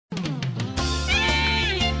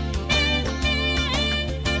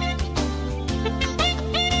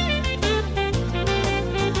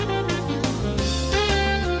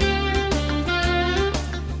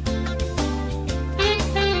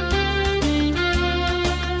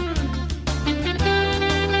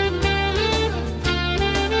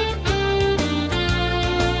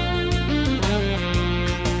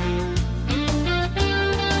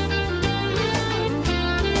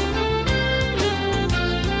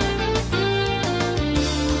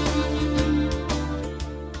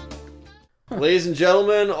Ladies and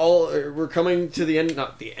gentlemen, we're coming to the end,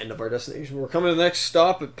 not the end of our destination, we're coming to the next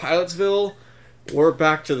stop at Pilotsville. We're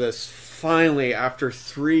back to this, finally, after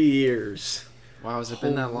 3 years. Wow, has it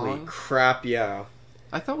been that long? Holy crap, yeah.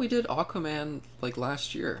 I thought we did Aquaman, like,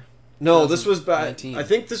 last year. No, this was back, I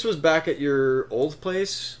think this was back at your old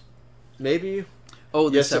place, maybe?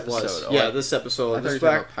 Oh, this yes, episode. It was. Oh, Yeah, this episode. This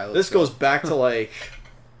this goes back to, like,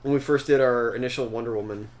 when we first did our initial Wonder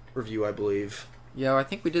Woman review, I believe. Yeah, I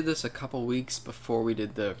think we did this a couple weeks before we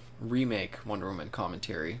did the remake Wonder Woman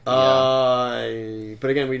commentary. But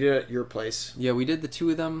again, we did it at your place. Yeah, we did the two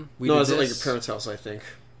of them. It was at like your parents' house, I think.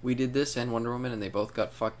 We did this and Wonder Woman, and they both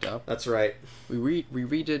got fucked up. That's right. We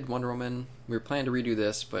redid Wonder Woman. We were planning to redo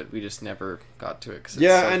this, but we just never got to it. Cause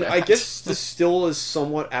yeah, so and bad. I guess this still is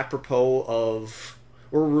somewhat apropos of...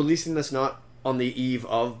 We're releasing this not on the eve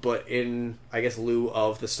of, but in, I guess, lieu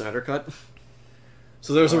of the Snyder Cut.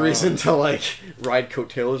 So there's a reason to, like, ride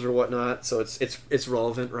coattails or whatnot. So it's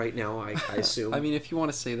relevant right now, I assume. I mean, if you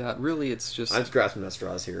want to say that, really, it's just... I'm just grasping at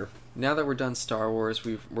straws here. Now that we're done Star Wars,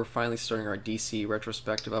 we're finally starting our DC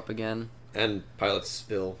retrospective up again. And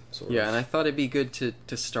Pilotsville, sort of. Yeah, and I thought it'd be good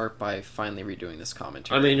to start by finally redoing this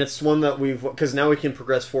commentary. I mean, it's one that we've... Because now we can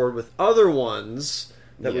progress forward with other ones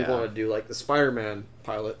that we want to do, like the Spider-Man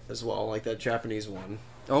pilot as well, like that Japanese one.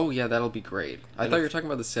 Oh, yeah, that'll be great. I thought you were talking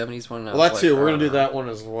about the 70s one. Well, that too. We're going to do that one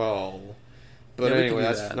as well. But yeah, anyway,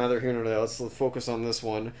 that's neither here nor there. Let's focus on this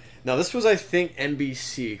one. Now, this was, I think,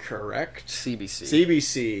 NBC, correct? CBC.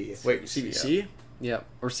 CBC. Wait, CBC? Yeah,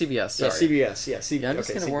 or CBS, sorry. Yeah, CBS. Yeah, CBS. Yeah, I'm just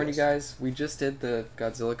going to warn you guys, we just did the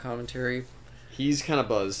Godzilla commentary. He's kind of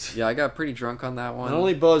buzzed. Yeah, I got pretty drunk on that one. Not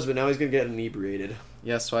only buzzed, but now he's going to get inebriated.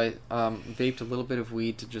 Yeah, so I vaped a little bit of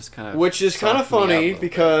weed to just kind of... Which is kind of funny,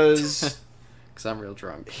 because... Because I'm real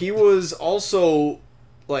drunk. He was also,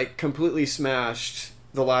 like, completely smashed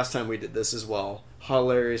the last time we did this as well.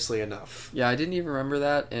 Hilariously enough. Yeah, I didn't even remember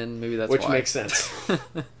that, and maybe that's why. Which makes sense.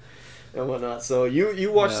 And whatnot. So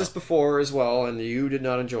you watched this before as well, and you did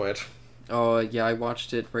not enjoy it. Oh, yeah, I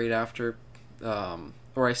watched it right after...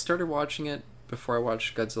 or I started watching it before I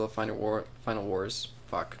watched Godzilla Final Wars.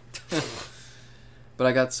 Fuck. But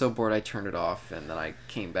I got so bored I turned it off, and then I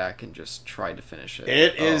came back and just tried to finish it.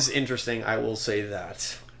 It is interesting, I will say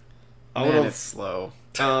that. Man, it's slow.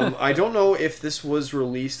 I don't know if this was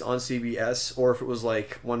released on CBS or if it was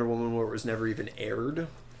like Wonder Woman where it was never even aired.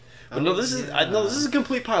 But no, this is a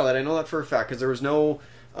complete pilot. I know that for a fact because there was no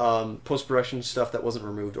post-production stuff that wasn't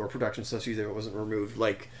removed or production stuff either that wasn't removed,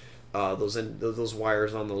 like those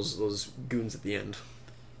wires on those goons at the end.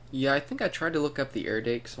 Yeah, I think I tried to look up the air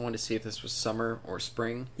date because I wanted to see if this was summer or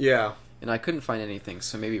spring. Yeah. And I couldn't find anything,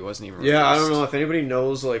 so maybe it wasn't even released. Yeah, I don't know. If anybody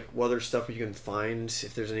knows, like, what other stuff you can find,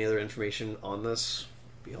 if there's any other information on this,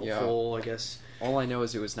 be helpful, I guess. All I know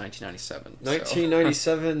is it was 1997.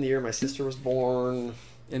 1997, the year my sister was born.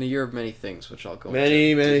 In a year of many things, which I'll go into.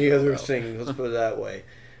 Many other things, let's put it that way.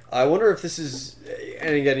 I wonder if this is...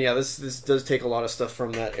 And again, yeah, this does take a lot of stuff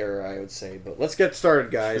from that era, I would say. But let's get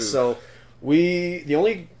started, guys. So, the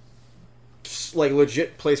only... like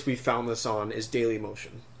legit place we found this on is Daily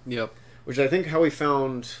Motion. Yep. Which I think how we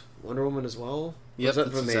found Wonder Woman as well. Yep,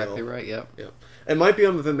 that's exactly right. Yep. Yep. It might be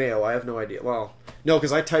on Vimeo. I have no idea. Well, no,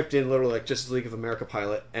 because I typed in literally like Justice League of America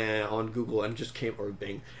pilot and on Google and just came or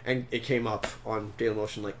Bing and it came up on Daily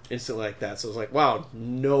Motion like instantly like that. So it was like, wow,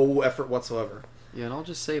 no effort whatsoever. Yeah, and I'll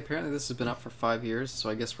just say apparently this has been up for 5 years, so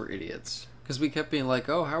I guess we're idiots. Because we kept being like,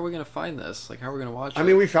 oh, how are we going to find this? Like, how are we going to watch it? I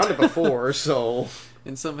mean, we found it before, so...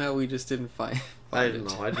 And somehow we just didn't find I don't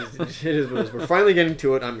know. It is what it is. We're finally getting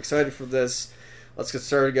to it. I'm excited for this. Let's get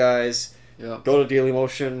started, guys. Yep. Go to Daily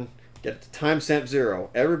Motion. Get to timestamp 0.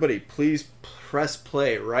 Everybody, please press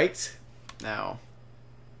play right now.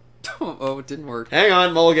 Oh, it didn't work. Hang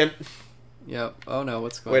on, Mulligan. Yep. Oh, no,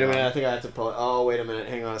 what's going on? Wait a minute. I think I have to pull it. Oh, wait a minute.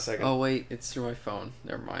 Hang on a second. Oh, wait. It's through my phone.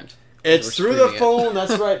 Never mind. It's through the phone.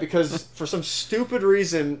 That's right. Because for some stupid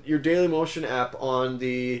reason, your Daily Motion app on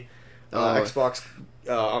the Xbox...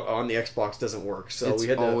 on the Xbox doesn't work, so we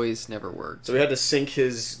had to always never worked. So we had to sync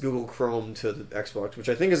his Google Chrome to the Xbox, which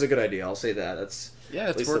I think is a good idea. I'll say that. That's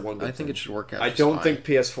at least the one good I think it should work out. I don't think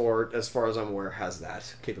PS4, as far as I'm aware, has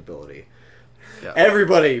that capability. Yeah.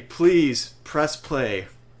 Everybody, please press play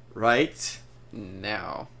right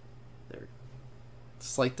now. There,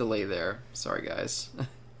 slight delay there. Sorry, guys.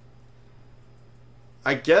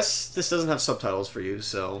 I guess this doesn't have subtitles for you,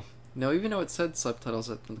 so. No, even though it said subtitles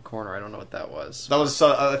in the corner, I don't know what that was. That was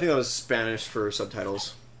I think that was Spanish for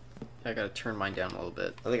subtitles. I gotta turn mine down a little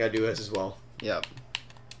bit. I think I do as well. Yep.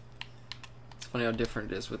 It's funny how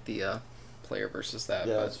different it is with the player versus that.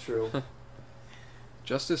 Yeah, that's true.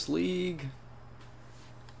 Justice League.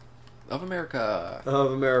 of America.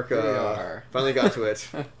 Of America. Here we are. Finally got to it.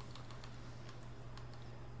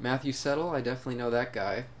 Matthew Settle, I definitely know that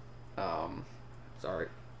guy. Sorry.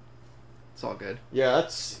 It's all good. Yeah,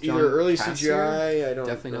 that's John either early Cassier, CGI. I don't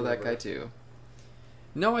definitely know that guy too.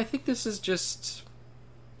 No, I think this is just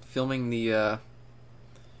filming the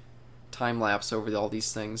time lapse over all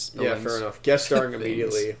these things. Yeah, fair enough. Guest starring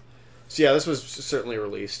immediately. So yeah, this was certainly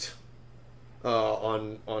released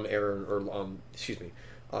on air or excuse me,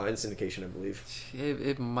 in syndication, I believe.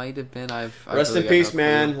 It might have been. Rest in peace,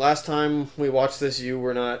 man. Last time we watched this, you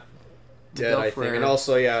were not dead, I think, and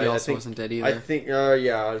also he also wasn't dead either. I think,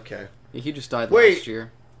 yeah, okay. Yeah, he just died last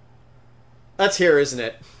year. That's here, isn't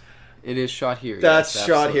it? It is shot here. That's yes,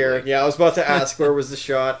 shot here. Yeah, I was about to ask where was the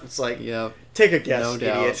shot. It's like, yep. Take a guess, no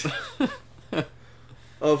idiot. Doubt.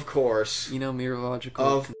 Of course. Meteorological.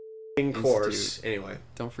 Of course. Anyway.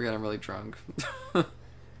 Don't forget, I'm really drunk.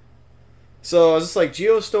 So is this like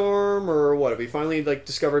Geostorm or what? Have we finally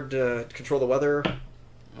discovered to control the weather?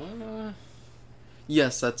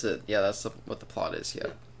 Yes, that's it. Yeah, that's what the plot is. Yeah,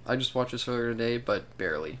 I just watched this earlier today, but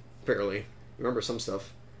barely. Barely. Remember some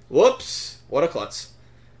stuff. Whoops! What a klutz.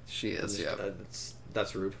 She is. Yeah.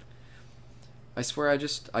 That's rude. I swear,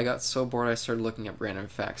 I got so bored I started looking up random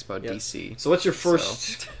facts about DC. So what's your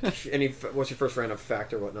first what's your first random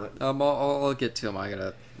fact or whatnot? I'll get to them. I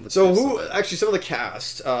gotta. So who actually some of the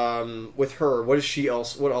cast with her?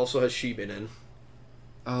 What also has she been in?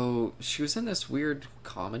 Oh, she was in this weird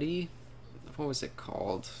comedy. What was it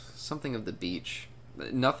called? Something of the beach.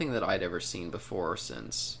 Nothing that I'd ever seen before or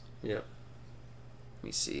since. Yeah. Let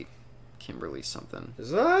me see. Kimberly something.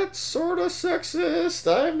 Is that sort of sexist?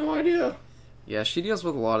 I have no idea. Yeah, she deals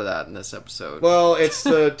with a lot of that in this episode. Well, it's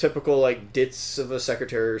the typical ditz of a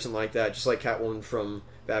secretary or something like that, just like Catwoman from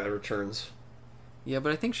Batman Returns. Yeah,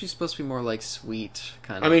 but I think she's supposed to be more sweet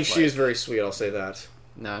kind of. I mean, she is very sweet. I'll say that.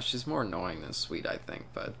 No, she's more annoying than sweet, I think.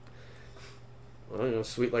 But well,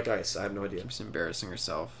 sweet like ice. I have no idea. Keeps embarrassing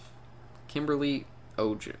herself. Kimberly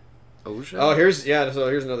Oja. Oh, here's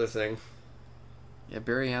another thing. Yeah,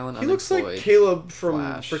 Barry Allen. He looks like Caleb from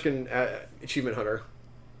Flash. Freaking Achievement Hunter.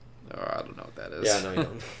 Oh, I don't know what that is. Yeah, no, you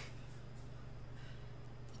don't.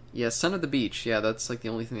 Yeah, Son of the Beach. Yeah, that's the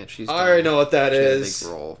only thing that she's done. I already know what that is. She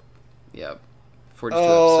had a big role. Yeah. 42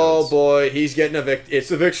 oh, episodes. boy. He's getting evicted. It's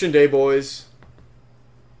eviction day, boys.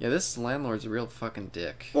 Yeah, this landlord's a real fucking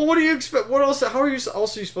dick. Well, what do you expect? What else? How are you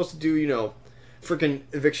also supposed to do, freaking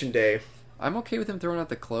eviction day? I'm okay with him throwing out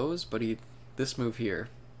the clothes, but this move here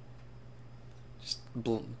just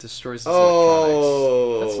destroys his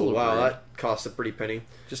electronics. That's a little wow, rude. that costs a pretty penny.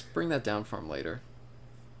 Just bring that down for him later.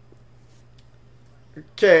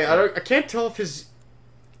 Okay, I can't tell if his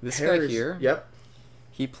this hair guy is... here. Yep.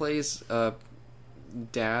 He plays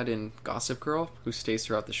dad in Gossip Girl, who stays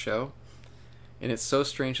throughout the show, and it's so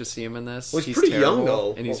strange to see him in this. Well, he's pretty terrible, young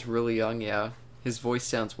though, and he's really young. Yeah, his voice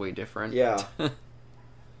sounds way different. Yeah.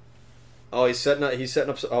 Oh, he's setting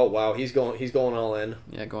up. Oh wow, he's going all in.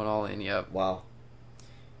 Yeah, going all in. Yep. Wow.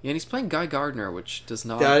 Yeah, and he's playing Guy Gardner, which does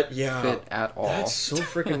not fit at all. That's so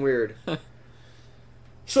freaking weird.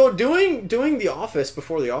 So doing The Office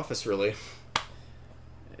before The Office, really.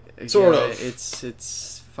 Sort of.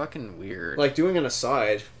 It's fucking weird. Like doing an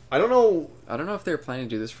aside. I don't know if they were planning to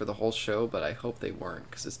do this for the whole show, but I hope they weren't,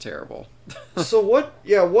 because it's terrible. So what?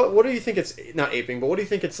 Yeah, what do you think it's not aping? But what do you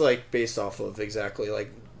think it's based off of exactly?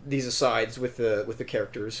 These asides with the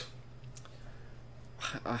characters.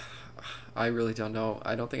 I really don't know.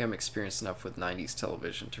 I don't think I'm experienced enough with 90s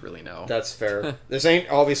television to really know. That's fair. This ain't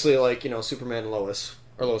obviously Superman and Lois.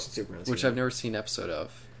 Or Lois and Superman. Which I've never seen an episode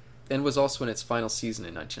of. And was also in its final season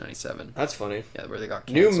in 1997. That's funny. Yeah, where they got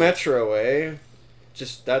canceled. New Metro, eh?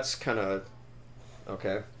 That's kind of...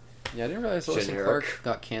 Okay. Yeah, I didn't realize Lois and Clark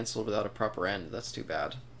got canceled without a proper end. That's too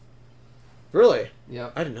bad. Really?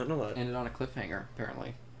 Yeah. I did not know that. Ended on a cliffhanger,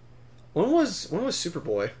 apparently. When was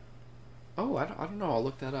Superboy? Oh, I don't know. I'll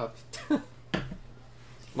look that up.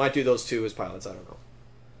 Might do those two as pilots. I don't know.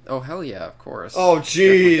 Oh, hell yeah, of course. Oh,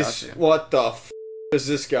 jeez. What the f*** is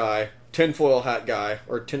this guy? Tinfoil hat guy.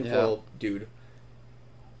 Or tinfoil dude.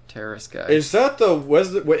 Terrorist guy. Is that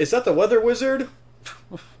the weather wizard?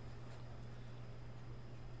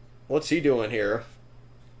 What's he doing here?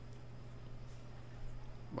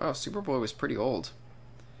 Wow, Superboy was pretty old.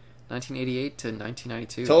 1988 to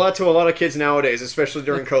 1992. Tell that to a lot of kids nowadays, especially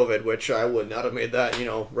during COVID, which I would not have made that,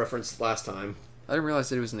 reference last time. I didn't realize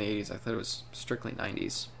that it was in the 80s. I thought it was strictly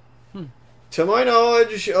 90s. To my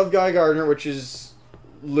knowledge of Guy Gardner, which is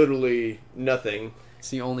literally nothing. It's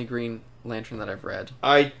the only Green Lantern that I've read.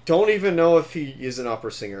 I don't even know if he is an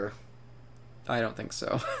opera singer. I don't think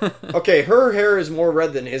so. Okay, her hair is more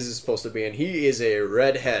red than his is supposed to be, and he is a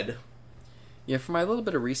redhead. Yeah, for my little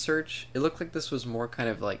bit of research, it looked like this was more kind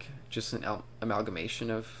of like just an amalgamation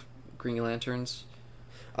of Green Lanterns.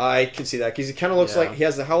 I can see that because he kind of looks like he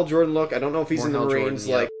has the Hal Jordan look. I don't know if he's More in the Hal Marines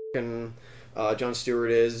Jordan, like John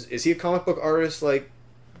Stewart is. Is he a comic book artist like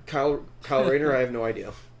Kyle Rayner? I have no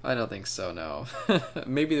idea. I don't think so. No,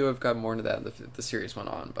 maybe they would have got more into that if the series went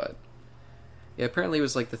on, but yeah, apparently it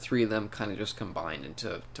was like the three of them kind of just combined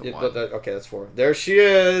into one. Okay, that's 4. There she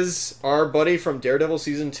is, our buddy from Daredevil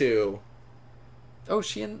season 2. Oh,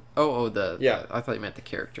 she in? Oh, yeah. I thought you meant the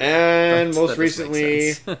character. And most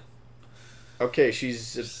recently, okay,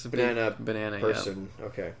 she's a banana person. Yeah.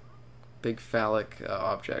 Okay. Big phallic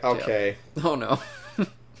object. Okay. Yeah. Oh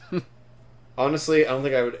no. Honestly, I don't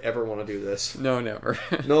think I would ever want to do this. No, never.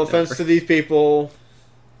 No offense to these people.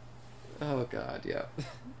 Oh god, yeah.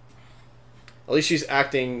 At least she's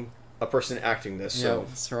acting a person acting this. So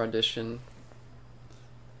it's her audition.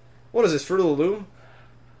 What is this, Fruit of the Loom?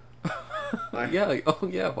 Yeah. Oh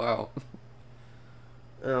yeah. Wow.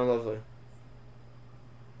 Oh, lovely.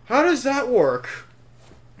 How does that work?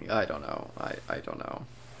 I don't know. I don't know.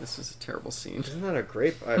 This is a terrible scene. Isn't that a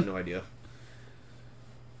grape? I have no idea.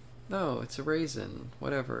 No, it's a raisin.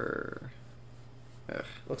 Whatever. Ugh.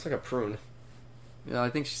 Looks like a prune. Yeah, I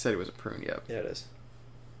think she said it was a prune. Yep. Yeah, it is.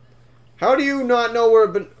 How do you not know where?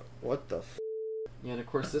 What the? Yeah, and of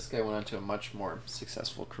course this guy went on to a much more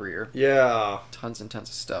successful career. Yeah. Tons and tons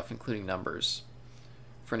of stuff, including Numbers.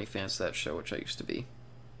 For any fans of that show, which I used to be.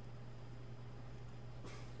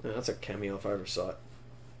 Yeah, that's a cameo if I ever saw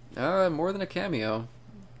it. More than a cameo.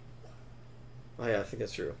 Oh yeah, I think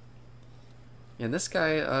that's true. And this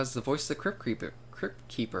guy is the voice of the Crypt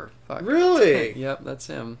Keeper. Fuck. Really? Yep, that's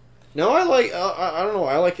him. No, I like. I don't know.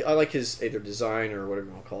 I like his either design or whatever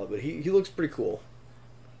you want to call it, but he looks pretty cool.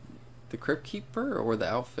 The Crypt Keeper or the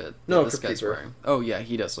outfit no, this guy's wearing? Oh yeah,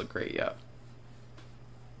 he does look great. Yeah.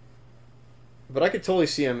 But I could totally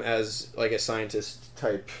see him as like a scientist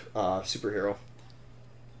type superhero.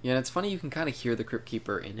 Yeah, and it's funny you can kind of hear the Crypt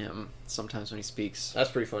Keeper in him sometimes when he speaks.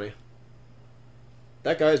 That's pretty funny.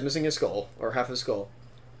 That guy is missing his skull or half his skull.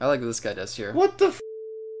 I like what this guy does here. What the?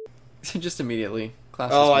 Just immediately.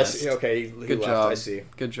 Class I dismissed. see. Okay, he Good left. job. I see.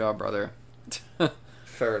 Good job, brother.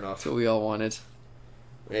 Fair enough. That's what we all wanted.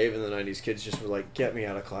 Even the 90s kids just were like, get me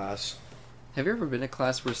out of class. Have you ever been in a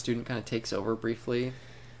class where a student kind of takes over briefly?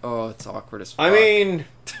 Oh, it's awkward as fuck. I mean,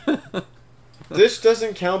 this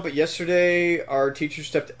doesn't count, but yesterday our teacher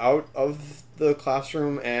stepped out of the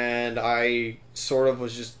classroom and I sort of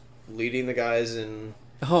was just leading the guys in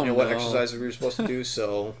what exercises we were supposed to do,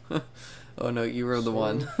 so... Oh no, you were the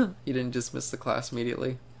one. You didn't just miss the class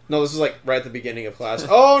immediately? No, this is like right at the beginning of class.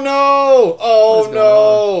 Oh no! Oh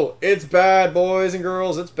no! It's bad, boys and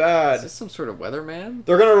girls. It's bad. Is this some sort of weatherman?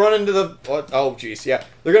 They're gonna run into the... What? Oh, jeez, yeah.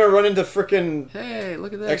 They're gonna run into frickin' Hey,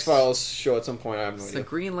 look at this. X-Files show at some point. I have no idea. It's the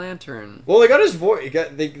Green Lantern. Well, they got his voice...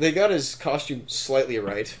 They got his costume slightly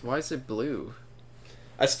right. Why is it blue?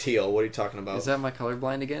 That's teal. What are you talking about? Is that my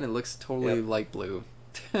colorblind again? It looks totally light blue.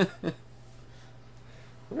 I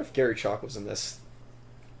wonder if Gary Chalk was in this.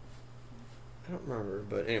 I don't remember,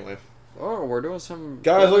 but anyway. Oh, we're doing some...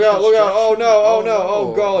 Guys, look out, look out. Oh, no, oh, no,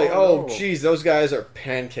 oh, golly. Oh, no. jeez, those guys are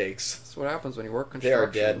pancakes. That's what happens when you work They are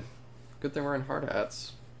construction. dead. Good thing we're in hard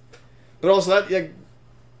hats. But also,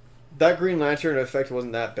 that Green Lantern effect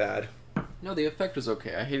wasn't that bad. No, the effect was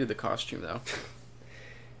okay. I hated the costume, though.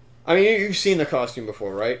 I mean, you've seen the costume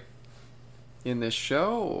before, right? In this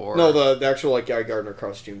show, or... No, the actual, Guy Gardner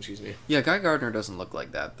costume, excuse me. Yeah, Guy Gardner doesn't look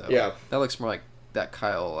like that, though. Yeah. That looks more like that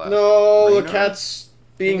Kyle... no, Rayner? the cat's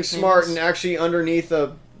being smart and actually underneath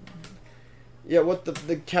a... Yeah, what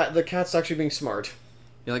the cat's actually being smart.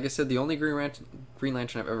 Yeah, like I said, the only Green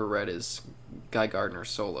Lantern I've ever read is Guy Gardner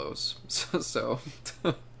solos. So...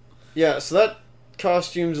 Yeah, so that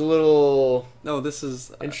costume's a little... No, this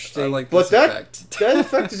is... interesting. I like but this effect. that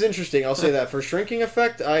effect is interesting, I'll say that. For shrinking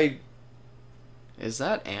effect, Is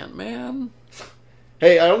that Ant-Man?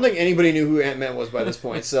 Hey, I don't think anybody knew who Ant-Man was by this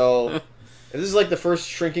point, so... if this is the first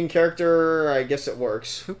shrinking character, I guess it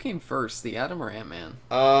works. Who came first, the Atom or Ant-Man?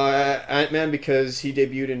 Ant-Man, because he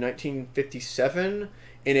debuted in 1957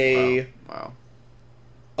 in a... Wow.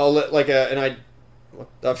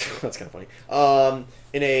 That's kind of funny.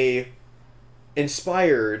 In a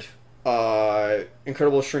inspired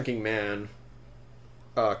Incredible Shrinking Man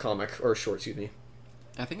comic, or short, excuse me.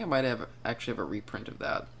 I think I might actually have a reprint of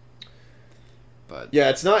that. But yeah,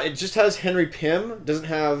 it's not. It just has Henry Pym. Doesn't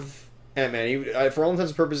have Ant-Man. For all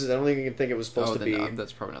intents and purposes, I don't think you can think it was supposed to be. No,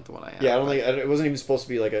 that's probably not the one I have. Yeah, I don't think it wasn't even supposed to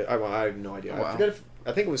be I have no idea. Oh, wow.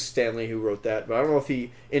 I think it was Stanley who wrote that, but I don't know if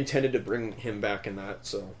he intended to bring him back in that.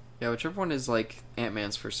 So Yeah, whichever one is like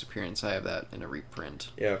Ant-Man's first appearance, I have that in a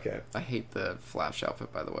reprint. Yeah, okay. I hate the Flash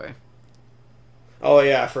outfit, by the way. Oh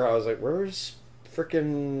yeah, I forgot. I was like, where's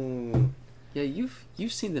frickin'... Yeah,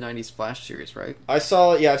 you've seen the '90s Flash series, right? I've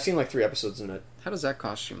seen like 3 episodes in it. How does that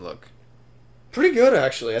costume look? Pretty good,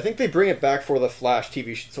 actually. I think they bring it back for the Flash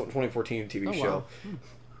 2014 TV show. Wow.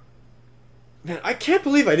 Man, I can't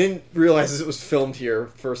believe I didn't realize it was filmed here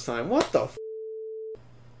first time. What the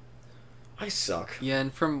I suck. Yeah,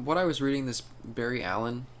 and from what I was reading, this Barry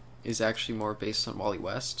Allen is actually more based on Wally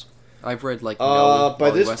West. I've read like no by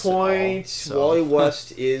Wally this West point, at all, so. Wally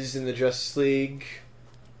West is in the Justice League.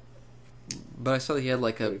 But I saw that he had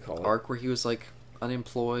like a call it? arc where he was like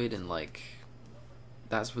unemployed and like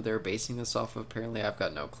that's what they were basing this off of. Apparently, I've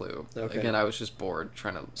got no clue. Okay. Again, I was just bored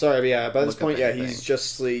trying to. Sorry, but yeah. By this look up point, yeah, anything. he's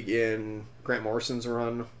Justice League in Grant Morrison's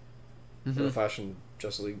run. Mhm. The Fashion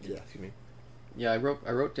Justice League. Yeah, excuse me. Yeah, I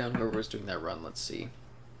wrote down whoever was doing that run. Let's see.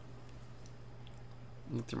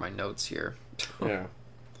 Look through my notes here. Yeah.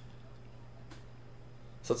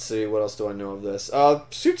 So let's see. What else do I know of this?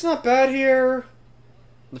 Suit's not bad here.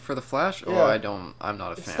 For the Flash? Yeah. Oh, I'm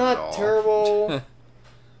not a fan at all. It's not terrible.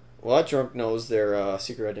 Well, that drunk knows their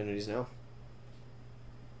secret identities now.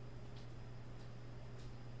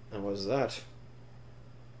 And what is that?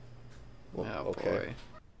 Well, Oh boy.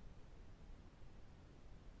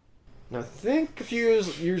 Now, I think a few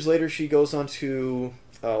years later she goes on to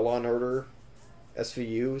Law and Order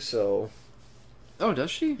SVU, so... Oh,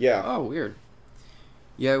 does she? Yeah. Oh, weird.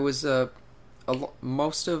 Yeah, it was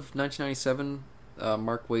most of 1997,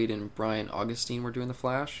 Mark Waid and Brian Augustine were doing the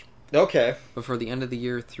Flash. Okay. But for the end of the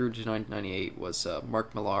year through to 1998 was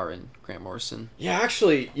Mark Millar and Grant Morrison. Yeah,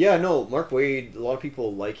 actually, no, Mark Waid, a lot of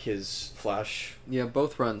people like his Flash. Yeah,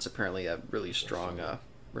 both runs apparently had really strong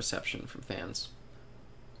reception from fans.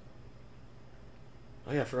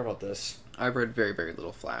 Oh yeah, I forgot about this. I've read very, very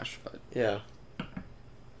little Flash, but... Yeah.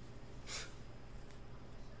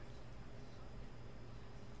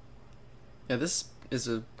 Yeah, this is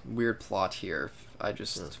a weird plot here. I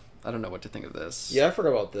don't know what to think of this. Yeah, I forgot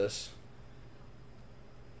about this.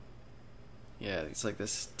 Yeah, he's like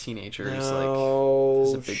this teenager. He's No, like, this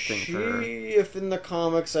is a big thing for her. if in the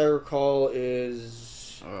comics I recall,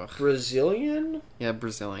 is Brazilian? Yeah,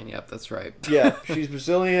 Brazilian. Yep, that's right. Yeah, she's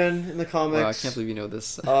Brazilian in the comics. Wow, I can't believe you know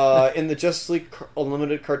this. In the Justice League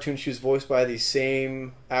Unlimited cartoon, she was voiced by the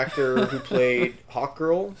same actor who played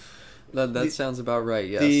Hawkgirl. That sounds about right,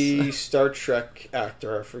 yes. The Star Trek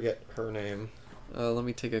actor, I forget her name. Let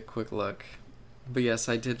me take a quick look. But yes,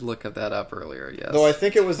 I did look at that up earlier, yes. Though I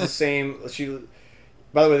think it was the same...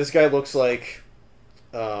 By the way, this guy looks like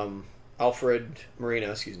Alfred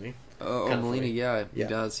Molina, excuse me. Oh, Molina, yeah, he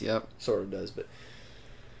does, yep. Sort of does, but...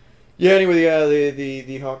 Yeah, anyway, yeah,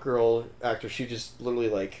 the Hawkgirl actor, she just literally,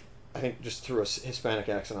 like, I think just threw a Hispanic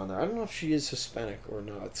accent on there. I don't know if she is Hispanic or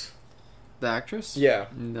not. The actress? Yeah.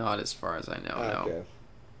 Not as far as I know, no. Okay.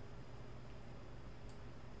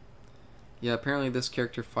 Yeah, apparently this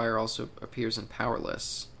character Fire also appears in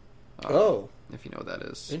Powerless. If you know what that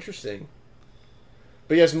is. Interesting.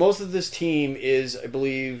 But yes, most of this team is, I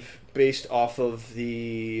believe, based off of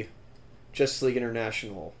the Justice League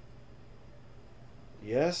International.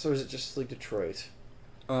 Yes, or is it Justice League Detroit?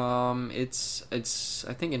 It's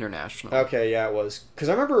I think International. Okay, yeah, it was. Because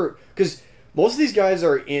I remember... Because most of these guys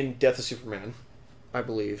are in Death of Superman, I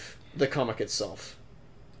believe. The comic itself.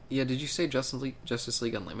 Yeah, did you say Justice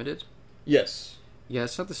League Unlimited? Yes. Yeah,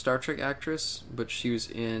 it's not the Star Trek actress, but she was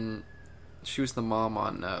the mom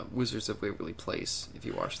on Wizards of Waverly Place, if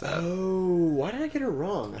you watched that. Oh, why did I get her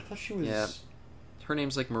wrong? I thought she was... Yeah. Her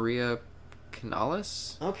name's like Maria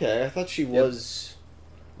Canales? Okay, I thought she was...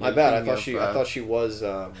 Yeah, My bad, I thought she was...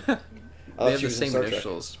 They have the same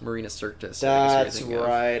initials, Marina Sirtis. That's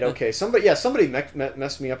right. Okay, somebody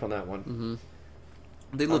messed me up on that one. Mm-hmm.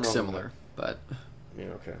 They look similar, but... Yeah,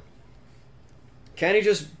 okay. Can he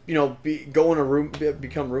just, go in a room,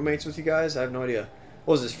 become roommates with you guys? I have no idea.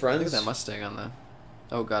 What was his friends? Look at that Mustang on the...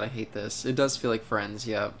 Oh god, I hate this. It does feel like Friends,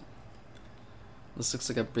 yeah. This looks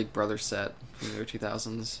like a Big Brother set from the year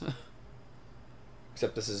 2000s.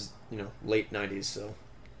 Except this is, late 90s, so...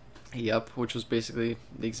 Yep, which was basically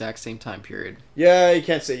the exact same time period. Yeah, you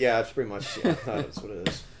can't say, it's pretty much, that's what it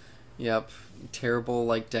is. Yep, terrible,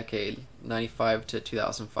 decade. 95 to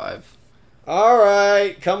 2005.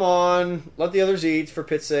 Alright, come on. Let the others eat, for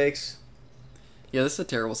pit's sakes. Yeah, this is a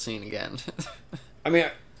terrible scene again. I mean,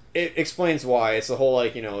 it explains why. It's the whole,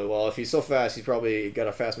 well, if he's so fast, he's probably got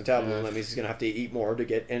a fast metabolism. That means he's going to have to eat more to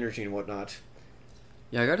get energy and whatnot.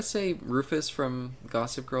 Yeah, I gotta say, Rufus from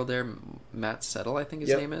Gossip Girl there, Matt Settle, I think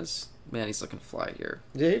his name is. Man, he's looking fly here.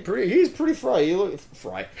 Yeah, he's pretty fry. He look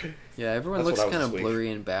fry. Yeah, everyone looks kind of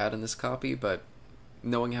blurry and bad in this copy, but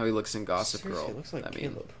knowing how he looks in Gossip Girl, he looks like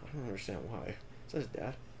Caleb. I don't understand why. Is that his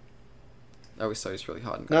dad? I always thought he was really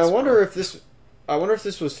hot in Gossip Now I wonder Girl. if this. I wonder if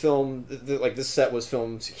this was filmed, like this set was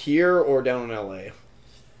filmed here or down in L.A.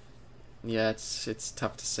 Yeah, it's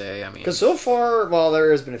tough to say. I mean, because so far, well,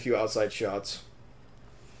 there has been a few outside shots.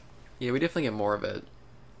 Yeah, we definitely get more of it.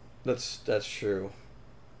 That's true.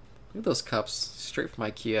 Look at those cups, straight from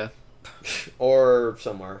IKEA. Or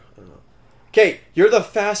somewhere. I don't know. Okay, you're the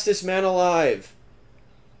fastest man alive.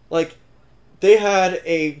 Like, they had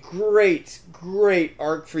a great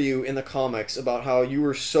arc for you in the comics about how you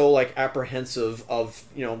were so, like, apprehensive of,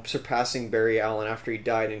 you know, surpassing Barry Allen after he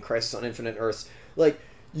died in Crisis on Infinite Earths. Like,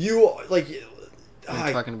 you, like... Are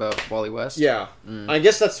you talking about Wally West? Yeah. I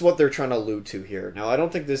guess that's what they're trying to allude to here. Now, I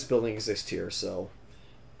don't think this building exists here, so...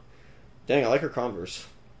 Dang, I like her Converse.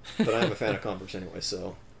 But I'm a fan of Converse anyway,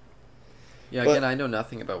 so... Yeah, again, I know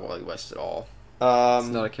nothing about Wally West at all. It's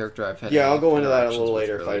not a character I've had. Yeah, I'll go into that a little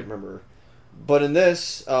later if I remember. But in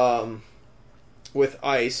this, with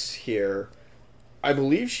Ice here, I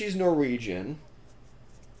believe she's Norwegian.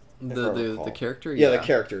 The character? Yeah, the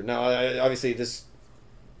character. Now, obviously, this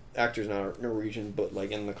actor's not Norwegian, but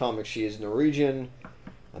like in the comics, she is Norwegian,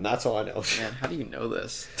 and that's all I know. Man, how do you know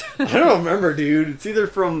this? I don't remember, dude. It's either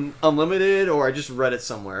from Unlimited or I just read it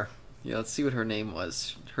somewhere. Yeah, let's see what her name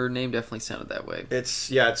was. Her name definitely sounded that way. It's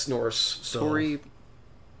Norse. So. Tori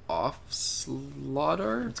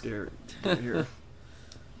Offslaughter? Let's get her here.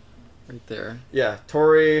 Right there. Yeah,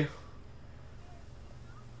 Tori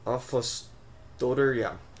Offslaughter,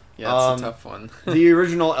 yeah. Yeah, it's a tough one. The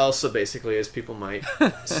original Elsa, basically, as people might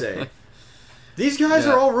say. These guys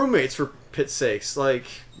are all roommates, for pit's sakes. Like,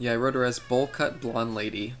 yeah, I wrote her as bowl cut blonde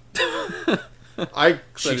lady.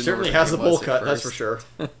 She certainly has a bowl cut, that's for sure.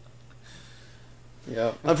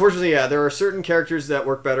 Yeah. Unfortunately, yeah, there are certain characters that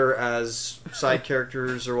work better as side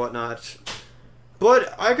characters or whatnot.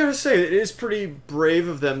 But I gotta say, it is pretty brave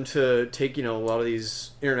of them to take, you know, a lot of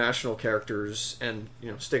these international characters and,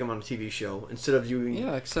 you know, stick them on a TV show instead of doing...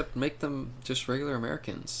 Yeah, except make them just regular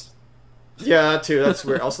Americans. Yeah, that too. That's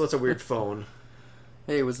weird. Also, that's a weird phone.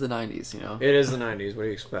 Hey, it was the 90s, you know? It is the 90s. What do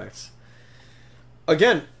you expect?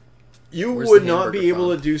 Again, you would not be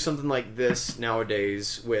able to do something like this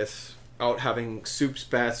nowadays without having Soup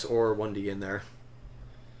Spats or 1D in there.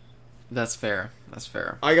 That's fair. That's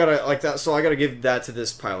fair. I gotta give that to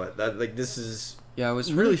this pilot. That this is I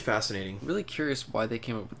was really fascinating. Really curious why they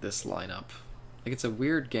came up with this lineup. Like, it's a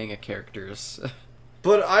weird gang of characters.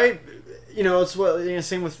 But it's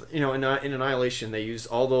same with in Annihilation. They used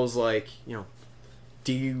all those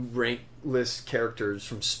D-rank list characters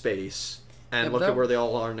from space, and look at where they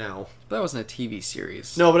all are now. That wasn't a TV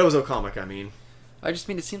series. No, but it was a comic. I mean. I just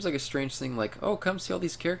mean, it seems like a strange thing, like, oh, come see all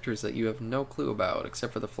these characters that you have no clue about,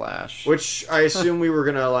 except for the Flash. Which I assume we were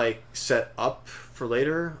gonna, set up for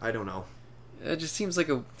later? I don't know. It just seems like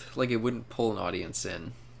it wouldn't pull an audience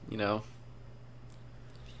in, you know?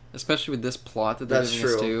 Especially with this plot that they're giving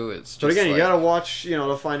us to. It's just, but again, you gotta watch,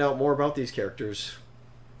 to find out more about these characters.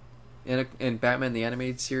 And Batman the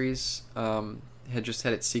Animated Series had just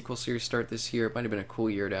had its sequel series start this year. It might have been a cool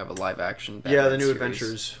year to have a live-action Batman the new series.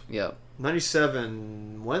 Adventures. Yeah.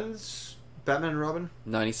 97. When's Batman and Robin?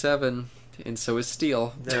 97. And so is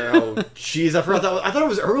Steel. Oh, jeez, I forgot that. I thought it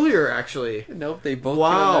was earlier, actually. Nope, they both came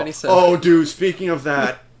out in 97. Oh, dude, speaking of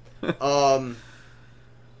that, I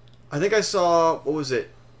think I saw, what was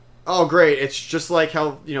it? Oh, great, it's just like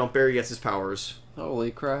how, Barry gets his powers.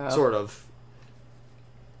 Holy crap. Sort of.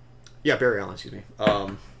 Yeah, Barry Allen, excuse me.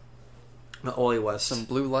 Not Wally West. Some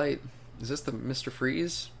blue light. Is this the Mr.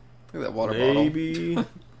 Freeze? Look at that water Maybe.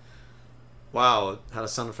 bottle. Wow, it had a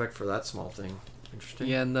sound effect for that small thing. Interesting.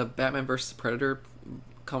 Yeah, and the Batman vs. the Predator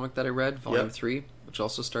comic that I read, Volume 3, which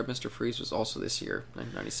also starred Mr. Freeze, was also this year,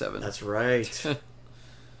 1997. That's right. Yeah,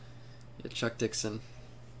 Chuck Dixon.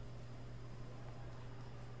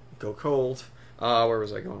 Go cold. Where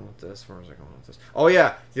was I going with this? Oh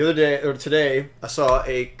yeah, the other day or today, I saw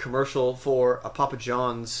a commercial for a Papa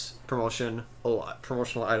John's promotional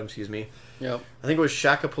item. Excuse me. Yep. I think it was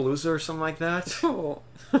Shakapalooza or something like that. Oh.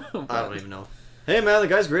 I don't even know. Hey man, the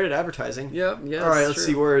guy's great at advertising. Yep. Yeah. All right, let's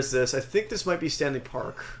see. Where is this? I think this might be Stanley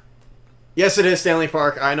Park. Yes, it is Stanley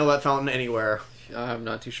Park. I know that fountain anywhere. I'm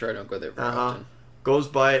not too sure. I don't go there very often. Goes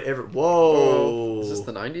by it every. Whoa. Is this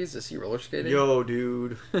the 90s? Is he roller skating? Yo,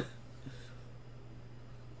 dude.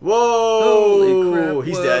 Whoa! Holy crap!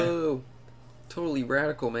 He's dead. Totally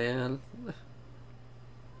radical, man.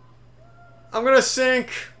 I'm gonna sink.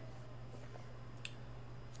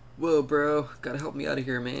 Whoa, bro. Gotta help me out of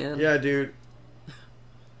here, man. Yeah, dude.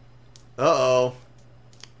 Uh-oh.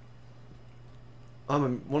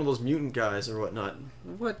 One of those mutant guys or whatnot.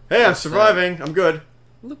 What? Hey, I'm surviving. I'm good.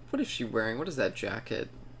 Look, what is she wearing? What is that jacket?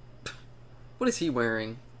 What is he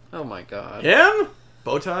wearing? Oh my god. Him?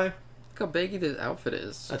 Bow tie? Look how baggy the outfit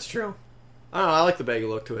is. That's true. I don't know. I like the baggy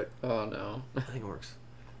look to it. Oh no. I think it works.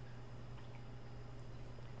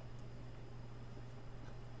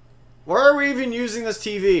 Why are we even using this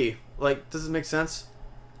TV? Like, does it make sense?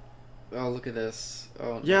 Oh, look at this.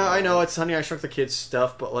 Oh, no. Yeah, I know it's Honey, I Shrunk the Kids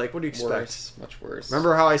stuff, but like, what do you expect? Worse. Much worse.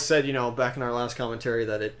 Remember how I said, back in our last commentary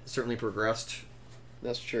that it certainly progressed?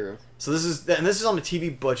 That's true. So this is on a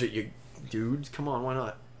TV budget, you dudes. Come on, why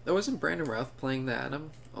not? Oh, isn't Brandon Routh playing the Atom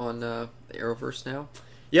on the Arrowverse now?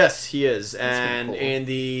 Yes, he is. That's and cool. in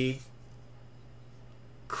the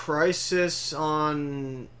Crisis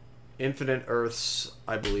on Infinite Earths,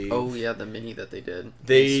 I believe. Oh yeah, the mini that they did.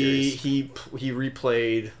 He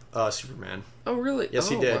replayed Superman. Oh really? Yes,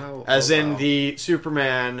 he Oh, did. wow. As Oh, in wow. the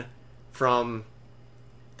Superman from.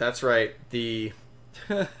 That's right. The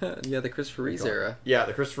Yeah, the Christopher Reeves era. Yeah,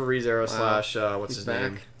 the Christopher Reeves era Wow. / what's He's his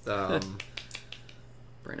name?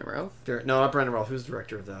 Brandon Routh? No, not Brandon Routh. Who's the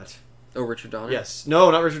director of that? Oh, Richard Donner? Yes. No,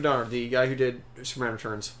 not Richard Donner. The guy who did Superman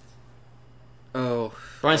Returns. Oh.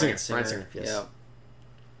 Bryan Singer. Bryan Singer, yes. Yeah.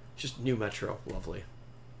 Just New Metro. Lovely.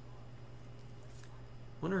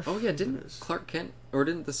 Wonder if Oh yeah, didn't Clark Kent or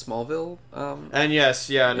didn't the Smallville And yes,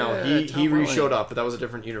 Yeah, he Tom re-showed Welling. up, but that was a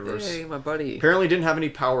different universe. Hey, my buddy. Apparently didn't have any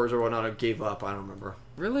powers or whatnot, or gave up, I don't remember.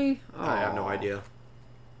 Really? Oh. I have no idea.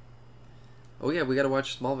 Oh yeah, we gotta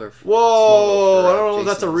watch Smallville. Whoa! Smallville for, I don't know if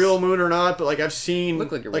that's a Jason's. real moon or not, but like I've seen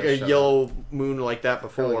Looked like a a real shot. yellow moon like that Oh,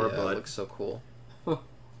 before, yeah, but it looks so cool.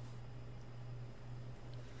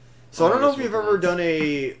 so I don't know I if guess we've we're ever gonna-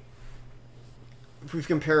 done if we've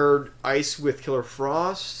compared Ice with Killer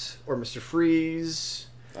Frost or Mr. Freeze.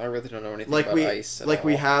 I really don't know anything Like about ice at all.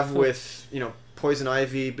 we have with Poison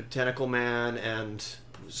Ivy, Botanical Man, and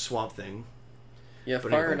Swamp Thing. Yeah,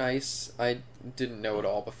 But Fire anyway. and Ice, I didn't know at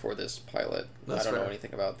all before this pilot. That's I don't know fair.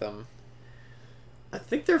 anything about them. I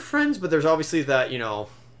think they're friends, but there's obviously that Yin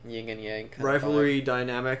and Yang kind rivalry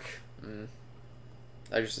dynamic. of vibe.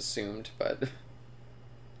 I just assumed, but...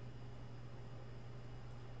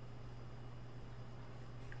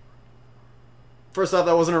 First off,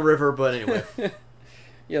 that wasn't a river, but anyway,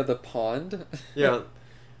 Yeah, the pond. yeah,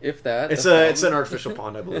 If that. it's the it's an pond. artificial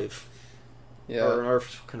pond, I believe, Yeah. or an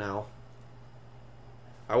artificial canal.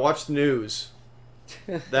 I watched the news.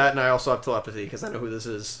 That, and I also have telepathy because I know who this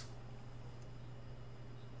is.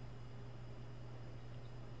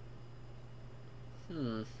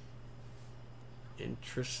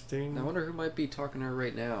 Interesting. I wonder who might be talking to her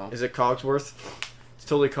right now. Is it Cogsworth? It's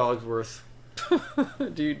totally Cogsworth.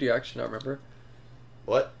 do you actually not remember?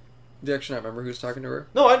 What? Do you actually not remember who's talking to her?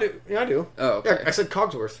 No, I do. Yeah, I do. Oh, okay. Yeah, I said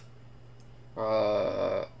Cogsworth.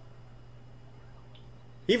 Uh...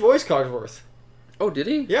 He voiced Cogsworth. Oh, did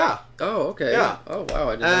he? Yeah. Oh, okay. Yeah. Oh, wow,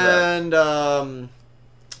 I didn't know that. And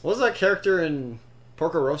what was that character in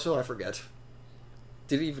Porco Rosso? I forget.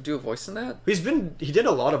 Did he do a voice in that? He did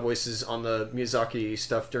a lot of voices on the Miyazaki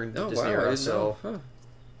stuff during the Oh, Disney wow, I era. didn't So, know. Huh.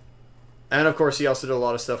 and of course, he also did a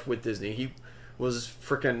lot of stuff with Disney. He was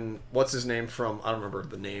freaking what's his name from? I don't remember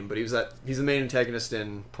the name, but he's the main antagonist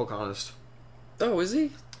in Pocahontas. Oh, is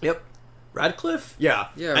he? Yep. Radcliffe? Yeah.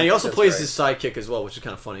 Yeah, And I he think also that's plays right. his sidekick as well, which is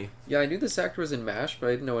kind of funny. Yeah, I knew this actor was in MASH, but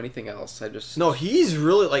I didn't know anything else. I just... No, he's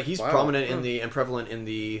really he's Wow. prominent Huh. in the and prevalent in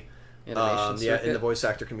the Animation in circuit? the voice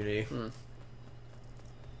actor community.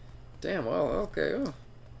 Damn, well, okay.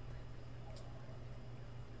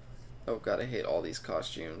 Oh, God, I hate all these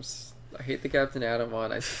costumes. I hate the Captain Atom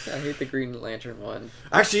one. I hate the Green Lantern one.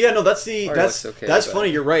 Actually, yeah, no, that's Alright, looks okay, that's but- funny.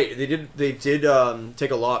 You're right. They did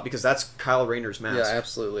take a lot because that's Kyle Rayner's mask. Yeah,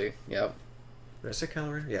 absolutely. Yep. Did I say Kyle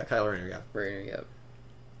Rayner? Yeah, Kyle Rayner. Yeah. Rainer, yep.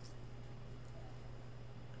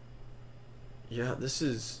 Yeah, this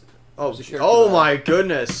is. Oh, There's a character oh that- my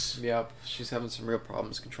goodness! Yep, she's having some real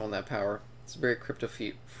problems controlling that power. It's very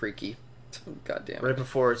freaky. God damn it. Right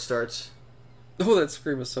before it starts. Oh, that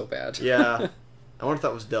scream was so bad. Yeah, I wonder if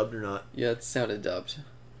that was dubbed or not. Yeah, it sounded dubbed.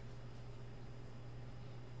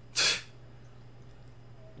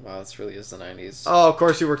 Wow, this really is the 90s. Oh, of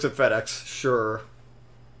course he works at FedEx. Sure.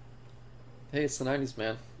 Hey, it's the 90s,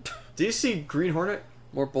 man. Do you see Green Hornet?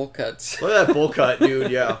 More bowl cuts. Look at that bowl cut, dude.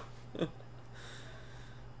 Yeah.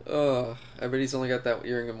 I bet he's only got that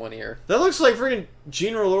earring in one ear. That looks like freaking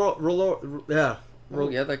Jean Rollo. Yeah. Oh,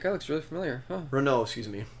 yeah, that guy looks really familiar. Huh. Renault, excuse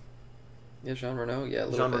me. Yeah, Jean Reno. Yeah, a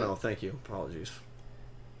little Jean bit. Renault, thank you. Apologies.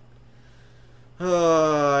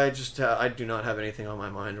 I do not have anything on my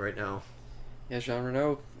mind right now. Yeah, Jean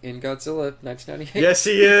Reno in Godzilla 1998. Yes,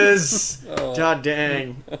 he is. Oh. God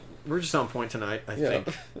dang. We're just on point tonight, I think.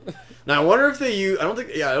 Now, I wonder if they use... I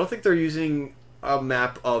don't think they're using a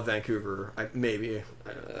map of Vancouver. Maybe.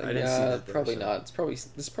 I didn't see that there, probably not. This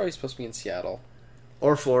is probably supposed to be in Seattle.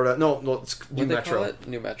 Or Florida. No, it's New Metro. Call it?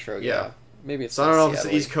 New Metro, yeah. Maybe it's so I don't know if it's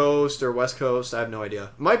the East Coast or West Coast. I have no idea.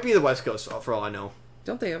 It might be the West Coast, for all I know.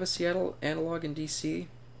 Don't they have a Seattle analog in DC?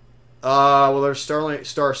 Well, there's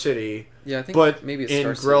Star City. Yeah, I think but maybe it's in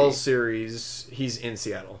Star Grell's City. series, he's in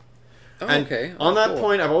Seattle. Oh, and okay. On that cool.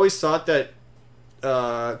 point, I've always thought that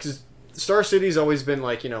because Star City's always been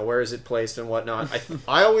like, where is it placed and whatnot.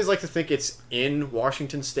 I always like to think it's in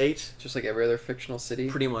Washington State, just like every other fictional city.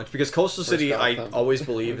 pretty much, because Coastal City, I always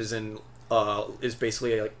believe is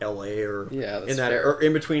basically like L.A. or that's in that fair. or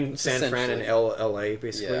in between San Fran and L.A.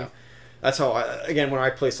 basically. Yeah. That's how when I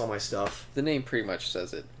place all my stuff. The name pretty much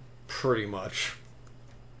says it. Pretty much.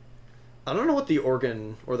 I don't know what the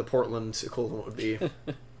Oregon or the Portland equivalent would be. It's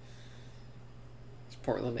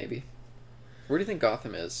Portland, maybe. Where do you think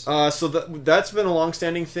Gotham is? So that's been a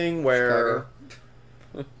long-standing thing where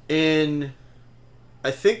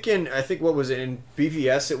I think what was it in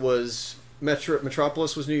BVS, it was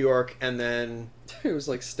Metropolis was New York, and then it was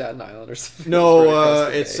like Staten Island or something. No,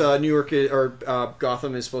 it's New York or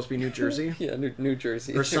Gotham is supposed to be New Jersey. Yeah, New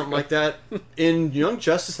Jersey or something like that. In Young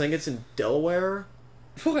Justice, I think it's in Delaware.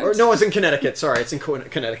 What? Or no, it's in Connecticut. Sorry, it's in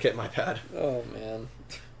Connecticut. My bad. Oh man.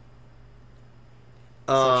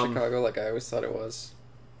 It's Chicago, like I always thought it was.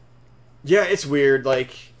 Yeah, it's weird.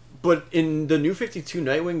 But in the New 52,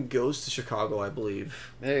 Nightwing goes to Chicago, I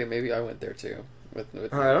believe. Hey, maybe I went there too. With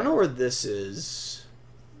Alright, I don't know where this is.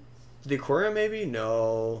 The aquarium, maybe?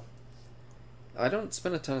 No. I don't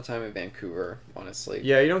spend a ton of time in Vancouver, honestly.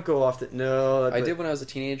 Yeah, you don't go off the... No. I did when I was a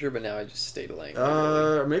teenager, but now I just stay to Langley.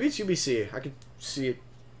 Or maybe it's UBC. I could see it.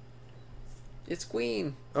 It's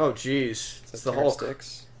Queen. Oh, jeez. It's the Terror Hulk.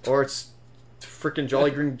 Sticks. Or it's frickin'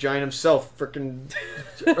 Jolly Green Giant himself. The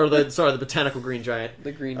Botanical Green Giant.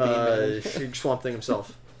 The Green Bean Man. Swamp Thing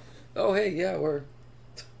himself. Oh, hey, yeah, we're...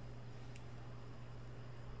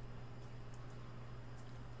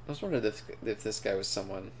 I was wondering if this guy was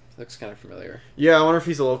someone. Looks kind of familiar. Yeah, I wonder if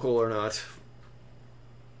he's a local or not.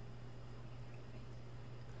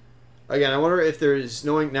 Again, I wonder if there's,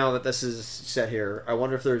 knowing now that this is set here, I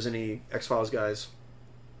wonder if there's any X-Files guys.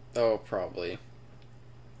 Oh, probably.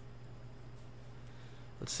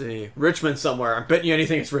 Let's see. Richmond somewhere. I'm betting you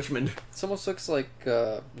anything it's Richmond. This almost looks like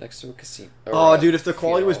next to a casino. Oh, dude, if the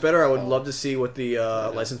quality was better, I would love to see what the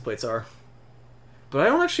license plates are. But I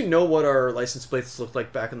don't actually know what our license plates looked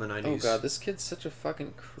like back in the 90s. Oh, God, this kid's such a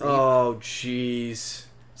fucking creep. Oh, jeez.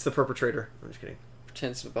 It's the perpetrator. I'm just kidding.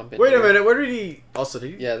 Pretends to bump into Wait a minute, where did he... Also,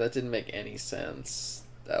 did he... Yeah, that didn't make any sense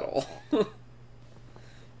at all.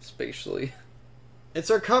 Spatially. It's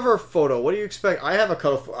our cover photo. What do you expect? I had a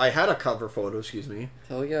cover photo, excuse me.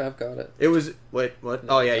 Hell yeah, I've got it. It was... Wait, what?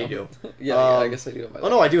 Oh, yeah, you do. yeah, I guess I do have my... Oh,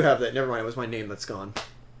 no, I do have that. Never mind, it was my name that's gone.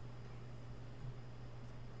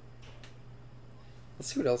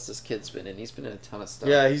 Let's see what else this kid's been in. He's been in a ton of stuff.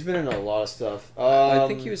 Yeah, he's been in a lot of stuff. I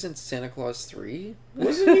think he was in Santa Claus 3.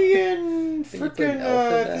 Wasn't he in freaking...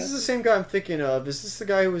 this is the same guy I'm thinking of. Is this the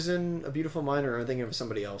guy who was in A Beautiful Mind, or am I thinking of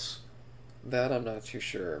somebody else? That I'm not too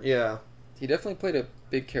sure. Yeah. He definitely played a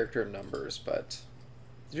big character in Numbers, but...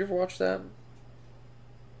 Did you ever watch that?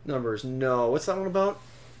 Numbers, no. What's that one about?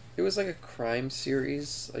 It was like a crime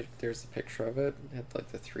series. Like, there's the picture of it. It had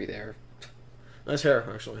like the 3 there. Nice hair,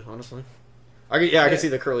 actually, honestly. I can see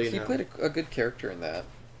the curly in that. He played a good character in that.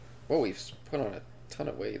 Whoa, he's put on a ton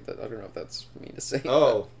of weight. I don't know if that's mean to say.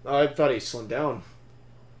 Oh, I thought he slimmed down.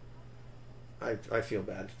 I feel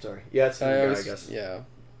bad. Sorry. Yeah, it's the guy, I guess. Yeah.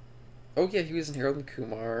 Oh, yeah, he was in Harold and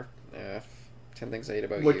Kumar. 10 Things I Hate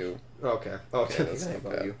About You. Okay. Oh, 10 that's Things I Hate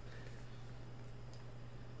About You.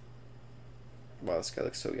 Wow, this guy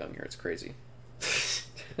looks so young here. It's crazy.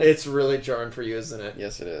 It's really jarring for you, isn't it?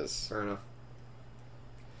 Yes, it is. Fair enough.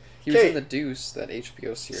 He was in The Deuce, that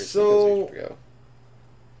HBO series. So... HBO.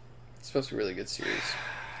 It's supposed to be a really good series.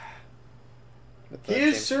 He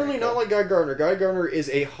is certainly not like Guy Gardner. Guy Gardner is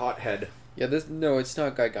a hothead. Yeah, no, it's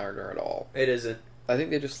not Guy Gardner at all. It isn't. I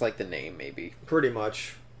think they just like the name, maybe. Pretty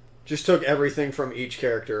much. Just took everything from each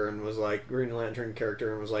character and was like, Green Lantern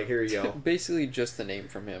character, and was like, here you go. Basically just the name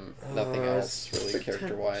from him. Nothing else, really,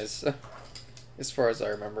 character-wise. As far as I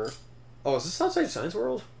remember. Oh, is this outside Science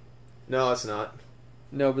World? No, it's not.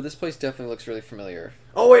 No, but this place definitely looks really familiar.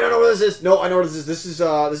 Oh, wait, I know where this is. No, I know where this is. This is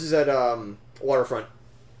at Waterfront.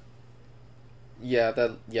 Yeah,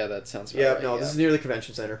 that sounds about right. No, this is near the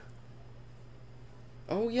convention center.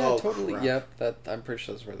 Oh, yeah, totally. Crap. Yep, I'm pretty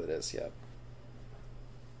sure that's where that is, yep.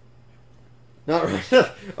 Not right.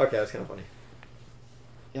 Okay, that's kind of funny.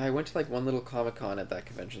 Yeah, I went to like one little Comic-Con at that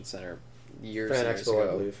convention center years Fan and years Expo, ago.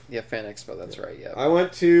 I believe. Yeah, Fan Expo, that's right, yeah. I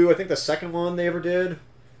went to, I think, the second one they ever did.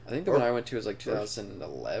 I think the one I went to was like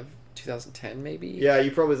 2011, 2010 maybe? Yeah,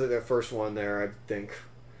 you probably was like the first one there, I think.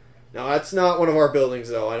 No, that's not one of our buildings,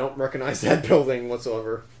 though. I don't recognize that building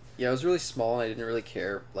whatsoever. Yeah, it was really small and I didn't really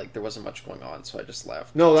care. Like, there wasn't much going on, so I just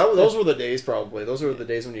left. No, those were the days, probably. Those were the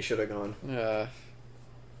days when you should have gone.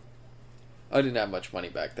 I didn't have much money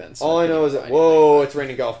back then. So all I know is that, whoa, it's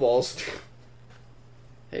raining golf balls.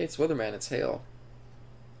 Hey, it's Weatherman, it's hail.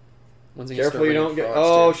 Careful you don't get...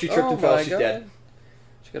 Oh, she tripped and fell, she's dead.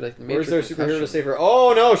 She got a major Where's their concussion. superhero to save her?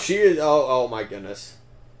 Oh, no, she is... Oh my goodness.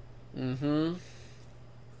 Mm-hmm.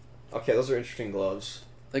 Okay, those are interesting gloves.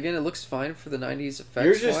 Again, it looks fine for the 90s effects.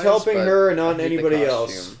 You're just helping her and not anybody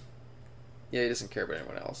else. Yeah, he doesn't care about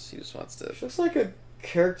anyone else. He just wants to... She looks like a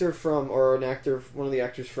character from... Or an actor... One of the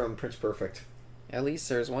actors from Prince Perfect. At least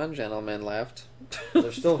there's one gentleman left.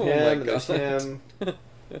 There's still him, and there's him.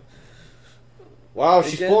 Wow,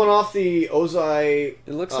 she's pulling off the Ozai...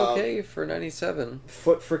 It looks okay for 97.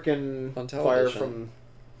 Foot frickin' on fire television. from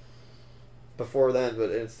before then, but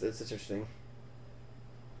it's interesting.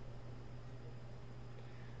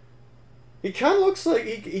 He kind of looks like...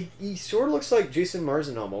 He sort of looks like Jason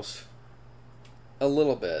Marsden, almost. A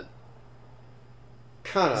little bit.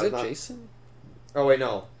 Kind of. Is it Jason? Oh, wait,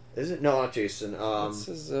 no. Is it? No, not Jason. What's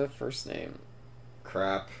his first name?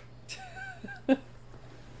 Crap.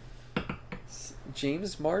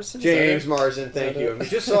 James Marsden? James Marsden, thank you. We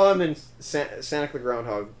just saw him in Sonic the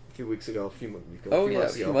Groundhog a few weeks ago. A few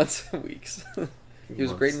months and weeks. He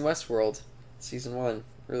was great in Westworld, season 1.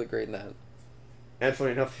 Really great in that. And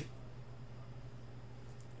funny enough...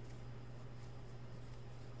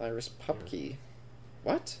 Iris Pupke.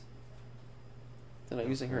 What? They're not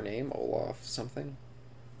using her name? Olaf something?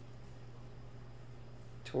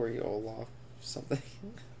 Tori Olaf something?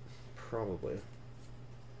 Probably.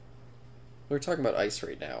 We're talking about Ice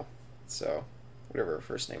right now, so whatever her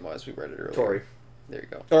first name was, we read it earlier. Tori. There you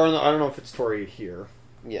go. Or I don't know if it's Tori here.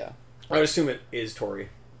 Yeah. I would assume it is Tori.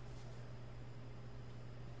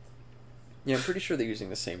 Yeah, I'm pretty sure they're using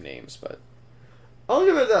the same names, but... I'll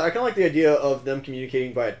give it that. I kind of like the idea of them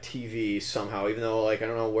communicating via TV somehow, even though, like, I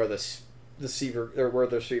don't know where the receiver, or where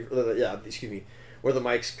the receiver, where the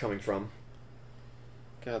mic's coming from.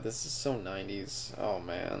 God, this is so 90s. Oh,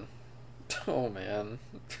 man. Oh, man.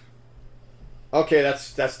 Okay,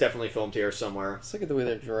 that's definitely filmed here somewhere. Let's look at the way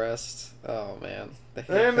they're dressed. Oh, man. The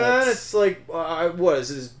hey, man, it's like, what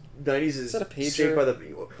is this? 90s is that a pager? shaped by the...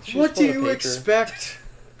 What do you expect?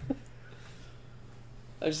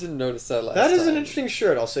 I just didn't notice that last That is time. an interesting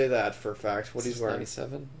shirt, I'll say that for a fact. What he's wearing.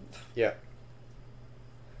 97? Yeah.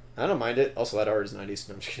 I don't mind it. Also, that art is 90s.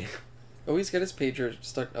 No, I'm just kidding. Oh, he's got his pager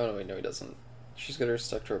stuck... Oh, no, wait, no, he doesn't. She's got her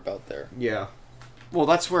stuck to her belt there. Yeah. Well,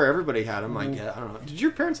 that's where everybody had them, I guess. I don't know. Did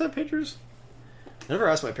your parents have pagers? I never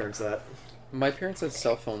asked my parents that. My parents had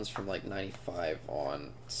cell phones from, like, 95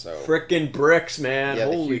 on, so... Frickin' bricks, man. Yeah,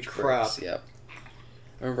 Holy huge crap. Bricks, yep.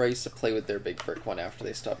 I remember I used to play with their big brick one after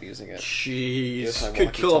they stopped using it. Jeez.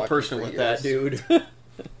 Could kill a person with that, dude. I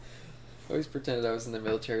always pretended I was in the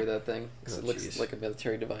military with that thing, because it looks like a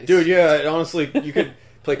military device. Dude, yeah, honestly, you could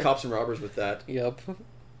play cops and robbers with that. Yep.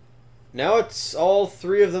 Now it's all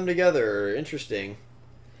three of them together. Interesting.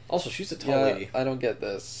 Also, she's a tall lady. I don't get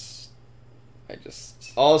this. I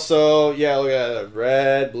just... Also, yeah, look at that.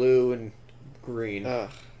 Red, blue, and green.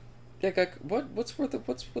 Yeah, guy, what's with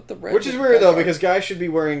the red? Which is weird, though, because guys should be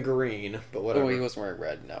wearing green, but whatever. Oh, he wasn't wearing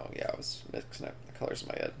red. No, yeah, I was mixing up the colors in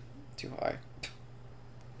my head. Too high.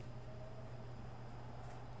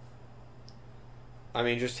 I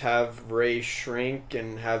mean, just have Ray shrink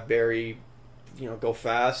and have Barry, go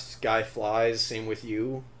fast. Guy flies, same with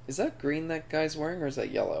you. Is that green that guy's wearing, or is that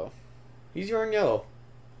yellow? He's wearing yellow.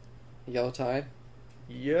 Yellow tie?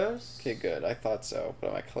 Yes. Okay, good. I thought so,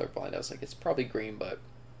 but I'm colorblind. I was like, it's probably green, but...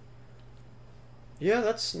 Yeah,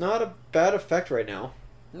 that's not a bad effect right now.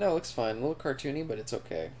 No, it looks fine. A little cartoony, but it's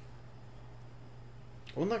okay.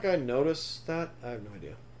 Wouldn't that guy notice that? I have no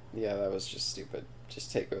idea. Yeah, that was just stupid.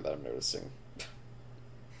 Just take it without him noticing.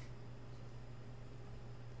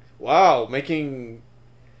 Wow, making...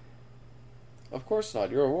 Of course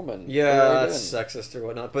not. You're a woman. Yeah, that's sexist or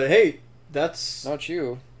whatnot. But hey, that's... Not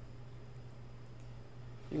you.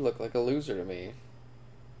 You look like a loser to me.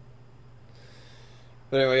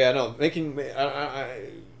 But anyway, yeah, no,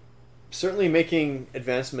 certainly making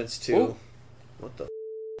advancements to... Ooh. What the...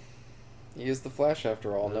 He is the Flash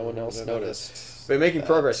after all. No one else noticed. But making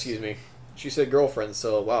progress, excuse me. She said girlfriend,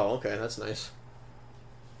 so wow, okay, that's nice.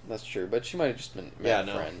 That's true, but she might have just been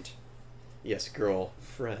friend. Yes,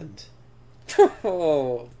 girlfriend.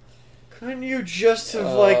 Oh. Couldn't you just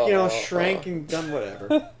have, shrank and done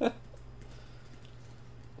whatever?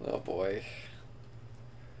 Oh, boy.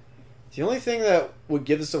 The only thing that would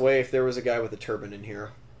give this away if there was a guy with a turban in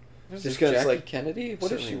here. Just because, Jackie Kennedy?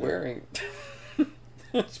 What is she wearing?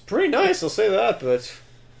 It's pretty nice, I'll say that, but...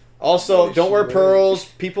 Also, don't wear pearls.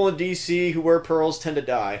 People in DC who wear pearls tend to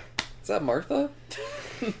die. Is that Martha?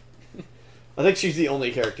 I think she's the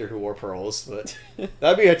only character who wore pearls, but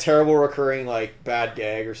that'd be a terrible recurring, bad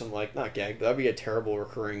gag or something not gag, but that'd be a terrible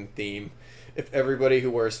recurring theme if everybody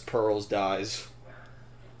who wears pearls dies.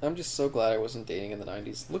 I'm just so glad I wasn't dating in the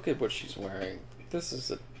 90s. Look at what she's wearing. This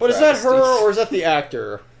is a But travesty. Is that her or is that the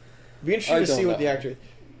actor? It'd be interesting to see what the actor...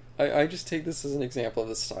 I just take this as an example of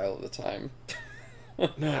the style of the time.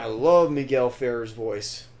 Man, I love Miguel Ferrer's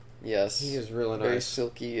voice. Yes. He is really nice. Very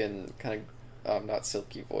silky and kind of not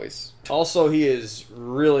silky voice. Also, he is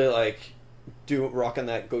really, rocking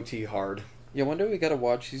that goatee hard. Yeah, one day we gotta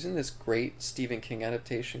watch... He's in this great Stephen King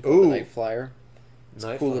adaptation called The Night Flyer. It's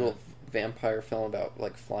a cool little vampire film about,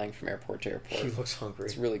 flying from airport to airport. He looks hungry.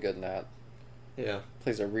 It's really good in that. Yeah.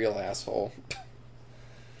 Plays a real asshole.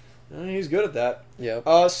 He's good at that.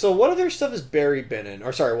 Yep. So what other stuff has Barry been in?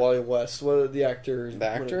 Or sorry, Wally West. What the actor? The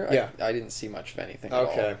actor? Yeah. I didn't see much of anything at all.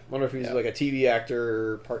 Okay. Wonder if he's a TV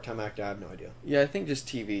actor or part-time actor. I have no idea. Yeah, I think just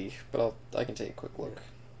TV, but I can take a quick look.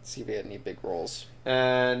 See if he had any big roles.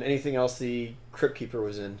 And anything else the Crypt Keeper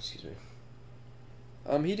was in? Excuse me.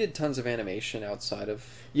 He did tons of animation outside of...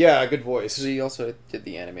 Yeah, good voice. He also did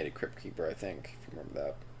the animated Crypt Keeper, I think, if you remember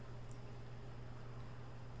that.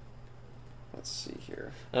 Let's see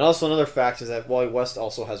here. And also another fact is that Wally West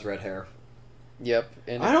also has red hair. Yep,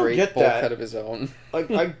 and a great bowl cut of his own.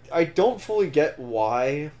 I don't fully get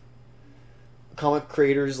why comic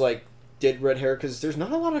creators did red hair, because there's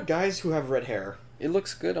not a lot of guys who have red hair. It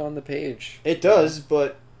looks good on the page. It does,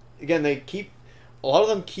 but again, a lot of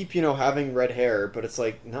them keep having red hair, but it's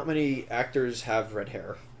not many actors have red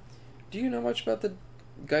hair. Do you know much about the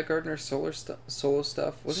Guy Gardner solo stuff?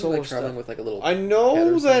 Wasn't he traveling with a little... I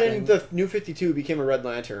know that in the New 52 he became a Red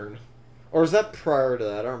Lantern. Or was that prior to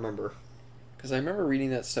that? I don't remember. Because I remember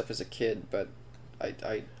reading that stuff as a kid, but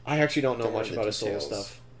I actually don't know much about his solo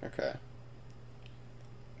stuff. Okay.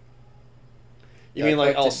 You mean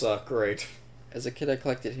Elsa? Great. As a kid, I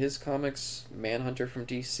collected his comics, Manhunter from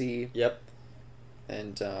DC. Yep.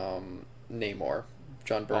 And Namor.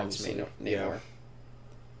 John Byrne's Namor. Yeah.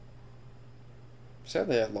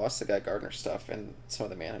 Sadly, I lost the Guy Gardner stuff and some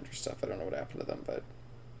of the Manhunter stuff. I don't know what happened to them, but...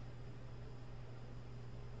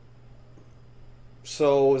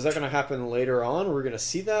 So, is that going to happen later on? Are we going to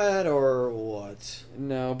see that, or what?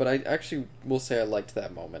 No, but I actually will say I liked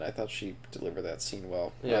that moment. I thought she delivered that scene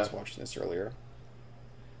well when I was watching this earlier.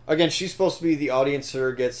 Again, she's supposed to be the audience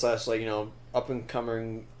surrogate slash,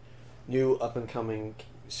 up-and-coming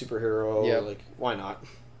superhero. Yep. Why not?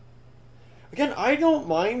 Again, I don't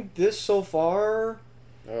mind this so far.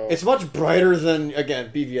 Oh. It's much brighter than,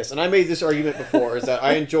 again, BVS. And I made this argument before, is that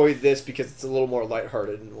I enjoy this because it's a little more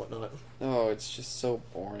lighthearted and whatnot. Oh, it's just so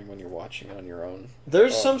boring when you're watching it on your own.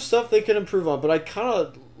 There's some stuff they could improve on, but I kind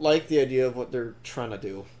of like the idea of what they're trying to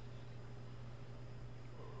do.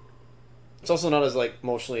 It's also not as,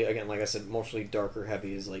 emotionally, again, like I said, emotionally dark or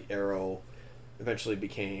heavy as, Arrow eventually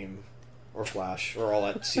became, or Flash, or all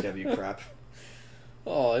that CW crap.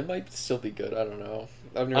 Oh, it might still be good. I don't know.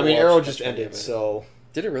 Arrow just ended, so...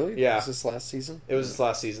 Did it really? Yeah. Was this last season? It was this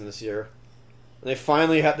last season this year. And they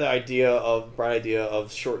finally had the bright idea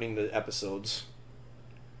of shortening the episodes.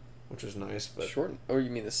 Which was nice, but... Shorten? Oh, you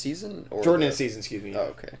mean the season? Or shortening the season, excuse me.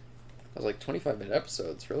 Oh, okay. I was 25-minute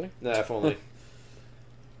episodes, really? Nah, if only.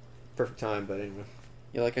 Perfect time, but anyway.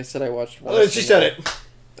 Yeah, like I said, I watched one... Oh, she said it!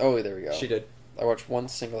 Oh, there we go. She did. I watched one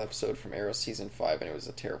single episode from Arrow Season 5, and it was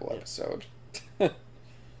a terrible episode. I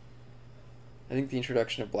think the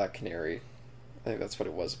introduction of Black Canary, I think that's what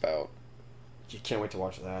it was about. You can't wait to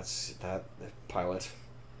watch that pilot.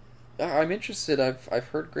 I'm interested. I've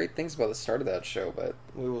heard great things about the start of that show, but...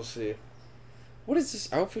 We will see. What is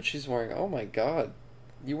this outfit she's wearing? Oh my god.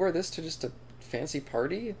 You wear this to just a fancy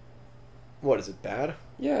party? What, is it bad?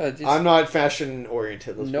 Yeah. I'm not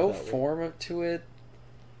fashion-oriented. No form to it.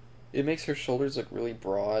 It makes her shoulders look really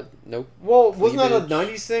broad. No. Well, wasn't that a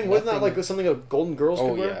 90s thing? Wasn't that something a Golden Girls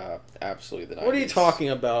could wear? Oh, yeah. Absolutely the 90s. What are you talking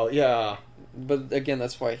about? Yeah. But, again,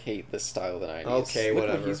 that's why I hate this style of the 90s. Okay, look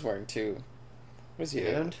whatever. What he's wearing, too. Was he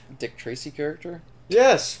a Dick Tracy character?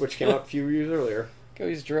 Yes, which came out a few years earlier. Look how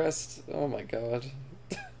he's dressed. Oh, my God.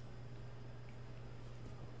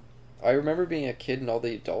 I remember being a kid and all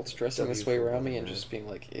the adults dressing this way around me and just being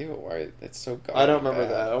like, ew, it's so gaudy. I don't remember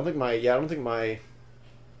that. I don't think my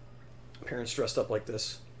parents dressed up like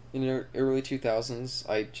this. In the early 2000s,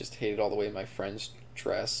 I just hated all the way my friends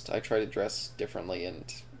dressed. I tried to dress differently,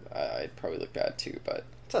 and I'd probably look bad too, but...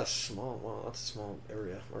 That's a small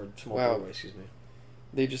area, or small Wow. doorway, excuse me.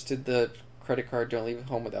 They just did the credit card don't leave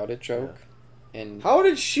home without it joke. Yeah. And how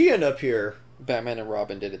did she end up here? Batman and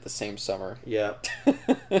Robin did it the same summer. Yeah.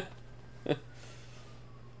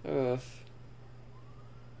 Ugh.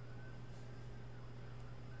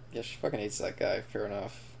 Yeah, she fucking hates that guy. Fair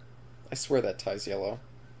enough. I swear that tie's yellow.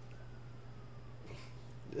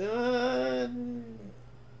 Yeah,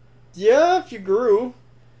 if you grew.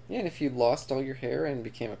 Yeah, and if you lost all your hair and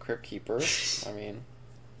became a crypt keeper, I mean...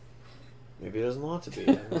 Maybe it doesn't want to be.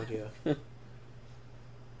 I have no idea.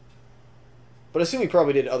 But I assume he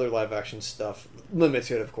probably did other live-action stuff.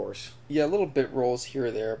 Limited, of course. Yeah, little bit roles here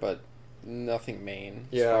or there, but nothing main,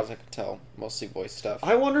 as far as I could tell. Mostly voice stuff.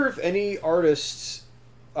 I wonder if any artists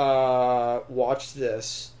watched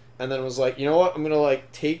this and then was like, you know what, I'm going to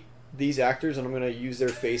like take these actors and I'm going to use their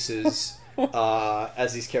faces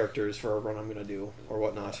as these characters for a run I'm going to do, or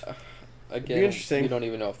whatnot. Again, interesting. We don't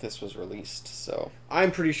even know if this was released, so...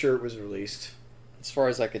 I'm pretty sure it was released. As far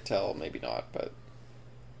as I could tell, maybe not, but...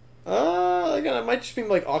 Again, it might just be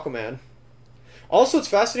like Aquaman. Also, it's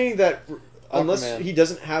fascinating that unless he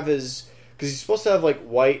doesn't have his... Because he's supposed to have like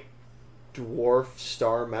white dwarf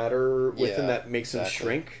star matter with him that makes him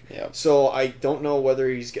shrink. Yeah. So I don't know whether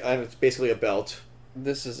he's... it's basically a belt.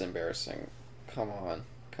 This is embarrassing. Come on.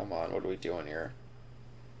 What are we doing here?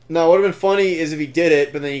 No, what would have been funny is if he did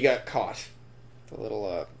it, but then he got caught. The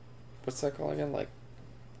little, what's that called again? Like,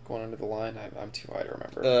 going under the line? I'm too high to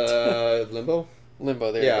remember. Limbo?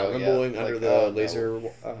 Limbo, there you go. Limboing under the laser...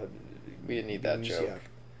 No. We didn't need that joke. Yeah.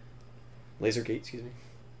 Laser gate, excuse me.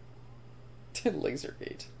 Laser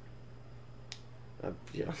gate.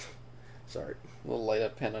 Yeah. Sorry. A little light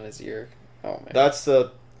up pen on his ear. Oh, man. That's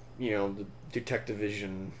the, the detective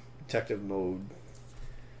vision, detective mode,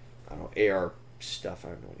 I don't know, AR stuff, I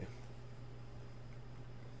have no idea.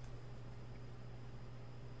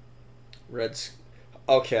 Reds.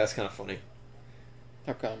 Okay, that's kind of funny.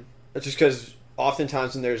 How come? It's just because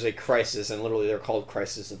oftentimes when there's a crisis, and literally they're called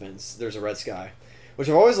crisis events, there's a red sky. Which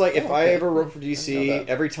I've always liked, if I ever wrote for DC,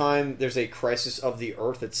 every time there's a crisis of the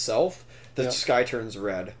Earth itself, the sky turns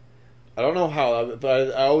red. I don't know how,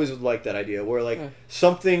 but I always would like that idea, where like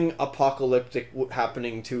something apocalyptic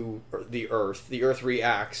happening to the Earth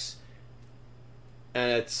reacts, and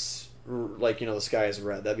it's like, the sky is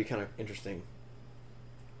red. That'd be kind of interesting.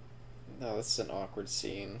 No, this is an awkward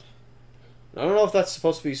scene. I don't know if that's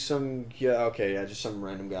supposed to be some... just some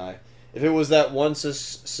random guy. If it was that one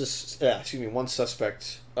one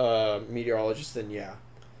suspect meteorologist, then yeah.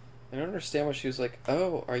 I don't understand why she was like,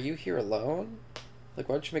 oh, are you here alone? Like,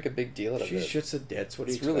 why'd you make a big deal out of it? She's just a ditz. What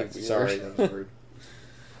do you expect? Really weird. Sorry, that was rude.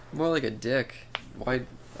 More like a dick. Why...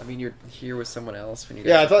 I mean, you're here with someone else when you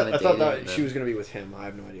guys I thought that she was going to be with him. I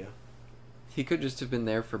have no idea. He could just have been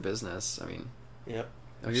there for business. I mean... Yep.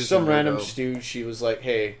 Some random dude, she was like,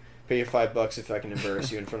 hey, pay you $5 if I can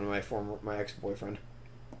embarrass you in front of my ex-boyfriend.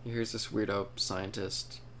 Here's this weirdo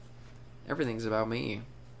scientist. Everything's about me.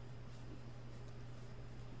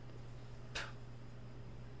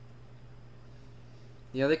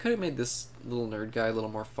 Yeah, they could have made this little nerd guy a little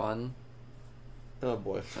more fun. Oh,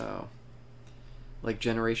 boy. Oh. Like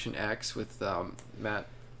Generation X with Matt...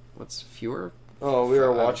 What's Fewer? Oh, we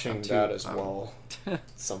were watching that as well at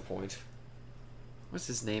some point. What's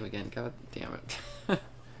his name again? God damn it.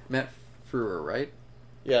 Matt Frewer, right?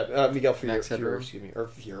 Yeah, Miguel Frewer, excuse me. Or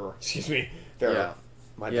Frewer, excuse me. Fair enough.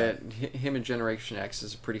 Him in Generation X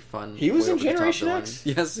is pretty fun. He was in Generation X?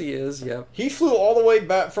 Yes, he is, yep. He flew all the way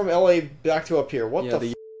back from LA back to up here. What the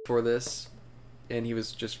year before this. And he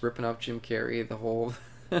was just ripping up Jim Carrey the whole...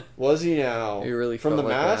 Was he now? He really from felt The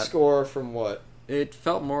Mask or from what? It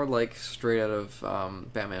felt more like straight out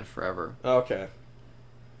of Batman Forever. Okay.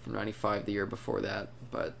 From 95, the year before that,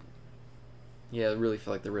 but yeah, it really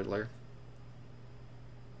felt like the Riddler.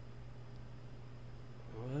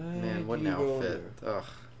 Man, what an outfit. Ugh.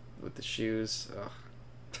 With the shoes.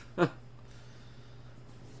 Ugh.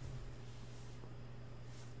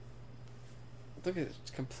 Look at it. It's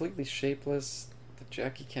completely shapeless. The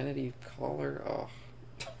Jackie Kennedy collar. Oh.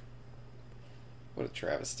 What a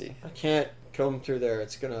travesty. I can't comb through there.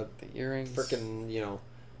 It's gonna... The earrings. Frickin',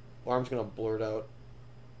 arm's gonna blur it out.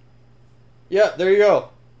 Yeah, there you go.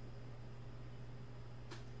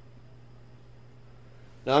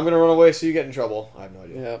 Now I'm gonna run away so you get in trouble. I have no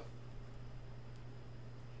idea. Yep.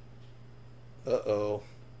 Uh-oh.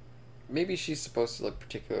 Maybe she's supposed to look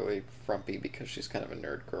particularly frumpy because she's kind of a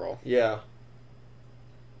nerd girl. Yeah.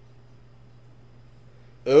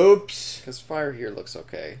 Oops. Because Fire here looks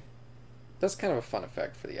okay. That's kind of a fun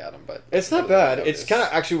effect for the Atom, but it's not bad. It's kind of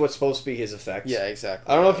actually what's supposed to be his effect. Yeah,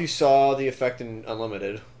 exactly. I don't know if you saw the effect in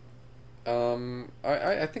Unlimited.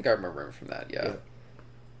 I think I remember him from that. Yeah.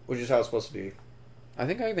 Which is how it's supposed to be. I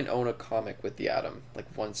think I even own a comic with the Atom, like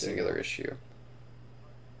one singular issue.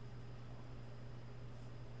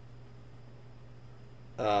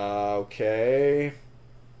 Okay.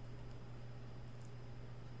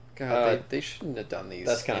 God, they shouldn't have done these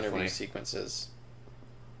interview sequences.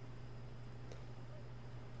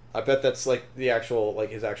 I bet that's like the actual, like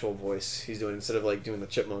his actual voice he's doing instead of like doing the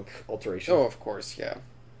chipmunk alteration. Oh, of course, yeah.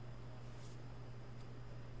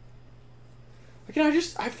 Again,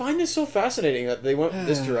 I find this so fascinating that they went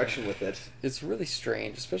this direction with it. It's really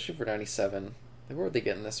strange, especially for 97. Like, where were they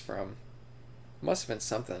getting this from? Must have been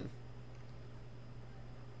something.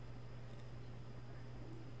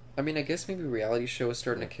 I mean, I guess maybe reality show is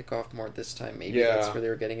starting to kick off more this time. Maybe that's where they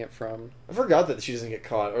were getting it from. I forgot that she doesn't get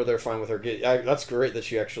caught, or they're fine with her. That's great that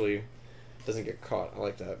she actually doesn't get caught. I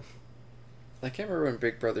like that. I can't remember when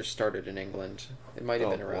Big Brother started in England. It might have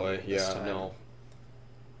been around this time. No.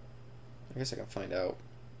 I guess I can find out.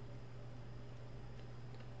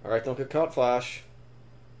 Alright, don't get caught, Flash.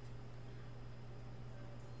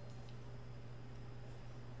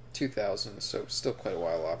 2000, so still quite a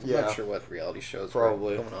while off. I'm not sure what reality shows were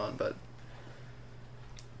going on, but...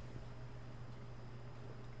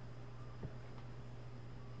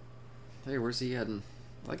 Hey, where's he heading?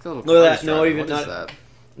 I like the little... Look at that. No, even what is that?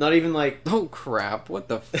 Not even like... Oh, crap. What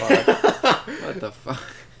the fuck? What the fuck?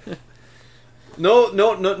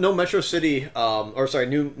 No Metro City, or sorry,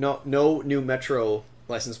 no new Metro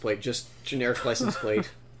license plate, just generic license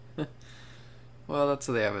plate. Well, that's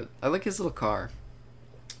how they have it. I like his little car.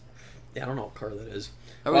 Yeah, I don't know what car that is.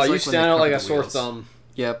 You stand out like a sore thumb.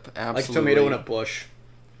 Yep, absolutely. Like a tomato in a bush.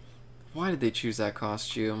 Why did they choose that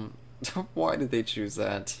costume? Why did they choose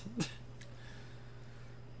that?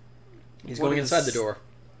 He's going inside the door.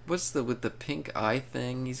 What's with the pink eye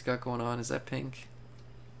thing he's got going on? Is that pink?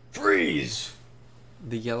 Freeze!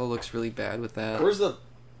 The yellow looks really bad with that. Where's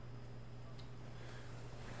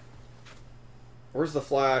the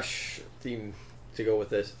Flash theme to go with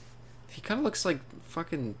this? He kind of looks like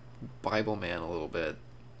fucking Bible Man a little bit.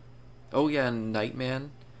 Oh yeah, and Nightman.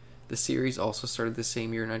 The series also started the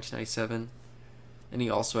same year, 1997. And he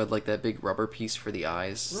also had like that big rubber piece for the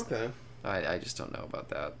eyes. Okay. I just don't know about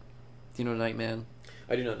that. Do you know Nightman?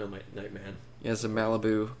 I do not know my Nightman. He has a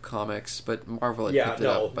Malibu Comics, but Marvel had picked it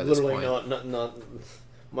up by this point. Not.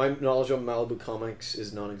 My knowledge of Malibu Comics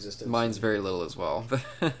is non-existent. Mine's very little as well.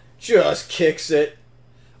 Just kicks it.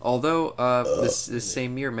 Although this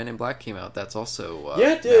same year, Men in Black came out. That's also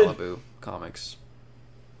Malibu Comics,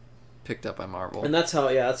 picked up by Marvel. And that's how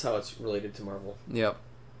it's related to Marvel. Yep.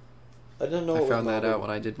 I didn't know. I found that out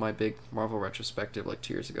when I did my big Marvel retrospective like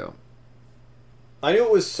 2 years ago. I knew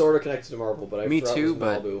it was sort of connected to Marvel, but I forgot it was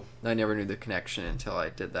but Malibu. I never knew the connection until I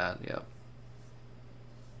did that. Yep.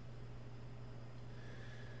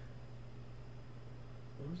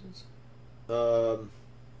 What was this?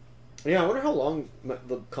 Yeah, I wonder how long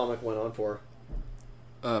the comic went on for.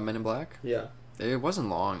 Men in Black? Yeah. It wasn't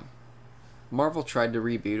long. Marvel tried to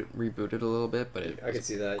reboot it a little bit, but I could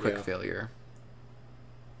see that. Quick failure.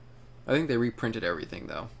 I think they reprinted everything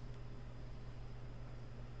though.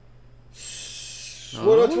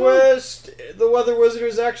 What a twist! The Weather Wizard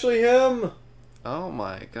is actually him. Oh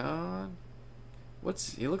my god!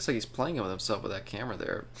 He looks like he's playing with himself with that camera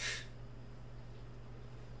there.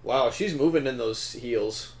 Wow, she's moving in those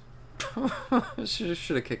heels.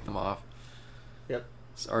 should have kicked them off. Yep.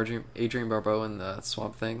 It's Adrian Barbeau and the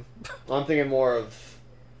Swamp Thing. I'm thinking more of.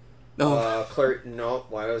 Claire. No,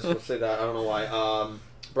 why was I supposed to say that? I don't know why.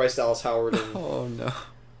 Bryce Dallas Howard and. Oh no!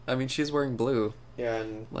 I mean, she's wearing blue. Yeah,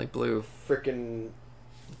 and light blue. Frickin'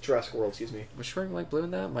 Jurassic World, excuse me. Was she wearing light blue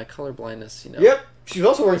in that? My color blindness, you know. Yep, she was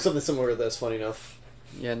also wearing something similar to this. Funny enough.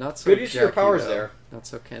 Yeah, not so. Good use of your powers though. there. Not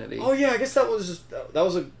so Kennedy. Oh yeah, I guess that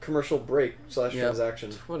was a commercial break /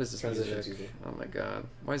 transaction. What is this music? Oh my god,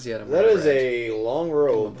 why is he at a? That is a long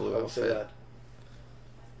robe. Blue I will say that.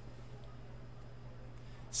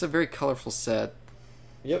 It's a very colorful set.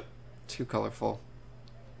 Yep. Too colorful.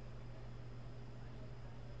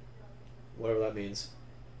 Whatever that means.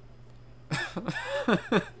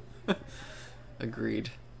 Agreed.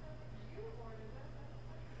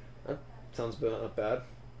 That sounds not bad.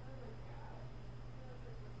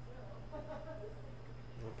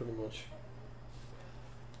 Not pretty much.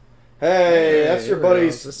 Hey, that's your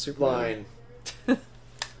buddy's line. I'm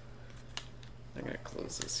gonna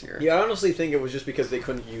close this here. Yeah, I honestly think it was just because they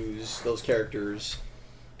couldn't use those characters.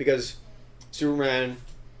 Because Superman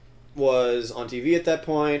was on TV at that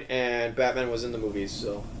point, and Batman was in the movies,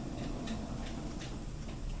 so...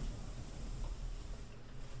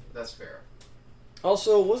 That's fair.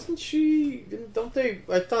 Also, wasn't she? Don't they?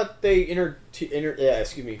 I thought they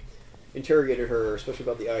interrogated her, especially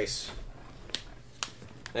about the ice.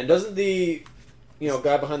 And doesn't the,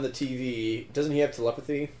 guy behind the TV, doesn't he have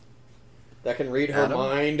telepathy that can read her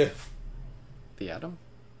mind? The Atom?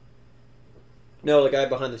 No, the guy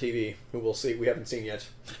behind the TV, who we haven't seen yet.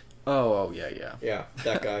 Oh, yeah. Yeah,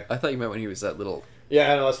 that guy. I thought you meant when he was that little.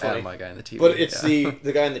 Yeah, I know, that's funny. Atom guy in the TV. But it's the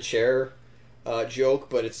guy in the chair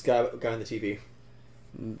joke, but it's guy in the TV.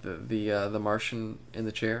 The Martian in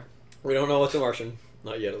the chair. We don't know what's a Martian,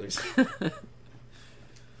 not yet at least.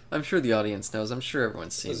 I'm sure the audience knows. I'm sure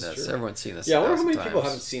everyone's seen this. True. Everyone's seen this. Yeah, I wonder how many people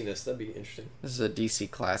haven't seen this. That'd be interesting. This is a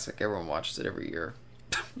DC classic. Everyone watches it every year.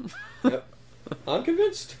 Yep. I'm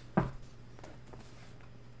convinced.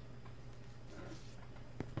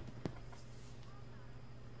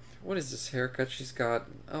 What is this haircut she's got?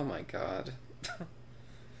 Oh my god.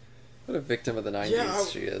 What a victim of the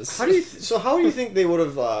 90s she is. How do you think they would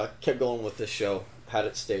have kept going with this show had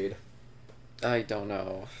it stayed? I don't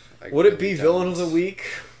know. Would it be Villain of the Week?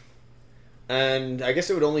 And I guess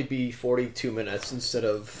it would only be 42 minutes instead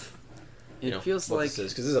of feels like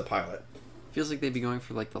because this is a pilot. Feels like they'd be going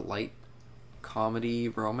for like the light comedy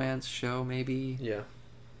romance show maybe. Yeah.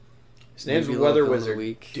 His name's Weather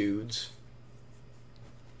Wizard dudes.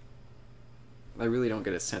 I really don't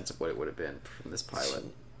get a sense of what it would have been from this pilot.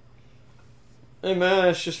 Hey man,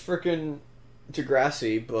 it's just freaking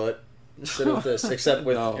Degrassi, but instead of this, except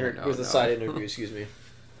with the side interview. Excuse me.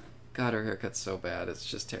 God, her haircut's so bad. It's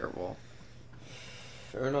just terrible.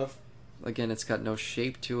 Fair enough. Again, it's got no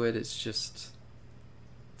shape to it. It's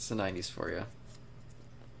the 90s for you.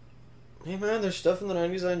 Hey man, there's stuff in the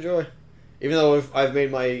 90s I enjoy. Even though I've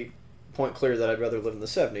made my point clear that I'd rather live in the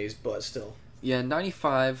 70s, but still. Yeah,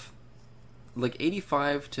 95, like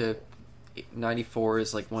 85 to 94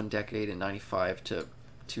 is like one decade, and 95 to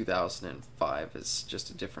 2005 is just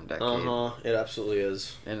a different decade. It absolutely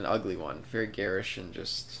is. And an ugly one. Very garish and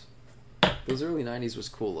just... Those early 90s was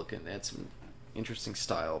cool looking. They had some interesting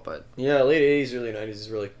style, but... Yeah, late 80s, early 90s is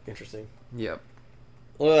really interesting. Yep.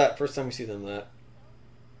 Look at that. First time we see them that.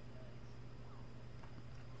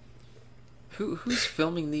 Who's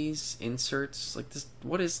filming these inserts? Like this?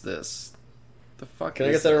 What is this? The fuck? Can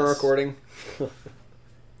I get that on recording?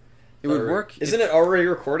 It would work. Isn't it already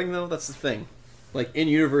recording though? That's the thing. Like in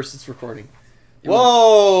universe, it's recording.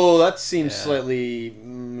 Whoa, that seems slightly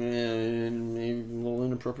maybe a little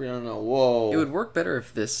inappropriate. I don't know. Whoa. It would work better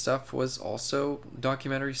if this stuff was also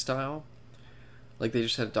documentary style. Like they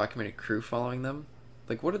just had a documentary crew following them.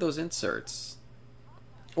 Like what are those inserts?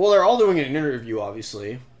 Well, they're all doing an interview,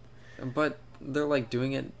 obviously. But they're like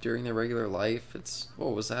doing it during their regular life.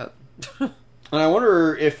 What was that? And I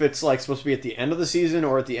wonder if it's like supposed to be at the end of the season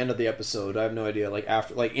or at the end of the episode. I have no idea. Like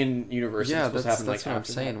after, like in universe, yeah, it's supposed that's to happen. That's what I'm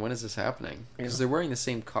saying. When is this happening? Because they're wearing the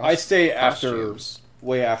same costumes. I stay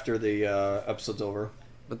way after the episode's over.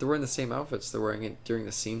 But they're wearing the same outfits. They're wearing it during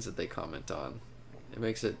the scenes that they comment on. It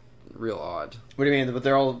makes it real odd. What do you mean? But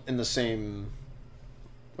they're all in the same.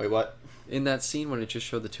 Wait, what? In that scene when it just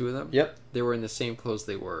showed the two of them. Yep. They were in the same clothes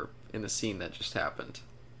they were in the scene that just happened.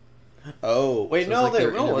 Oh, wait, so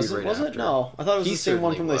was it? No. I thought it was the same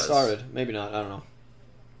one from they started. Maybe not, I don't know.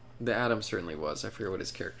 The Atom certainly was. I forget what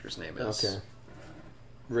his character's name is. Okay.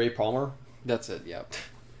 Ray Palmer? That's it, yep.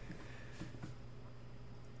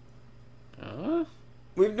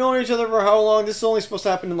 We've known each other for how long? This is only supposed to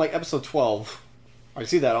happen in, like, episode 12. I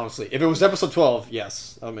see that, honestly. If it was episode 12,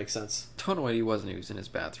 yes, that would make sense. Don't know what he was, and he was in his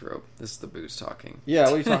bathrobe. This is the booze talking. Yeah,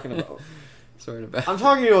 what are you talking about? Sorry about. I'm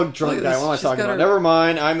talking to a drunk guy. What am I talking about? Never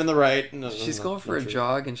mind. I'm in the right. She's going for a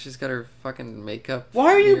jog, and she's got her fucking makeup.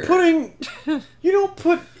 Why are you putting? You don't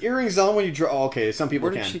put earrings on when you draw. Oh, okay, some people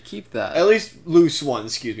can. Where did she keep that? At least loose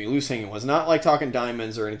ones. Excuse me, loose hanging ones. Not like talking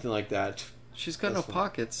diamonds or anything like that. She's got no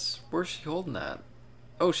pockets. Where's she holding that?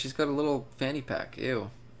 Oh, she's got a little fanny pack.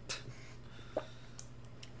 Ew.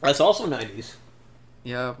 That's also 90s.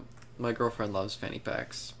 Yeah, my girlfriend loves fanny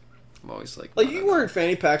packs. I'm always like you wearing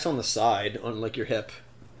fanny packs on the side, on like your hip.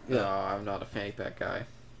 Yeah. No, I'm not a fanny pack guy.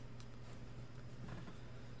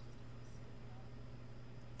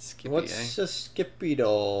 Skippy, What's a Skippy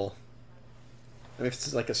doll? I mean, if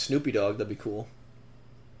it's like a Snoopy dog, that'd be cool.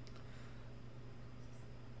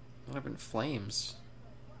 What happened? Flames.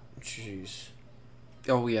 Jeez.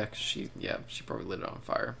 Oh yeah, she probably lit it on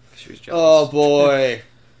fire. She was jealous. Oh boy,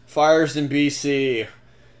 fires in BC.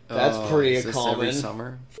 That's pretty is this common. Every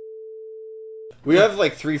summer. We have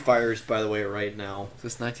like 3 fires, by the way, right now. Is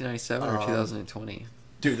this 1997 or 2020?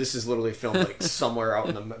 Dude, this is literally filmed like somewhere out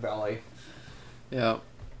in the valley. Yeah.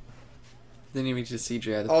 Didn't even get to see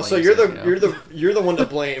CGI. Also, you're the one to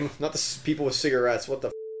blame, not the people with cigarettes. What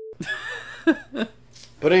the?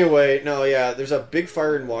 But anyway, no, yeah, there's a big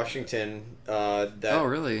fire in Washington that Oh,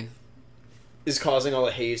 really? is causing all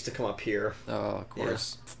the haze to come up here. Oh, of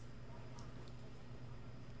course. Yeah.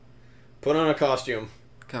 Put on a costume.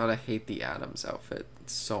 God, I hate the Adams outfit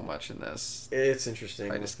so much in this. It's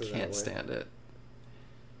interesting. I just can't stand it.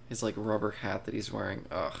 His, like, rubber hat that he's wearing.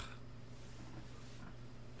 Ugh.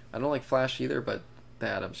 I don't like Flash either, but the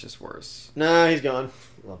Adam's just worse. Nah, he's gone.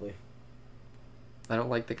 Lovely. I don't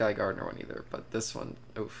like the Guy Gardner one either, but this one,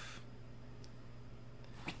 oof.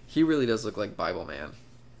 He really does look like Bible Man.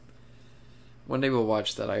 One day we'll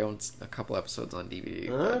watch that. I own a couple episodes on DVD.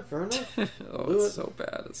 Alright, fair enough. It's so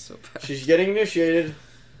bad. It's so bad. She's getting initiated.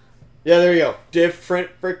 Yeah, there you go. Different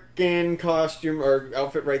freaking costume or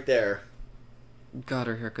outfit right there. God,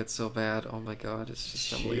 her haircut's so bad. Oh my god, it's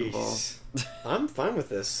just unbelievable. I'm fine with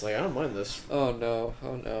this. Like, I don't mind this. Oh no.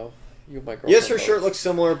 Oh no. You and my girlfriend. Yes, her shirt looks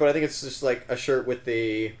similar, but I think it's just like a shirt with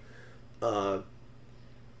the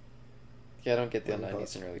yeah, I don't get the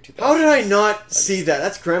 90s and early 2000s. How did I not see that?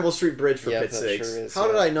 That's Granville Street Bridge, for pit's sakes. Sure is, How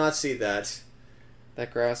did I not see that?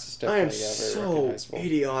 That grass is I am definitely so very recognizable.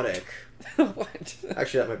 idiotic. What?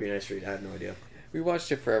 Actually, that might be a nice read. I have no idea. We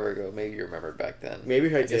watched it forever ago. Maybe you remembered back then. Maybe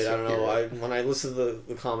I did. guess I don't you'll know. hear it. When I listen to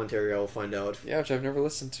the commentary, I'll find out. Yeah, which I've never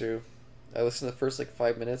listened to. I listened to the first,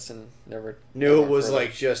 5 minutes and never... Knew it was,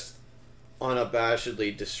 just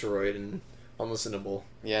unabashedly destroyed and unlistenable.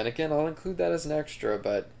 Yeah, and again, I'll include that as an extra,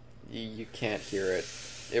 but you can't hear it.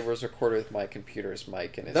 It was recorded with my computer's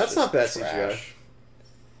mic, and it's That's just not bad trash. CGI.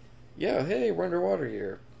 Yeah, hey, we're underwater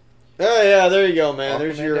here. Oh, yeah, there you go, man. Aquaman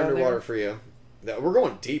There's your down underwater there? for you. We're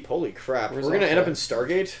going deep. Holy crap. Where's We're going to end up Aqua? in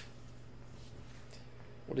Stargate.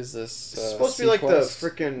 What is this? It's supposed to be like the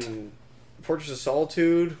Sequest? freaking Fortress of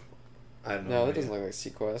Solitude. I don't know. No, that doesn't look like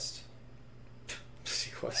Sequest.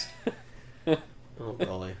 Sequest. Oh,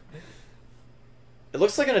 golly. It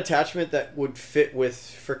looks like an attachment that would fit with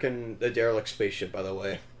frickin' the derelict spaceship, by the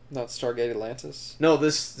way. Not Stargate Atlantis? No,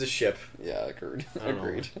 this ship. Yeah, agreed. I don't know.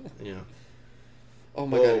 Agreed. Yeah. Oh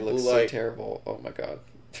my Whoa, god, he looks blue so light. terrible. Oh my god.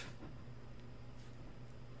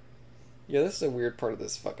 Yeah, this is a weird part of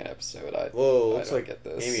this fucking episode. Whoa, I looks don't like get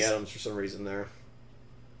this. Amy Adams for some reason there.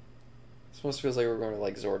 This almost feels like we're going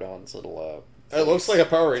to Zordon's little It looks like a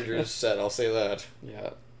Power Rangers set, I'll say that.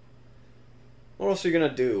 Yeah. What else are you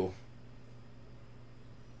gonna do?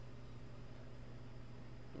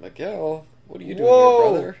 Miguel, what are you doing Whoa!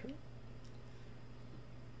 here, brother?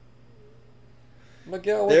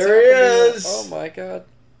 Miguel, what's There he happening? is! Oh my god.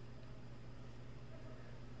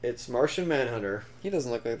 It's Martian Manhunter. He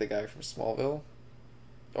doesn't look like the guy from Smallville.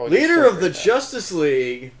 Oh, he's Leader so of the great now. Justice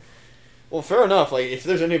League. Well, fair enough. Like, if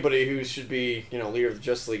there's anybody who should be, leader of the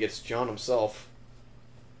Justice League, it's John himself.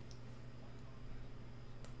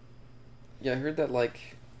 Yeah, I heard that,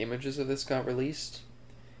 images of this got released,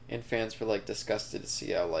 and fans were, disgusted to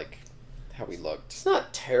see how he looked. It's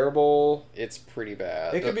not terrible. It's pretty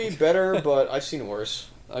bad. It could be better, but I've seen worse.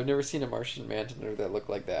 I've never seen a Martian Manhunter that looked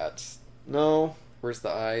like that. No. Where's the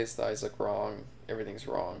eyes? The eyes look wrong. Everything's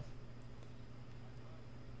wrong.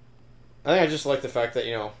 I think I just like the fact that,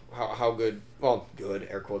 how good, well, good,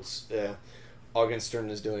 air quotes, Ogden Stern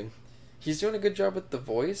is doing. He's doing a good job with the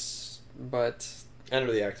voice, but And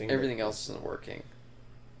with the acting. everything else isn't working.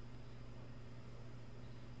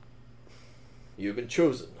 You've been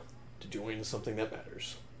chosen to join something that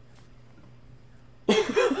matters.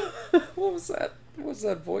 What was that? What was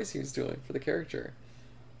that voice he was doing for the character?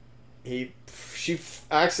 She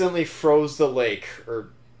accidentally froze the lake, or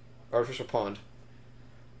artificial pond.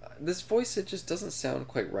 This voice, it just doesn't sound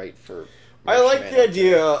quite right for... I Martian like the Manhunter.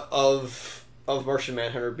 idea of Martian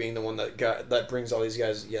Manhunter being the one that brings all these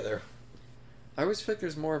guys together. I always feel like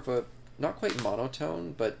there's more of a, not quite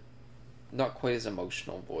monotone, but not quite as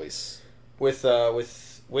emotional voice. With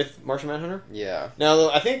Martian Manhunter? Yeah. Now,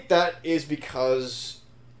 though, I think that is because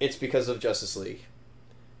of Justice League.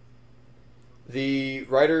 The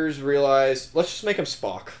writers realized, let's just make him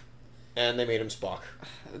Spock. And they made him Spock.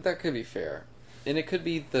 That could be fair. And it could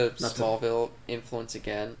be the Not to- Smallville influence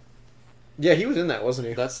again. Yeah, he was in that, wasn't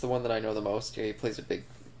he? That's the one that I know the most. Yeah, he plays a big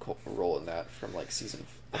role in that from season.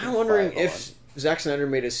 I'm wondering 5 if Zack Snyder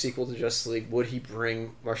made a sequel to Justice League, would he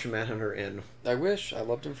bring Martian Manhunter in? I wish. I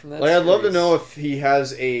loved him from that. I'd love to series. know if he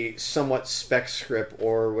has a somewhat spec script,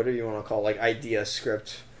 or whatever you want to call it, idea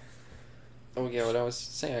script. Oh yeah, when I was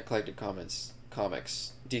saying I collected comics,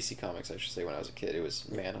 DC Comics, I should say, when I was a kid, it was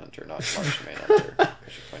Manhunter, not Martian Manhunter. I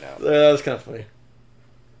should point out. That was kind of funny.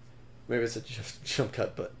 Maybe it's a jump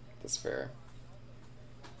cut, but That's fair.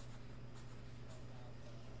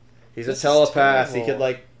 he's This a is telepath. He terrible.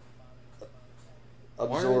 could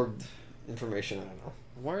absorb information. I don't know.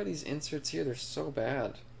 Why are these inserts here? They're so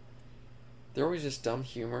bad. They're always just dumb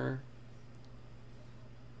humor.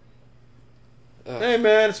 Ugh. Hey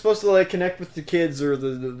man, it's supposed to like connect with the kids or the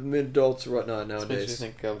mid adults or whatnot This nowadays. makes me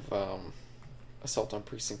think of Assault on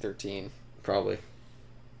Precinct 13. Probably.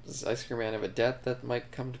 Does Ice Cream Man have a debt that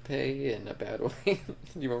might come to pay in a bad way? Do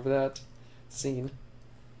you remember that scene?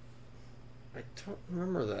 I don't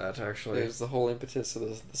remember that actually. It was the whole impetus of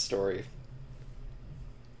the story.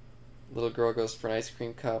 Little girl goes for an ice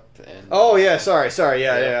cream cup and... Oh yeah, sorry,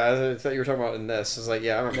 yeah. I thought you were talking about in this. I was like,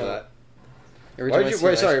 yeah, I remember that. Every Why time did I you? see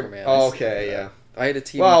Wait, Ice sorry. Cream Man, Oh, I see okay, that. yeah. I had a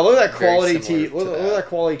TV. Wow, look at that very quality similar to look at that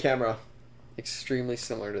quality camera. Extremely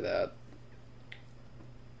similar to that.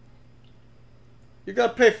 You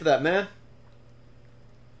gotta pay for that, man.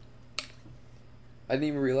 I didn't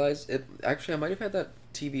even realize it. Actually, I might have had that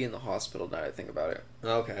TV in the hospital now that I think about it.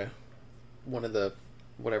 Okay. One of the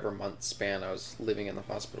whatever month span I was living in the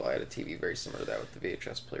hospital, I had a TV very similar to that with the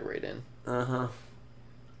VHS player right in. Uh-huh.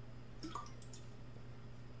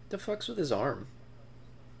 The fuck's with his arm?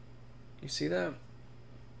 You see that?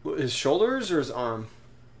 His shoulders or his arm?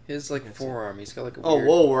 His like forearm. He's got like a Oh, weird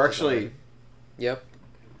whoa, we're actually... design. Yep.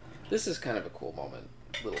 This is kind of a cool moment.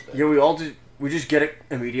 A little bit. Yeah, we just get it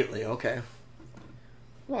immediately, okay.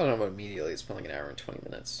 Well, I don't know about immediately. It's been like an hour and 20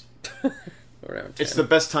 minutes. Around 10. It's the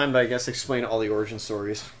best time to, I guess, explain all the origin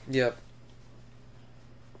stories. Yep.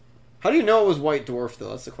 How do you know it was White Dwarf,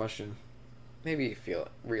 though? That's the question. Maybe you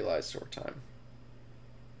realized over time.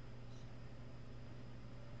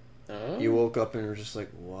 Oh? You woke up and were just like,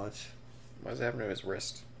 what? Why does it happen to his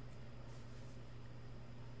wrist?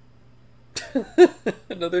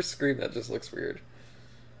 Another scream that just looks weird.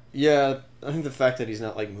 Yeah, I think the fact that he's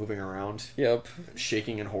not, like, moving around, Yep.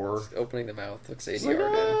 shaking in horror. Just opening the mouth looks It's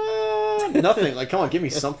ADR like, in. nothing. Like, come on, give me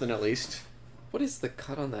something at least. What is the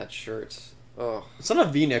cut on that shirt? Oh. It's not a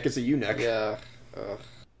V-neck, it's a U-neck. Yeah. Ugh.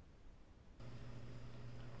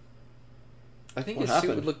 I think What his suit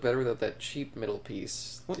happened? would look better without that cheap middle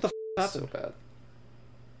piece. What the f*** happened? So bad.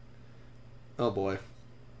 Oh, boy.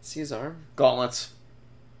 See his arm? Gauntlets.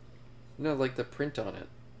 No, like the print on it.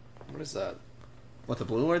 What is that? What, the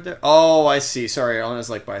blue right there? Oh, I see. Sorry, on his,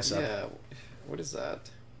 like, bicep. Yeah. What is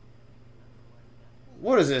that?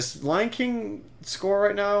 What is this? Lion King score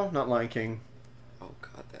right now? Not Lion King. Oh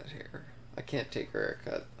god, that hair. I can't take her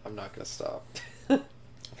haircut. I'm not gonna stop.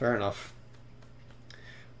 Fair enough.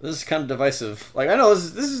 This is kind of divisive. Like, I know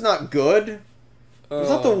this is not good. It's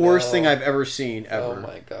not the worst thing I've ever seen, ever. Oh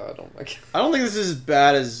my god, oh my god. I don't think this is as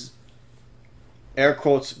bad as, air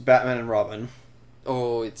quotes, Batman and Robin.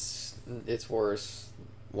 Oh, it's worse.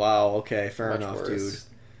 Wow, okay, fair Much enough, worse. dude.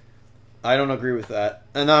 I don't agree with that.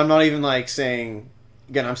 And I'm not even, like, saying...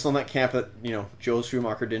 Again, I'm still in that camp that, you know, Joel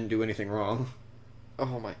Schumacher didn't do anything wrong.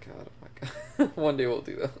 Oh my god, oh my god. One day we'll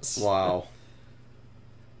do this. Wow.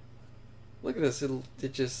 Look at this,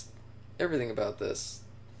 it just... Everything about this.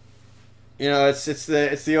 You know, it's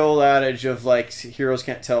the old adage of, like, heroes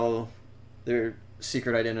can't tell their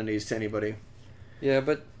secret identities to anybody. Yeah,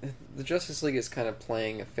 but the Justice League is kind of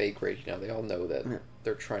playing a fake right now. They all know that Yeah.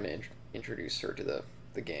 they're trying to introduce her to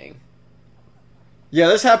the gang. Yeah,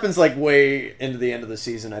 this happens, like, way into the end of the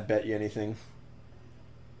season, I bet you anything.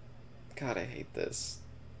 God, I hate this.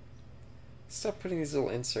 Stop putting these little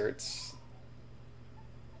inserts.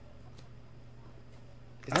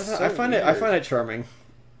 I find it charming.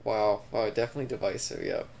 Wow, definitely divisive,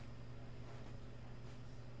 yeah.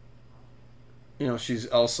 You know, she's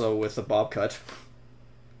also with a bob cut.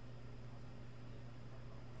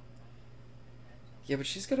 Yeah, but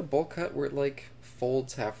she's got a bowl cut where it, like,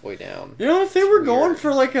 folds halfway down. You know, if they It's were going weird.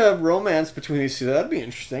 for, like, a romance between these two, that'd be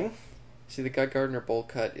interesting. See, the Guy Gardner bowl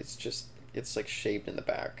cut, it's like, shaved in the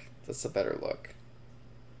back. That's the better look.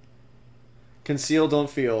 Conceal, don't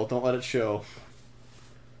feel. Don't let it show.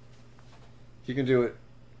 You can do it.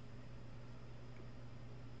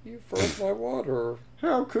 You froze my water.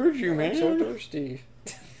 How could you, man? I'm so thirsty.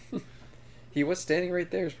 He was standing right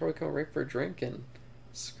there. He's probably coming right for a drink and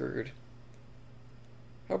screwed.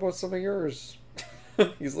 How about some of yours?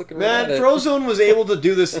 He's looking right Man, at it. Frozone was able to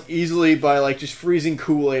do this easily by, like, just freezing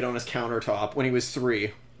Kool-Aid on his countertop when he was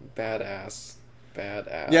 3. Badass.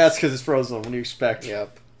 Badass. Yeah, it's because it's Frozone. What do you expect?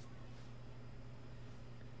 Yep.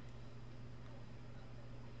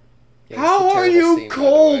 Yeah, How this is a are terrible you scene, by the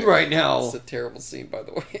cold way. right now? It's a terrible scene, by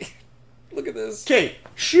the way. Look at this. Okay,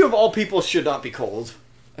 she of all people should not be cold.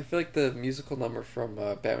 I feel like the musical number from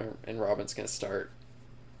Batman and Robin's gonna start.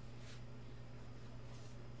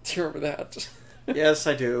 Do you remember that? Yes,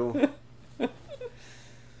 I do.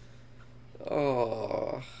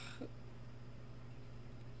 Oh.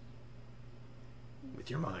 With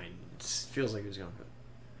your mind. It feels like it was going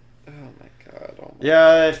to... Oh my god. Oh my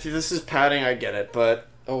Yeah, if this is padding, I get it, but...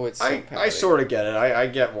 Oh, it's so I sort of get it. I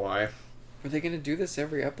get why. Are they gonna do this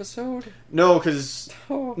every episode? No, because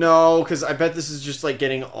I bet this is just like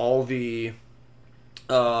getting all the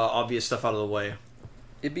obvious stuff out of the way.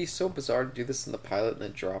 It'd be so bizarre to do this in the pilot and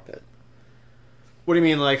then drop it. What do you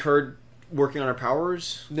mean, like her working on her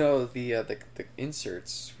powers? No, the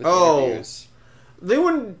inserts with the interviews. They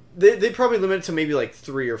wouldn't. They'd probably limit it to maybe like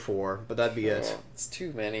 3 or 4, but that'd be it. It's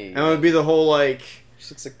too many. And it would be the whole like.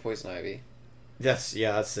 She looks like Poison Ivy. That's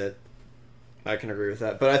it. I can agree with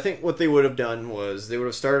that. But I think what they would have done was they would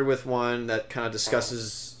have started with one that kind of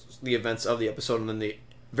discusses the events of the episode, and then the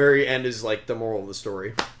very end is like the moral of the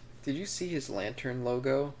story. Did you see his lantern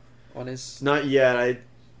logo on his? Not yet.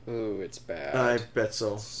 Ooh, it's bad. I bet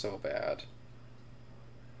so. It's so bad.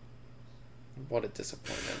 What a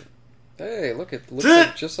disappointment. Hey, look, it looks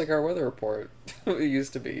like just like our weather report. It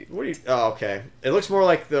used to be. What do you... Oh, okay. It looks more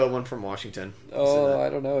like the one from Washington. Oh,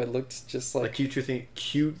 I don't know. It looked just like... The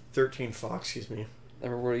Q13 Fox, excuse me. I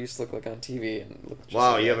remember what it used to look like on TV. And looked just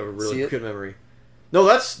wow, like you have a really good memory. No,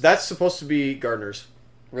 that's supposed to be Gardner's.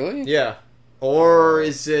 Really? Yeah. Or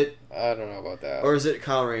is it... I don't know about that. Or is it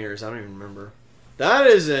Kyle Rayner's? I don't even remember. That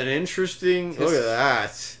is an interesting... Look at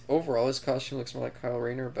that. Overall, his costume looks more like Kyle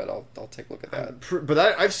Rayner, but I'll take a look at that. But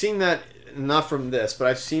I've seen that, not from this, but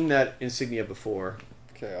I've seen that insignia before.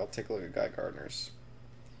 Okay, I'll take a look at Guy Gardner's.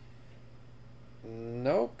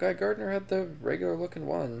 Nope, Guy Gardner had the regular looking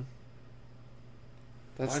one.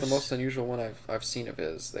 That's the most unusual one I've seen of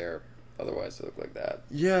his there. Otherwise, it looked like that.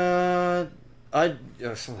 Yeah,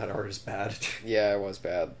 some of that art is bad. Yeah, it was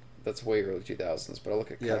bad. That's way early 2000s, but I'll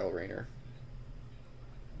look at Kyle Rayner.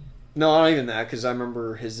 No, not even that, because I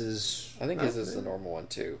remember his is... I think his is the normal one,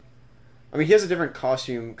 too. I mean, he has a different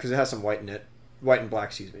costume, because it has some white in it. White and black,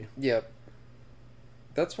 excuse me. Yep.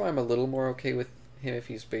 That's why I'm a little more okay with him if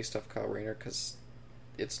he's based off Kyle Rayner, because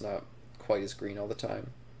it's not quite as green all the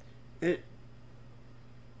time.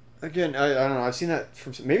 Again, I don't know. I've seen that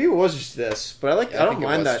from... Maybe it was just this, but I don't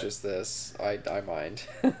mind that. It was just this. I mind.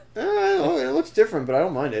 It looks different, but I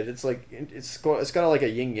don't mind it. It's like... It's got like a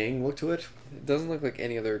yin-yang look to it. It doesn't look like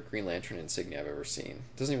any other Green Lantern insignia I've ever seen.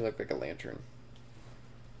 It doesn't even look like a lantern.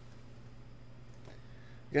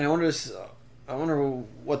 Again, I wonder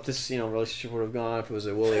what this relationship would have gone if it was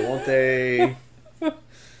a will they, won't they.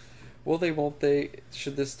 Will they, won't they?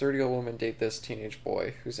 Should this 30-year-old woman date this teenage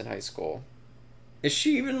boy who's in high school? Is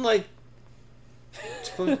she even like...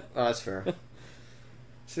 Oh, that's fair.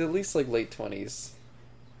 She's at least like late 20s.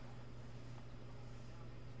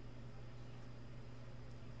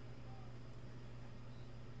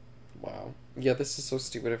 Wow. Yeah, this is so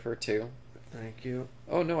stupid of her too. Thank you.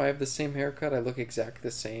 Oh no, I have the same haircut, I look exactly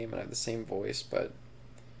the same, and I have the same voice, but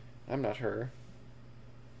I'm not her.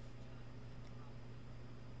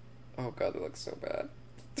 Oh god, that looks so bad.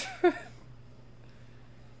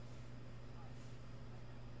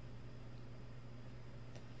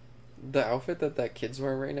 The outfit that kid's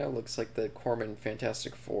wearing right now looks like the Corman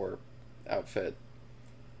Fantastic Four outfit.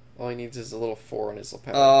 All he needs is a little 4 on his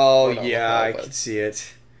lapel. Oh, yeah, I can see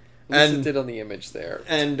it. At least it did on the image there.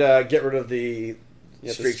 And get rid of the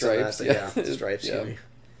streaks stripes. The stripes. Yeah.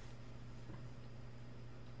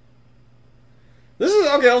 This is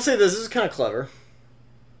okay. I'll say this is kind of clever.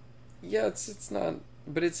 Yeah, it's not,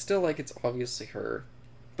 but it's still like it's obviously her.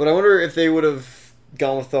 But I wonder if they would have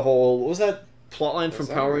gone with the whole... What was that plotline from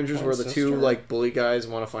Power Rangers where the two like bully guys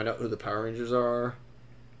want to find out who the Power Rangers are?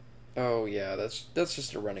 Oh yeah, that's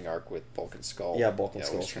just a running arc with Bulk and Skull. Yeah, Bulk and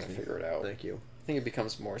Skull. We're just trying to figure it out. Thank you. I think it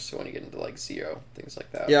becomes more so when you get into like Zero, things like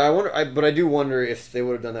that. Yeah, I wonder. But I do wonder if they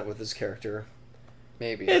would have done that with this character.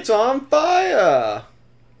 Maybe. It's on fire.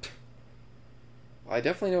 I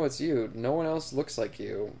definitely know it's you. No one else looks like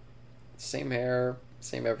you. Same hair,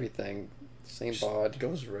 same everything, same bod.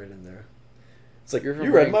 Goes right in there. It's like you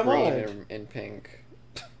read my green mind. and pink.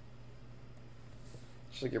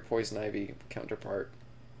 Just like your Poison Ivy counterpart.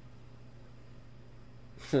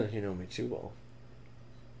 You know me too well.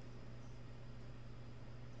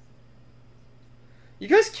 You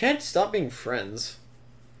guys can't stop being friends.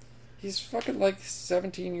 He's fucking like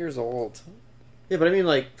 17 years old. Yeah, but I mean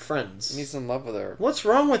like friends. And he's in love with her. What's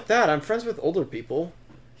wrong with that? I'm friends with older people.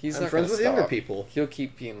 I'm not friends with younger people. He'll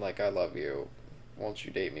keep being like, I love you. Won't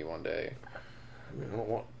you date me one day? I mean, I don't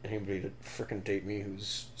want anybody to frickin' date me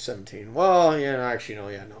who's 17. Well, yeah, actually, no,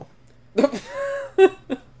 yeah, no.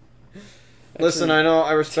 Listen, I know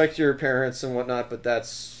I respect your parents and whatnot, but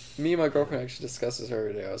that's... Me and my girlfriend actually discussed this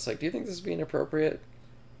every day. I was like, do you think this is being appropriate?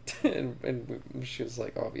 and she was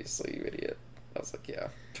like, obviously, you idiot. I was like, yeah.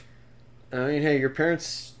 I mean, hey, your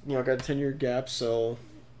parents, got a 10-year gap, so...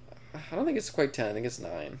 I don't think it's quite 10. I think it's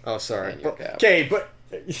 9. Oh, sorry. Gap. Okay, but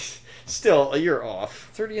Still, you're off.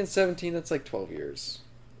 30 and 17, that's like 12 years.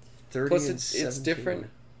 30 Plus, and it's 17. different.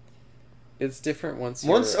 It's different once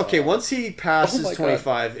once he passes my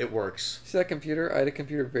 25, it works. See that computer? I had a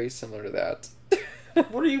computer very similar to that.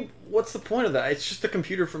 What's the point of that? It's just a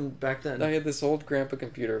computer from back then. I had this old grandpa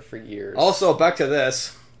computer for years. Also, back to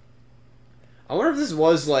this. I wonder if this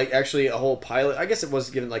was, like, actually a whole pilot. I guess it was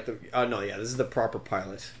given, like, the... no, yeah, this is the proper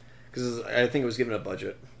pilot. Because I think it was given a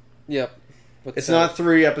budget. Yep. It's not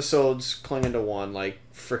 3 episodes clinging to one, like,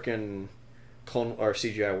 frickin' Clone... or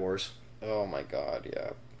CGI Wars. Oh my god,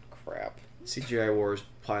 yeah. Crap. CGI Wars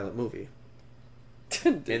pilot movie.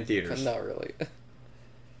 In theaters. Not really.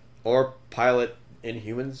 Or pilot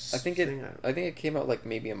Inhumans. I think it came out like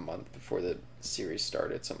maybe a month before the series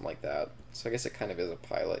started, something like that. So I guess it kind of is a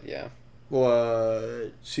pilot, yeah.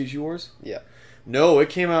 CG Wars? Yeah. No, it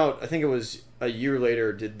came out, I think it was a year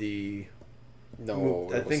later did the... No.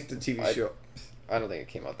 I think the TV show... I don't think it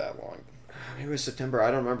came out that long. Maybe it was September, I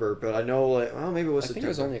don't remember, but I know, like, well, maybe it was September. I think it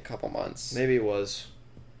was only a couple months. Maybe it was.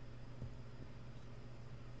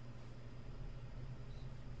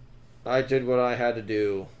 I did what I had to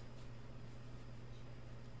do.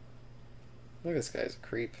 Look, this guy's a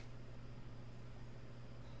creep.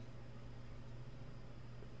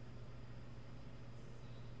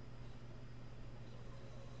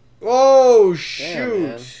 Oh, shoot! Damn,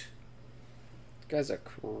 man. This guy's a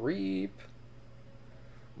creep.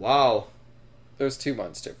 Wow. There's 2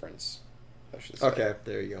 months difference, I should say. Okay,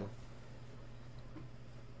 there you go.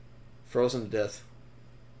 Frozen to death.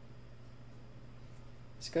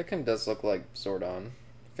 This guy kind of does look like Zordon,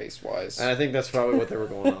 face-wise. And I think that's probably what they were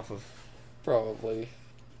going off of. Probably.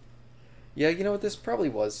 Yeah, you know what? This probably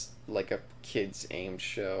was like a kids' aimed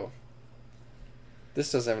show.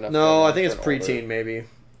 This doesn't have enough... No, I think it's preteen, maybe.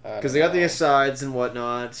 Because they got the asides and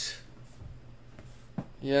whatnot.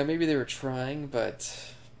 Yeah, maybe they were trying,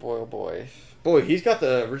 but... Boy, oh boy. Boy, he's got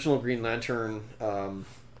the original Green Lantern...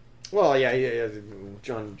 well, yeah,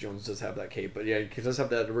 John Jones does have that cape, but yeah, he does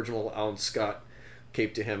have that original Alan Scott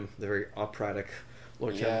cape to him, the very operatic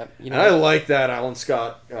look. Yeah, you know, and I like that Alan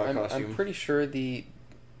Scott costume. I'm pretty sure the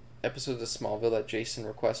episodes of Smallville that Jason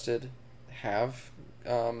requested have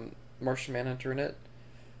Martian Manhunter in it,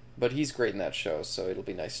 but he's great in that show, so it'll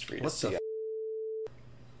be nice for you to see.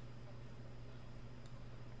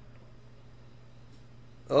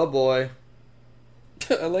 Oh boy.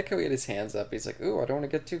 I like how he had his hands up. He's like, ooh, I don't want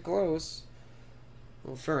to get too close.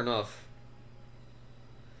 Well, fair enough.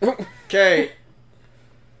 Okay.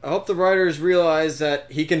 I hope the writers realize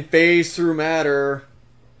that he can phase through matter.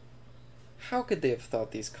 How could they have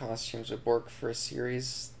thought these costumes would work for a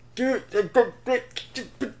series?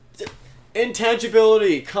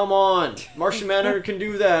 Intangibility, come on. Martian Manhunter can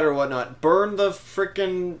do that or whatnot. Burn the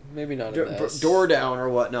frickin' maybe not in this. Door down or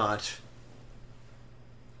whatnot.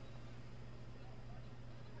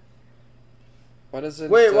 Why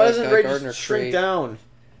doesn't Ray just shrink down?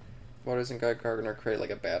 Why doesn't Guy Gardner create like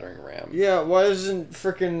a battering ram? Yeah, why doesn't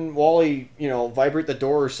frickin' Wally, vibrate the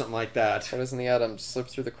door or something like that? Why doesn't the atom slip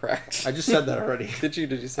through the cracks? I just said that already. Did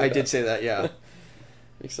you say that? I did say that, yeah. I'm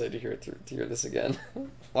excited to hear this again.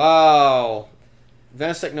 Wow.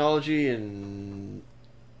 Advanced technology and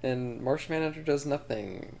Martian Manhunter does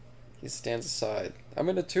nothing. He stands aside. I'm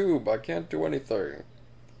in a tube. I can't do anything.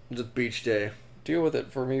 It's a beach day. Deal with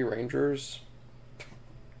it for me, Rangers.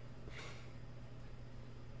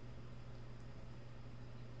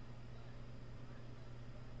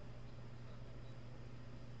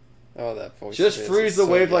 Oh, that voice. Just freeze the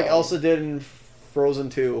wave like Elsa did in Frozen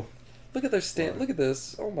 2. Look at their stand. Look at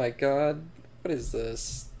this. Oh my god. What is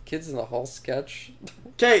this? Kids in the Hall sketch?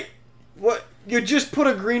 Okay, what? You just put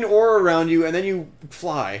a green aura around you and then you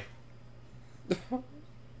fly.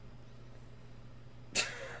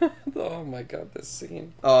 Oh my god, this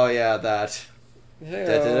scene. Oh yeah, that.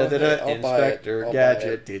 Hey, Inspector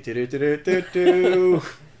Gadget.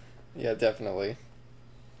 Yeah, definitely.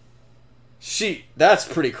 That's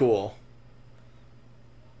pretty cool.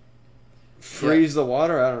 Freeze the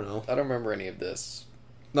water? I don't know. I don't remember any of this.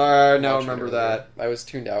 No, now remember that. I was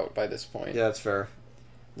tuned out by this point. Yeah, that's fair.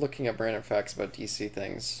 Looking up random facts about DC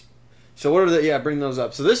things. So what are the... Yeah, bring those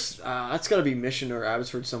up. So this... that's got to be Mission or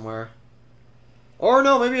Abbotsford somewhere. Or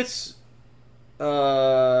no, maybe it's...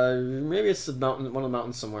 maybe it's the mountain, one of the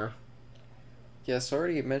mountains somewhere. Yeah, so I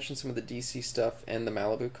already mentioned some of the DC stuff and the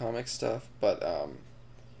Malibu comics stuff, but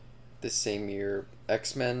this same year,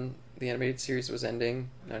 X-Men, the animated series, was ending,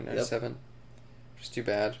 1997. Yep. Which is too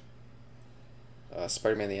bad.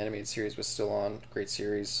 Spider-Man, the animated series, was still on. Great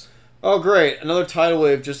series. Oh, great. Another tidal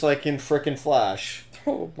wave, just like in frickin' Flash.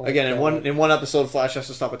 Oh, my Again, God. in one episode, Flash has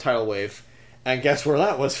to stop a tidal wave. And guess where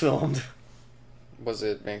that was filmed? Was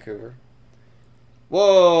it Vancouver?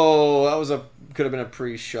 Whoa, that was could have been a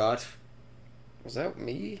pre-shot. Was that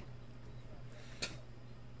me?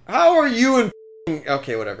 How are you in...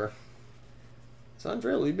 Okay, whatever. It's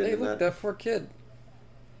unreal. Hey, look, that poor kid.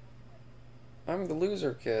 I'm the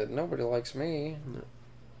loser kid. Nobody likes me. No.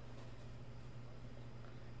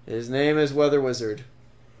 His name is Weather Wizard.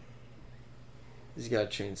 He's got a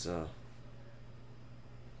chainsaw.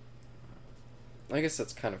 I guess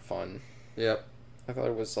that's kind of fun. Yep. I thought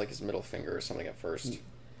it was like his middle finger or something at first.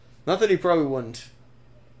 Not that he probably wouldn't.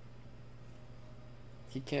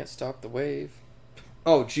 He can't stop the wave.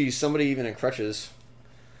 Oh, geez, somebody even in crutches.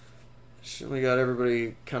 Certainly got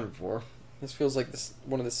everybody counted for. This feels like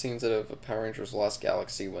one of the scenes out of Power Rangers Lost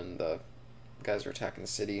Galaxy when the guys are attacking the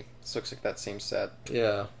city. This looks like that same set.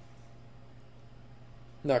 Yeah.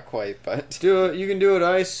 Not quite, but... Do it. You can do it,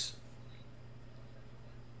 Ice.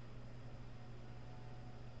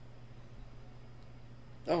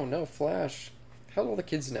 Oh, no, Flash. How do all the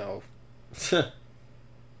kids know?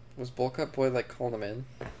 Was Bullcut Boy, like, calling them in?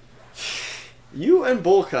 You and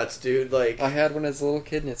bowl cuts, dude. Like, I had one as a little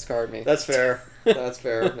kid and it scarred me. That's fair. That's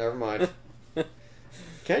fair. Never mind.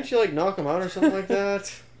 Can't you, like, knock him out or something like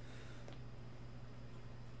that?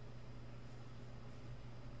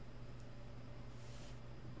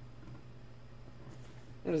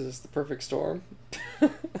 What is this, the perfect storm?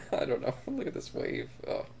 I don't know. Look at this wave.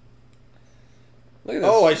 Oh. Look at this.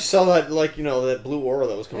 Oh, I saw that, like, you know, that blue aura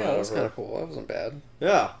that was coming out that of was her. kind of cool. That wasn't bad.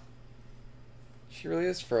 Yeah. She really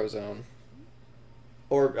is Frozone.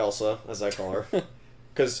 Or Elsa, as I call her.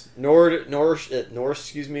 Because Norse,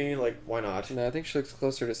 excuse me, like, why not? No, I think she looks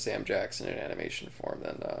closer to Sam Jackson in animation form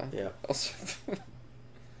than yeah. Elsa.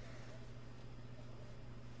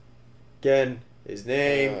 Again, his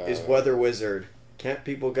name is Weather Wizard. Can't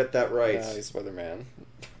people get that right? Yeah, he's Weatherman.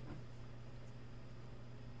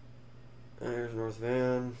 There's North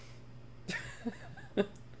Van.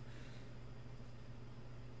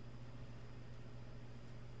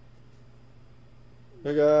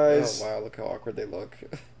 Hey guys. Oh wow, look how awkward they look.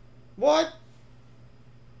 What?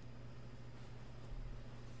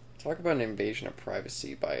 Talk about an invasion of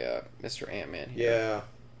privacy by Mr. Ant-Man here.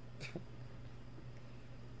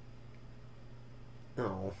 Yeah.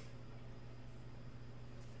 Oh.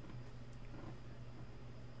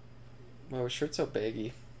 Wow, his shirt's so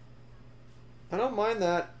baggy. I don't mind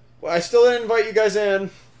that. Well, I still didn't invite you guys in.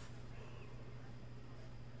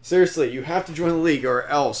 Seriously, you have to join the league or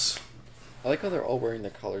else. I like how they're all wearing their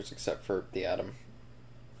colors except for the Atom.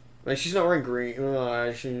 Like, she's not wearing green.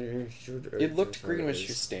 It looked green when she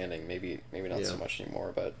was standing. Maybe not so much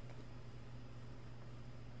anymore, but...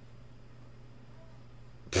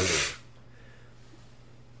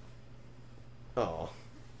 Oh.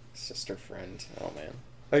 Sister friend. Oh, man.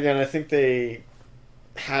 Again, I think they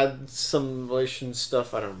had some relation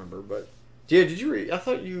stuff. I don't remember, but... Yeah, did you read... I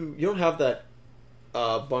thought you don't have that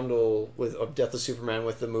bundle of Death of Superman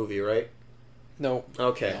with the movie, right? No.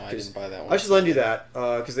 Okay. No, I didn't buy that one. I should lend you that,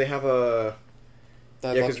 because they have a...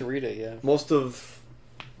 I'd love to read it, yeah. Most of...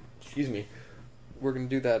 Excuse me. We're going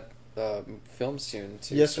to do that film soon,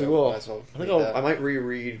 too. Yes, so we will. I think I might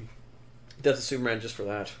reread Death of Superman just for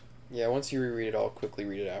that. Yeah, once you reread it, I'll quickly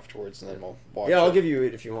read it afterwards, and then we'll watch it. Yeah, I'll give you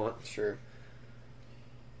it if you want. Sure.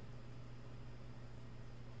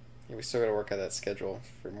 Yeah, we still got to work out that schedule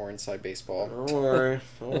for more Inside Baseball. Don't worry.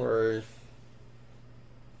 Don't worry.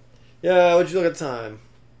 Yeah, what'd you look at the time?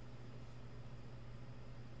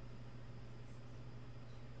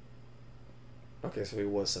 Okay, so he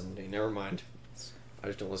was 17. Never mind. I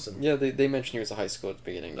just don't listen. Yeah, they mentioned he was a high school at the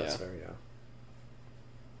beginning, That's yeah. fair, yeah.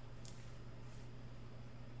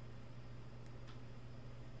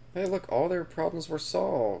 Hey, look, all their problems were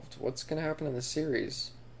solved. What's going to happen in the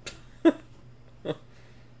series?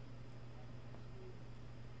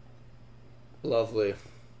 Lovely.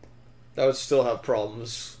 That would still have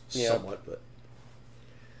problems Yep. somewhat, but...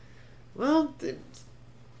 Well,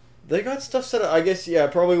 they got stuff set up. I guess, yeah,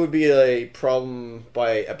 it probably would be a problem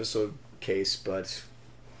by episode case, but...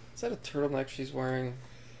 Is that a turtleneck she's wearing?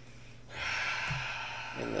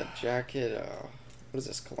 And the jacket, what is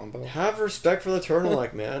this, Columbo? Have respect for the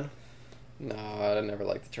turtleneck, man. No, I never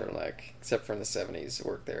liked the turtleneck, except for in the 70s. It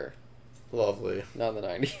worked there. Lovely. Not in the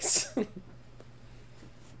 90s.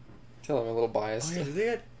 Tell I'm a little biased. Oh, yeah, did they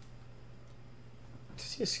get... Did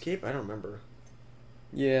he escape? I don't remember.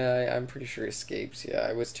 Yeah, I'm pretty sure he escapes. Yeah,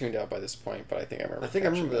 I was tuned out by this point, but I think I remember. I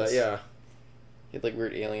remember that, yeah. He had like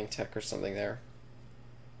weird alien tech or something there.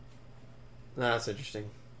 Nah, that's interesting.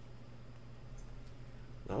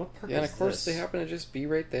 Now, what park Yeah, and is of course this? they happen to just be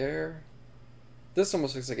right there. This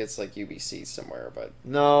almost looks like it's like UBC somewhere, but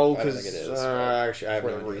No, I don't because think it is. actually, I have for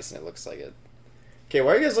no whatever idea. reason, it looks like it. Okay,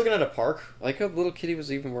 why are you guys looking at a park? Like a little kitty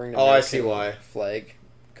was even wearing an Oh, I see American why. flag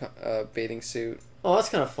bathing suit. Oh, that's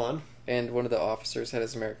kind of fun. And one of the officers had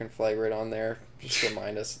his American flag right on there, just to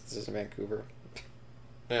remind us this is Vancouver.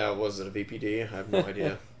 Yeah, was it a VPD? I have no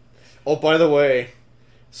idea. Oh, by the way,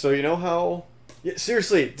 so you know how... Yeah,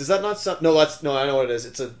 seriously, does that not sound... No, I know what it is.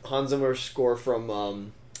 It's a Hans Zimmer score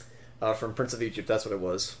from Prince of Egypt. That's what it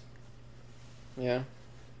was. Yeah.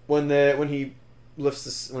 When he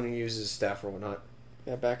when he uses his staff or whatnot.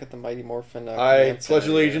 Yeah, back at the Mighty Morphin. I pledge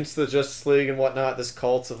allegiance to the Justice League and whatnot. This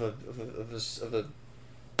cult of a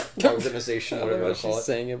organization, I don't whatever know you she's call it.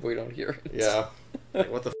 saying it, but we don't hear it. Yeah.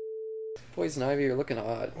 Like, what the Poison Ivy, you're looking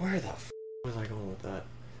odd. Where the was I going with that?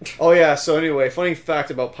 Oh yeah, so anyway, funny fact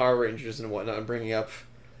about Power Rangers and whatnot, I'm bringing up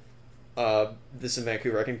this in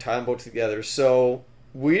Vancouver. I can tie them both together. So,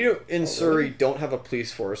 we in Surrey don't have a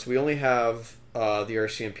police force. We only have the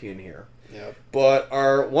RCMP in here. Yep. But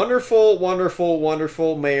our wonderful, wonderful,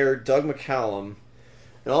 wonderful mayor, Doug McCallum,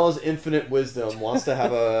 in all his infinite wisdom, wants to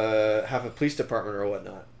have a police department or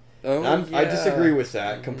whatnot. Oh, I disagree with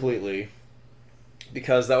that completely,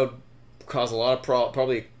 because that would cause a lot of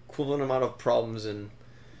probably equivalent amount of problems with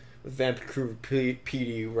Vancouver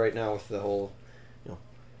PD right now with the whole,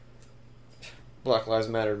 Black Lives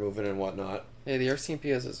Matter movement and whatnot. Hey, the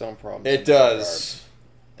RCMP has its own problems. It does.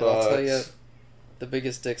 And I'll tell you, the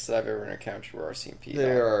biggest dicks that I've ever encountered were RCMP.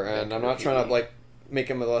 They are, and I'm not trying to make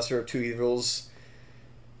them the lesser of two evils.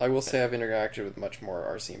 I will say I've interacted with much more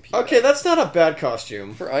RCMP. Okay, that's not a bad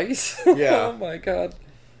costume. For Ice? Yeah. Oh my god.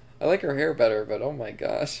 I like her hair better, but oh my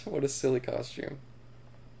gosh, what a silly costume.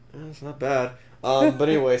 It's not bad. But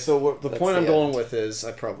anyway, so the point I'm going end. with is,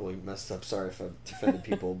 I probably messed up, sorry if I offended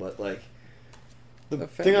people, but the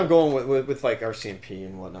thing I'm going with RCMP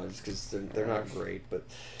and whatnot is because they're not great, but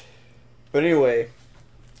anyway.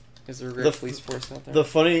 Is there a great police force out there? The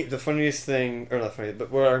funniest thing, or not funny,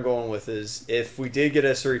 but what I'm going with is, if we did get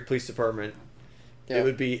a Surrey Police Department, it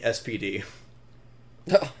would be SPD.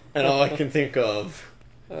 And all I can think of...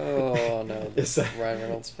 Oh no, is the Ryan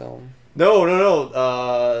Reynolds film.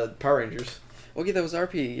 No, Power Rangers. Okay, that was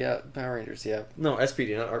RP, yeah, Power Rangers, yeah. No,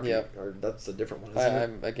 SPD, not RP. Yeah. Or that's a different one, isn't it?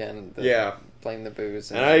 I'm, again, playing the booze.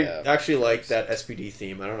 And I actually like that SPD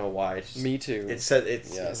theme. I don't know why. Me too. It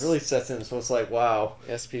really sets in, so it's like, wow.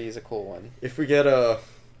 SPD is a cool one. If we get a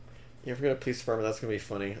police department, that's going to be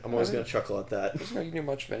funny. I'm always going to chuckle at that. I didn't know you knew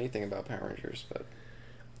much of anything about Power Rangers, but...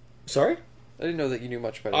 Sorry? I didn't know that you knew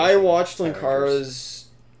much about I watched Linkara's...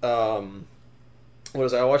 I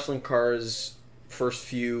watched Linkara's first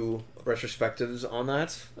few retrospectives on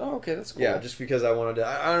that. Oh, okay, that's cool. Yeah, just because I wanted to...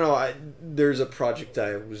 I don't know, there's a project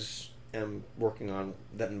I am working on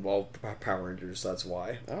that involved Power Rangers, so that's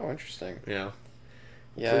why. Oh, interesting. Yeah.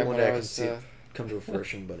 Yeah, one day I can see it come to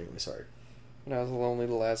fruition, but anyway, sorry. When I was a lonely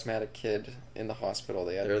little asthmatic kid in the hospital,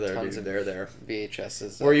 they had tons of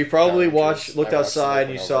VHSs. Where you probably looked outside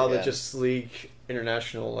and you saw the Justice League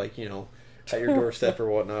International, at your doorstep or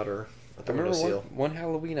whatnot, or at the windowsill. One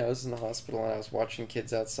Halloween I was in the hospital and I was watching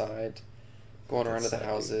kids outside going around to the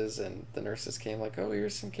houses, and the nurses came like, "Oh,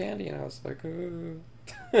 here's some candy," and I was like, "Oh."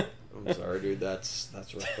 I'm sorry, dude. That's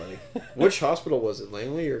rough, buddy. Which hospital was it,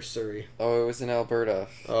 Langley or Surrey? Oh, it was in Alberta.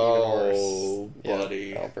 Oh,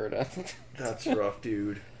 buddy. Yeah, Alberta. That's rough,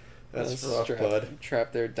 dude. That's rough, bud.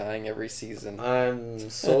 Trapped there, dying every season. I'm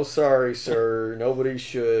so sorry, sir. Nobody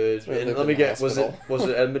should. And let me get. Was it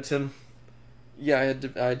Edmonton? Yeah, I had to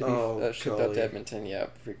be shipped out to Edmonton. Yeah,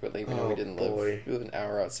 frequently. Even though we didn't live. We live an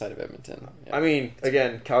hour outside of Edmonton. Yeah. I mean,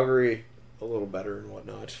 again, Calgary. A little better and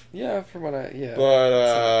whatnot. Yeah, from what But anyway,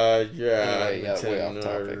 way off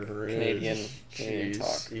topic. Canadian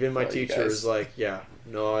talk. Even my teacher is like,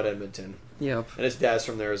 not Edmonton. Yep. And his dad's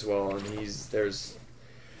from there as well, and there's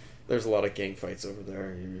a lot of gang fights over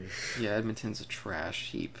there. Yeah, Edmonton's a trash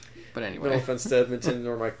heap. But anyway. No offense to Edmonton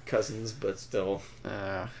or my cousins, but still.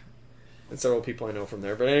 And several people I know from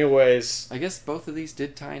there. But anyways, I guess both of these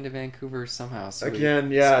did tie into Vancouver somehow. So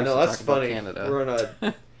that's funny. Canada. We're on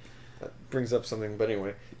a. That brings up something, but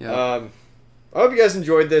anyway. Yeah. I hope you guys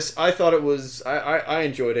enjoyed this. I thought it was... I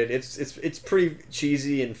enjoyed it. It's pretty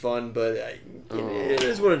cheesy and fun, but it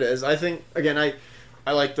is what it is. I think, again,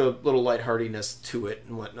 I like the little lightheartedness to it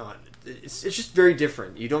and whatnot. It's just very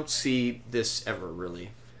different. You don't see this ever, really.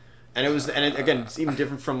 And again, it's even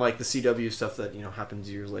different from the CW stuff that happens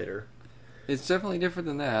years later. It's definitely different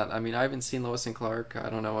than that. I mean, I haven't seen Lois and Clark. I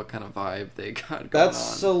don't know what kind of vibe they got going on.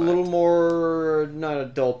 That's a little more, not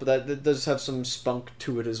adult, but that does have some spunk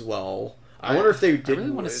to it as well. I wonder if they did. I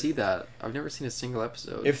really want to see that. I've never seen a single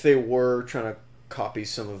episode. If they were trying to copy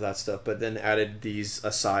some of that stuff, but then added these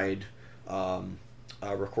aside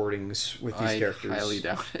recordings with these characters. I highly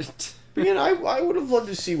doubt it. But again, I would have loved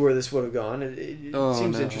to see where this would have gone. It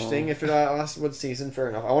seems interesting. If it lasted one season, fair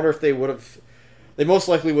enough. I wonder if they would have. They most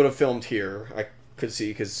likely would have filmed here. I could see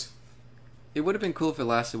because it would have been cool if it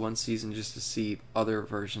lasted one season just to see other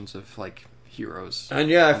versions of like heroes. And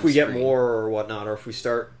yeah, if we get more or whatnot, or if we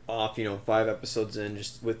start off, 5 episodes in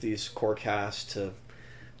just with these core cast to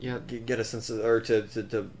get a sense of, or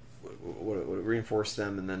to reinforce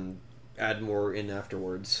them and then add more in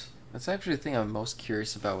afterwards. That's actually the thing I'm most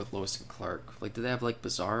curious about with Lois and Clark. Like, do they have like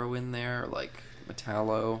Bizarro in there, or like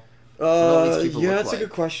Metallo? That's a good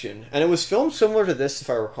question. And it was filmed similar to this, if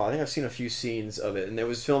I recall. I think I've seen a few scenes of it, and it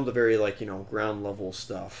was filmed a very ground level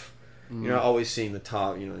stuff. You're not always seeing the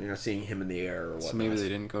top. You're not seeing him in the air or whatnot. So maybe they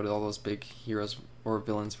didn't go to all those big heroes or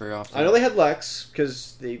villains very often. I know they had Lex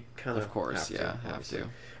because they kind of course, have to.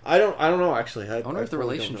 I don't know actually. I wonder what the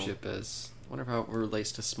relationship is. I wonder how it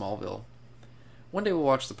relates to Smallville. One day we'll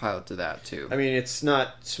watch the pilot to that too. I mean, it's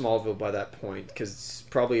not Smallville by that point because it's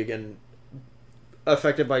probably again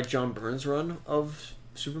affected by John Byrne's run of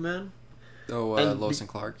Superman. Oh, Lois and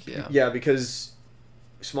Clark, yeah. Yeah, because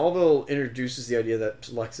Smallville introduces the idea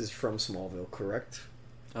that Lex is from Smallville, correct?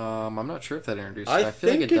 I'm not sure if that introduced it. I feel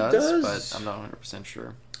like think it it does, does, but I'm not 100%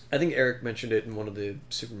 sure. I think Eric mentioned it in one of the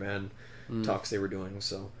Superman talks they were doing,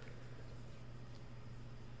 so.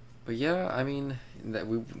 But yeah, I mean,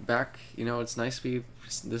 it's nice to be.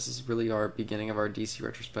 This is really our beginning of our DC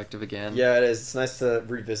retrospective again. Yeah, it is. It's nice to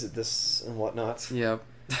revisit this and whatnot. Yeah.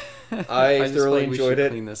 I thoroughly enjoyed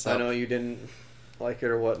it. I know you didn't like it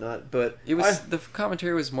or whatnot, but the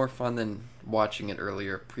commentary was more fun than watching it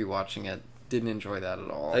earlier, pre-watching it. Didn't enjoy that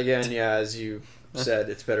at all. Again, yeah, as you said,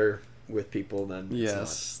 it's better with people than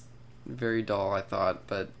it's not. Very dull, I thought,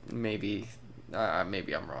 but maybe I'm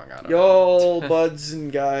wrong. I don't know. Yo, buds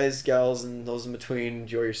and guys, gals, and those in between,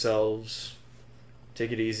 enjoy yourselves.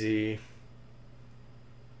 Take it easy.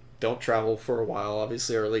 Don't travel for a while,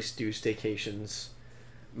 obviously, or at least do staycations.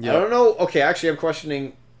 Yep. I don't know. Okay, actually, I'm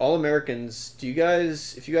questioning all Americans. If you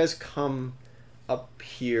guys come up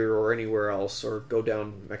here or anywhere else, or go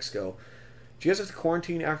down Mexico, do you guys have to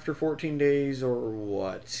quarantine after 14 days or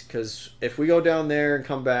what? Because if we go down there and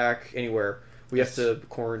come back anywhere, we have to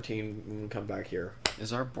quarantine and come back here.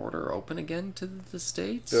 Is our border open again to the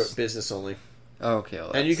States? Business only. Oh, okay.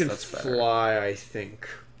 Well, and you can fly, I think.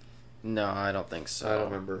 No, I don't think so. I don't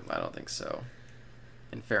remember. I don't think so.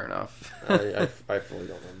 And fair enough. I fully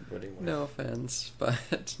don't remember anyway. No offense,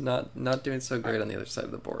 but not doing so great on the other side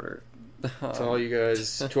of the border. To all you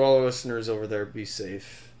guys, to all the listeners over there, be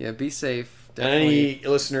safe. Yeah, be safe. Definitely. And any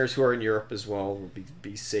listeners who are in Europe as well,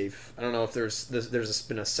 be safe. I don't know if there's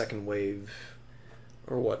been a second wave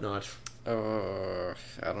or whatnot. I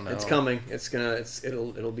don't know. It's coming.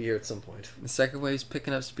 It'll be here at some point. The second wave's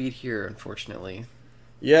picking up speed here, unfortunately.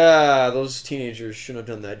 Yeah, those teenagers shouldn't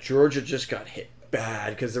have done that. Georgia just got hit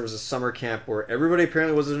bad because there was a summer camp where everybody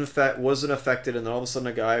apparently wasn't affected, and then all of a sudden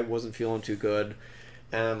a guy wasn't feeling too good,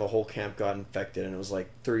 and the whole camp got infected, and it was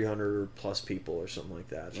like 300 plus people or something like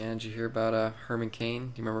that. Yeah, did you hear about Herman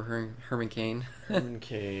Cain? Do you remember Herman Cain? Herman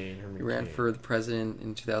Cain. He ran for the president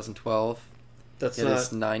in 2012. That's not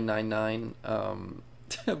this 999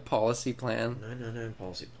 policy plan. 999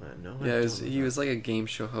 policy plan. No. Yeah, he was like a game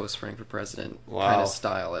show host running for president, kind of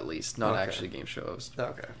style at least, not actually a game show host.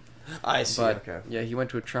 Okay. I see. But, okay. Yeah, he went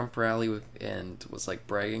to a Trump rally and was like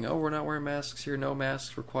bragging, "Oh, we're not wearing masks here. No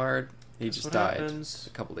masks required." He just died a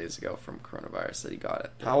couple days ago from coronavirus that he got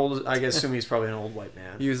it. How old? I guess assume he's probably an old white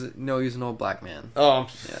man. He was an old black man. Oh,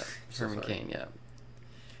 yeah, Herman Cain. Yeah.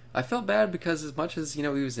 I felt bad because as much as he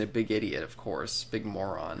was a big idiot, of course, big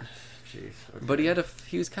moron. Jeez. Okay. But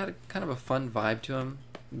he was kind of a fun vibe to him.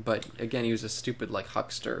 But again, he was a stupid like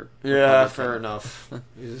huckster. Yeah, fair enough.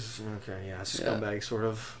 Scumbag sort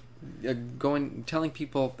of.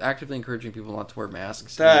 Actively encouraging people not to wear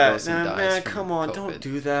masks. Man, come on, don't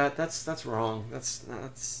do that. That's wrong. That's.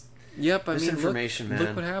 Yep, I mean, misinformation, man.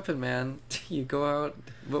 Look what happened, man. You go out.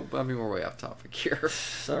 I mean, we're way off topic here.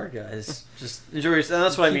 Sorry, guys. Just enjoy yourself. And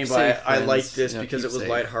that's what I mean by I like this because it was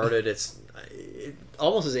lighthearted. It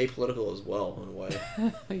almost is apolitical as well in a way.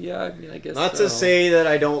 Yeah, I mean, I guess. Not to say that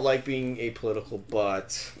I don't like being apolitical,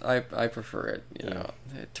 but I prefer it. You know,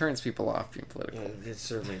 it turns people off being political. Yeah, it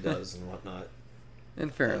certainly does and whatnot.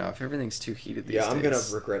 And fair enough, everything's too heated these days. Yeah, I'm gonna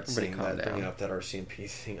regret bringing up that RCMP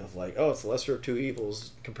thing of like, oh, it's the lesser of two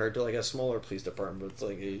evils compared to like a smaller police department. But it's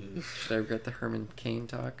like, should I regret the Herman Cain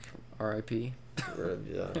talk? R.I.P.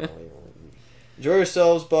 Enjoy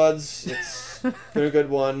yourselves, buds. It's been a good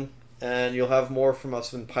one, and you'll have more from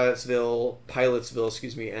us in Pilotsville,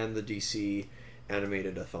 and the DC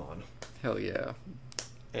animated-a-thon. Hell yeah.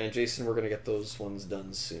 And Jason, we're gonna get those ones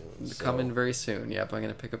done soon. So. Coming very soon. Yep, I'm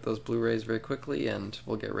gonna pick up those Blu-rays very quickly, and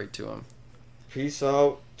we'll get right to them. Peace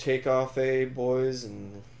out, take off, boys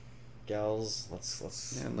and gals. Let's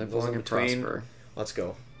live long and prosper. Let's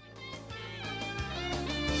go.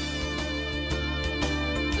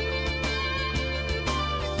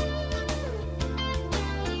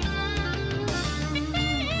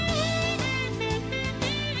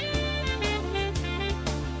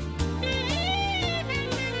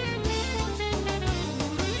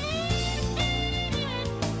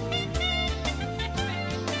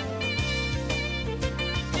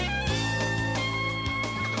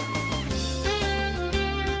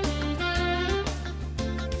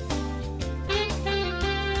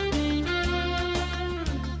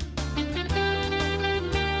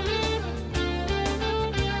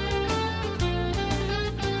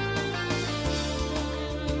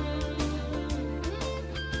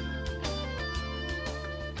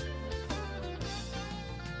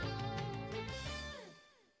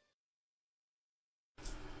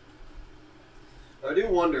 I do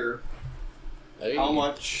wonder how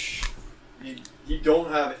much you don't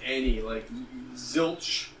have any, like,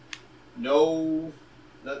 zilch, nothing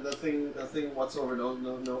whatsoever,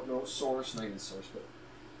 no source, not even source, but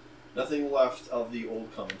nothing left of the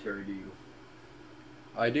old commentary, do you?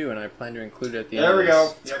 I do, and I plan to include it at the end. There we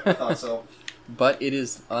go. Yep, I thought so. But it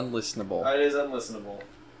is unlistenable. It is unlistenable.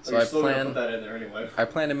 So I still gonna put that in there anyway. I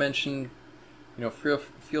plan to mention, feel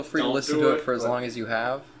free to listen to it for as long as you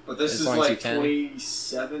have. But this is like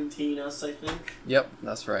 2017 us, I think? Yep,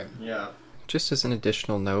 that's right. Yeah. Just as an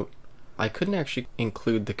additional note, I couldn't actually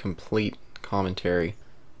include the complete commentary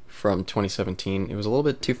from 2017. It was a little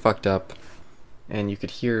bit too fucked up, and you could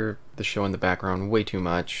hear the show in the background way too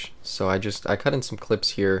much. So I cut in some clips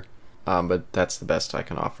here, but that's the best I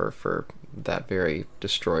can offer for that very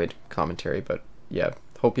destroyed commentary. But yeah,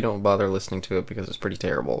 hope you don't bother listening to it because it's pretty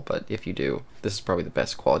terrible. But if you do, this is probably the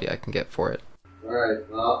best quality I can get for it. Alright,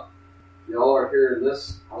 well, y'all are hearing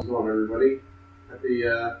this. How's it going, everybody?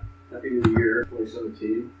 Happy New Year,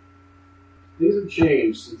 2017. Things have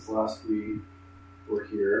changed since last we were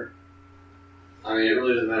here. I mean, it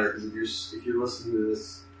really doesn't matter, because if you're listening to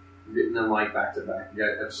this, you're getting them like back to back. You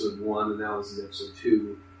got episode 1, and now this is episode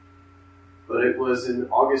 2. But it was in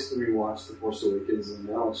August when we watched The Force Awakens, and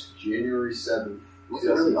now it's January 7th,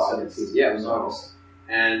 2017. Yeah, it was August.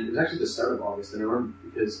 And it was actually the start of August, and I remember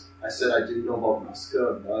because I said I didn't know about Nausicaa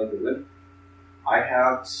of the Valley of the Wind. I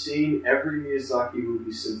have seen every Miyazaki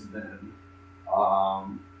movie since then,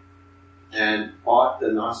 and bought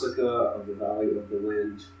the Nausicaa of the Valley of the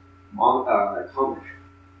Wind comic,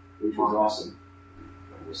 which was awesome.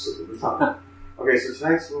 I was sick at the time. Okay, so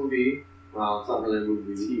tonight's movie, well, it's not really a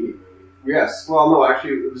movie. TV. Yes, well, no,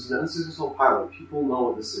 actually, it was an unsuccessful pilot. People know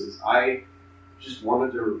what this is. I just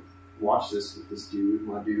wanted to watch this with this dude,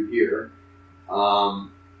 my dude here.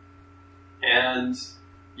 And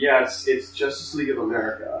yeah, it's Justice League of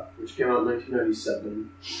America, which came out in 1997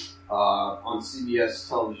 on CBS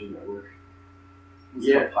television network. Was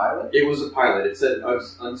it a pilot? It was a pilot. It said it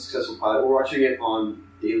was an unsuccessful pilot. We're watching it on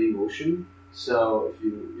Daily Motion, so if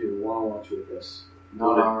you want to watch it with us.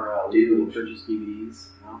 Not our legal purchase DVDs,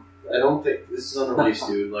 no? I don't think this is unreleased,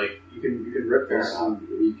 dude. Like, you can rip this and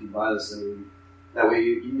you can buy this thing. That way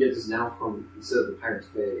you can get this now from, instead of the Pirates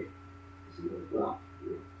Bay. Well,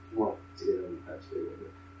 if you want to get it on the Pirates Bay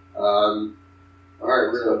later.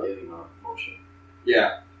 Alright, we're going to Daily Motion.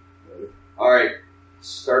 Yeah. Alright,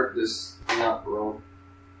 start this thing up, bro.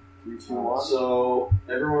 3, 2, 1. So,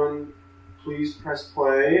 everyone, please press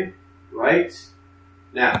play right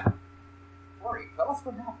now. Rory, tell us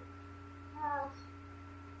what happened.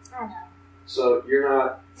 I don't know. So, you're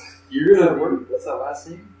gonna... What's that last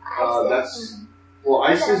name? That's... Well,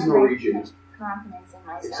 Ice is Norwegian. Confidence in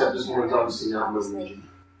myself. Except this one's obviously not Norwegian.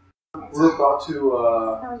 We're about to,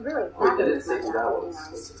 I was really Wait, they didn't say who that was.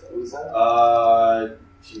 Who was that?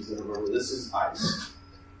 Jeez, I don't remember. This is Ice.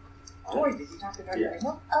 Rory, did you talk to Dr.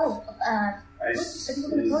 Ringo? Oh, Ice is,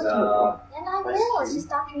 and I will. It's just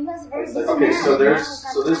Dr. Ringo's a very busy Okay, man. so Now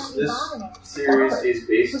this I've got time to be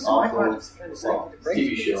series bothering. is based off of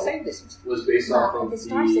TV show. Was based off Well, of the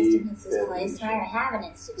star system has the displaced where I have an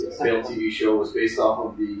institute. failed TV show was based off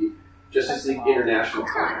of the Justice League International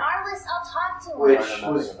Come on, comic, Arliss, I'll talk to him. which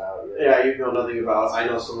was you know nothing about. I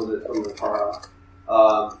know some of it from the Tara.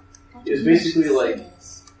 It was basically like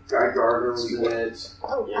Guy Gardner was in it.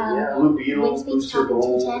 Oh, Blue Beetle, Winspeed's Booster talking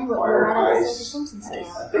Gold, 210 Fire right out of the Ice. Simpsons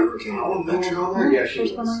scale. I think Helen Venture on there. Yeah, she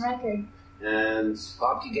First one was. on record. And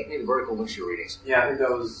Bob, can you get me the vertical windshield readings? yeah, I think that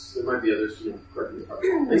was. There might be others. Correct me if I'm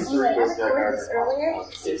wrong. Anyway, I recorded this earlier.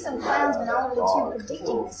 See, some clowns been all over the tube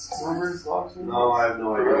predicting this. No, I have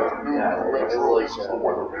no idea.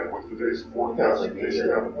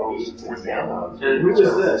 And who is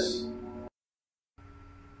this?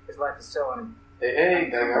 His life is so Hey,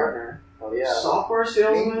 Guy Gardner. Oh yeah. Software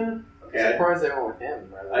salesman? I'm surprised they went with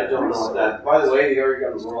him. I don't know what that. By the way, he already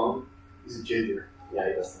got it wrong. He's a ginger. Yeah,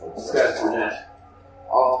 he doesn't. This guy's brunette.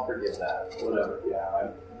 I'll forgive that. Whatever. Yeah.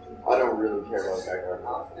 I don't really care about Guy Gardner.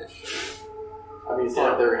 I mean, it's not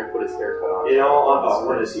like they're gonna put his haircut on. You know,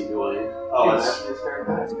 what is he doing? Oh, it's his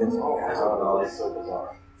haircut. Oh, that's so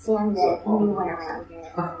bizarre. Sam that he went around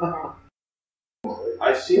here.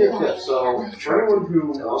 I've seen a clip. So for anyone who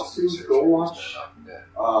wants to go watch,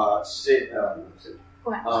 I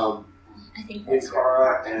think that's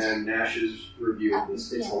Ninkara and Nash's review of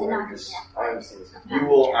this. It's hilarious. I haven't seen this before. You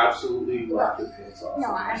will absolutely laugh your pants off. No,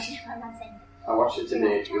 I'm not saying that. I watched it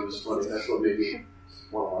today. It was funny. That's what made me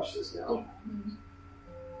want to watch this now.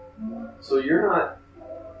 So you're not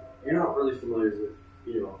really familiar with,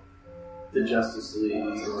 the Justice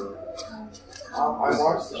League or. I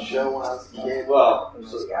watched the show when I was a kid. Well,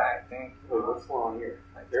 this guy, I think. Wait, what's going on here?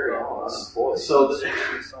 Very unemployed. so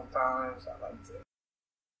Sometimes I like to.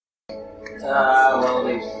 Well,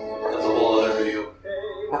 that's a whole other video.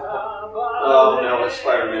 Oh no, it's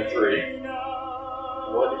Spider-Man 3.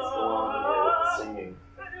 What is going on here with the singing?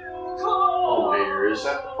 Oh my ears. Is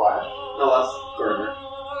that the Flash? No, that's Gardner.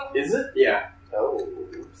 Is it? Yeah. Oh,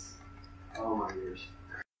 oops. Oh my ears.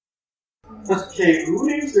 Okay, who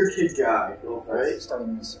names their kid Guy? No offense.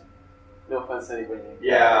 No offense to anybody named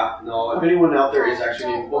Yeah, no, if anyone out there is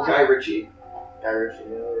actually named, Guy Ritchie. Guy Ritchie.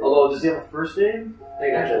 Although, does he have a first name? I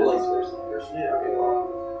think actually likes first name. Okay, well.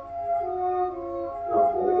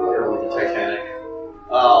 Oh, the Titanic.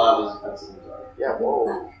 Oh, that was offensive. I'm sorry. Yeah, whoa. I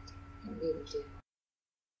really do.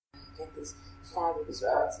 Get these fabulous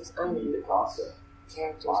parts, these unbelievable Costa.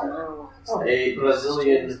 characters, monologues. A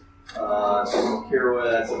Brazilian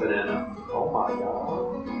pirouette, that's a banana. Oh my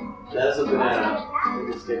god. That is a banana.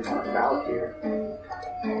 We're just getting kind of foul here.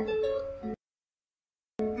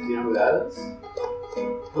 Do you know who that is?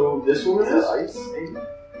 Who this woman is? Ice, maybe?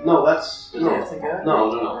 No, that's. The No. dancing guy? No.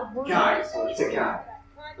 Guy. It's a guy.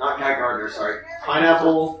 Not Guy Gardner, sorry.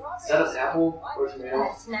 Pineapple. Is that an apple or tomato?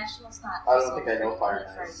 It's National Spot. I don't think I know Fire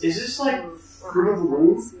Nice. Is this like Fruit of the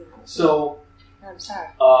Loom? So, I'm sorry.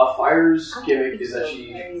 Fire's gimmick is that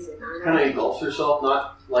she kind of engulfs herself,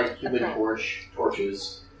 not like human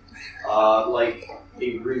torches, like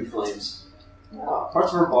in green flames.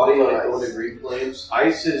 Parts of her body like go into green flames.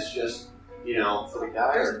 Ice is just, Is it a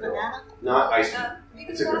guy or a girl? not ice.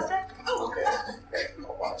 It's a girl. Okay.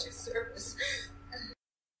 I'll watch it. Service.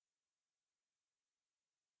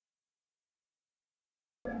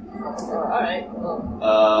 Alright,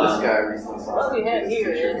 This guy recently saw what we have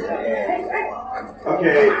here is.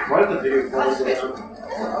 Okay, why did the video go down? Because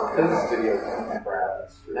this video is kind of crap.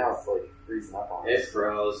 Now it's like freezing up on us. It's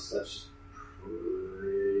froze. That's just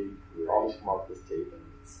pretty I'll just mark this tape and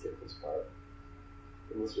skip this part.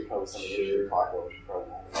 Unless we cover some of the issues we talk about, we should probably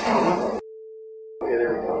not. Okay,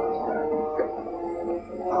 there we go.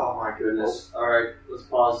 Oh my goodness! All right, let's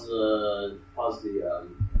pause the what's it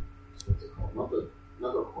called? Not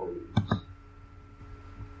the recording.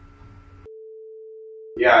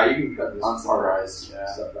 Yeah, you can cut this stuff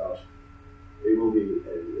out. It will be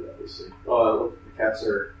edited, obviously. Oh, look, the cats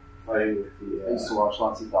are fighting with the. I used to watch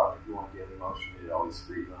lots of Doctor Who on Daily Motion. It always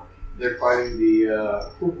freezes on me. They're fighting the.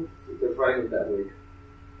 They're fighting with that wig.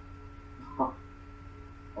 I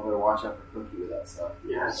better watch out for Cookie with that stuff.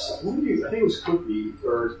 Yeah, so, I think it was Cookie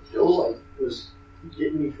or Joe. Like was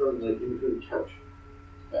getting me from in between the couch.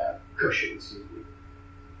 Bad. Cushion, excuse me.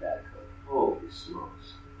 Bad cook. Holy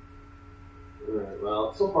smokes! All right,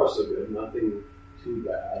 well, so far so good. Nothing too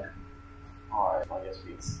bad. Alright, I guess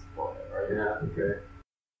we can go ahead, right? Yeah. Okay.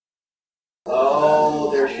 Oh,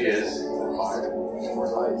 there she is. Fire.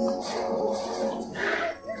 Where's Ice?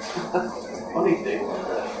 Funny thing.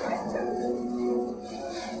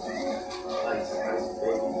 Nice baby.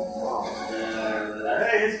 Wow.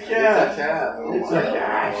 Hey, it's a cat. It's a cat. It's a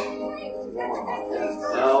cat.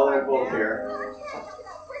 No, they're both here.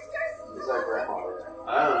 Is that grandma? I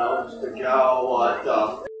don't know. Just a cow. What the?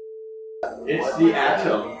 It's the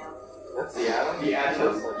Atom. That's the Atom? The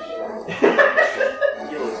Atom.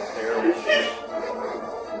 He looks terrible.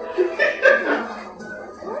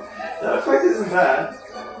 That effect isn't bad.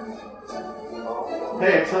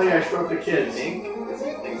 Hey, I'm telling you, I shrunk the kids. Pink? Is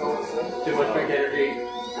it pink all of a sudden? Too much pink energy.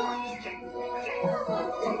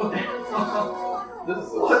 This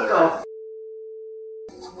is What the?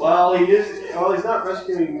 Wow, Well, he is. Well, he's not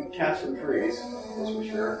rescuing cats from trees. That's for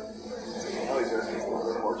sure. Oh, he's rescuing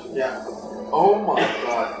one fortune. Yeah. Oh my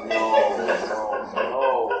god, no.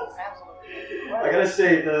 I gotta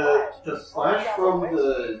say the flash from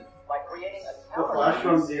the flash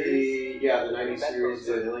from the the 90s series Is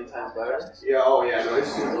it a million times better? yeah, oh yeah, no, his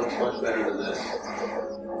suit looks much better than this.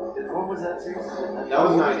 What was that series? That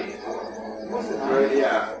was 90. Was it Right,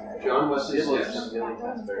 yeah. John Wesley It looks Snipes. a million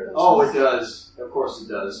times better. Oh, it does. Of course it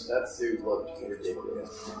does. That suit looked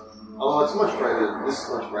ridiculous. Oh, it's much brighter. This is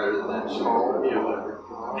much brighter than that. So, whatever.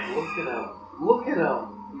 Look at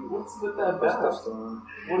him. What's with that vest?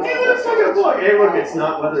 What Hey, is let's that? take a look. Hey, look, it's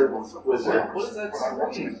not Weather Wizard. What is that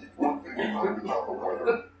screen?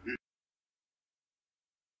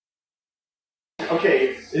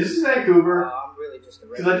 Okay, this is Vancouver. I'm really just a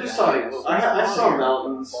Because I just saw it. I saw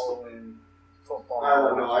mountains. following football. I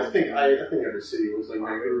don't know. I think every city looks like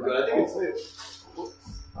Vancouver, but I think it's like.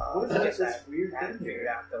 What is that weird thing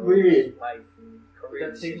here? What do you mean?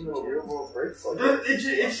 They're taking a real world breaks like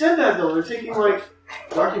It said that though. They're taking like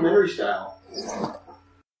documentary style.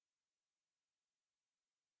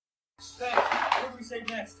 What do we say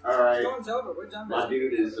next? All right, Storm's over. We're done. my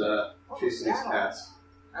dude is chasing his cats.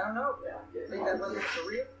 I don't know. Think that weather's for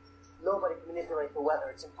real? Nobody can manipulate the weather.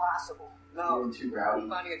 It's impossible. No. You're too rowdy.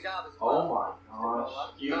 Finding a job is Oh my gosh.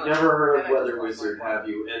 You've never heard of Weather Wizard, have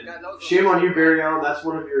you? And shame on you, Barry Allen. That's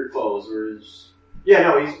one of your foes, or is? Yeah,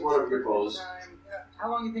 no, he's one of your foes. How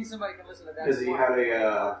long do you think somebody can listen to that? Because he had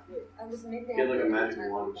a He he had like a magic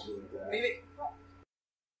wand or something like that. Maybe.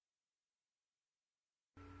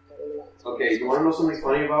 Okay, you want to know something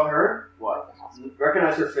funny about her? What?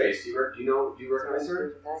 Recognize her face. Do you recognize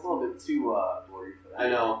her? That's a little bit too blurry for that. I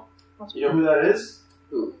know. You know who that is?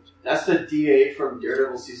 Who? That's the DA from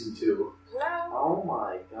Daredevil Season 2. Oh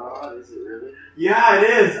my god, is it really? Yeah, it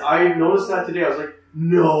is. I noticed that today. I was like,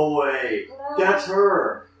 no way. That's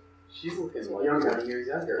her. She's looking like Younger. 20 years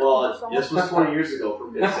younger. Well, this was 20 years ago, for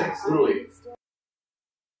goodness sakes. Literally.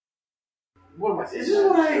 What am I This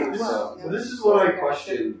is what I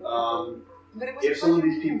question. If some of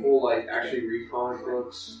these people like actually read comic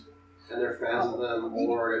books and they're fans of them,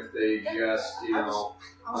 or if they just,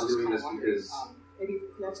 I'm doing this because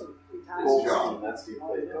it's a job. That's who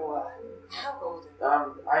played it.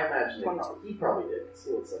 I imagine he probably did.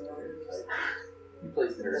 He looks like a nerd. Like, he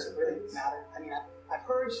plays nerds and things. I've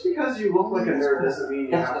heard. Just because you look like a nerd doesn't mean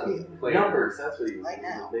you have to play Numbers, that's what he was. Right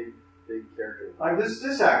now. Big character. Like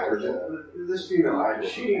this actor, this female actor,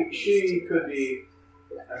 she could be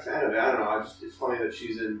a fan of it. I don't know. It's funny that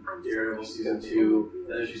she's in Daredevil Season 2,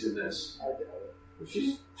 and then she's in this. I doubt it.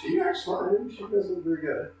 She acts fine. She does look very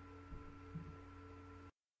good.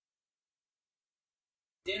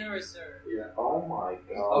 Dinner is served. Yeah. Oh my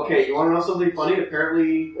god. Okay, you want to know something funny?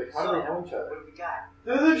 Apparently, Wait, how do they know each other? What have we got?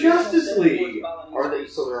 they're the Justice League. Are they?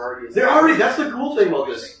 So they're already. They're already. That's the cool thing about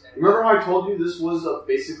this. Remember how I told you this was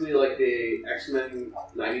basically like a X-Men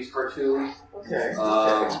 '90s cartoon? Okay.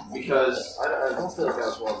 Because I don't feel like that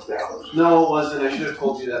was well established. no, it wasn't. I should have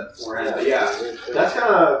told you that beforehand. But yeah, that's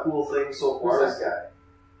kind of a cool thing so far. Who's that guy?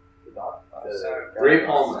 The doc. Ray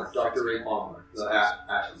Palmer, Dr. Ray Palmer, the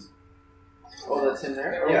Atom. Oh, that's him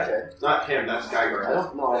there. Yeah. Okay. Not him. That's Geiger. I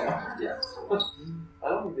don't know. Yeah. I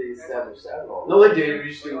don't think they established that at all. No, they did.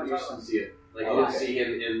 You just didn't see it. Like you didn't see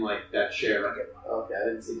him in like that chair Okay, I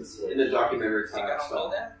didn't see the switch. in the documentary Think I type don't know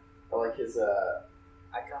stuff. that? I like his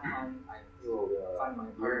I come home. I little find my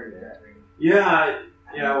weird partner. there. Yeah,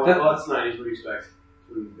 yeah. Well, that's '90s. What do you expect?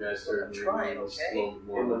 When you guys started I'm trying, those okay?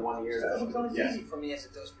 little In the more- 1 year. It comes Yeah. easy for me as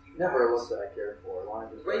it does for you. Never looked that I cared for. Why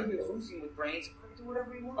just Ray here, Lucy with brains. Do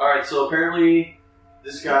whatever you want. All right. So apparently,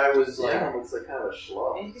 this guy was like Yeah, looks like kind of a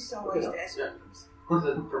schlub. And you can sell like ass. Yeah.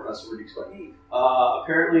 the professor. What do you expect? Me.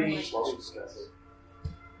 Apparently, Schlubby disgusting.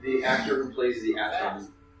 the actor who plays the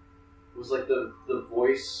Atom was like the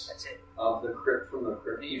voice That's it. of the crypt from the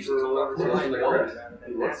Crypt And Keeper usually or whatever. come Tales from the up Crypt.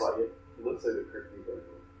 He looks like it. He looks like a Kirk Keeper.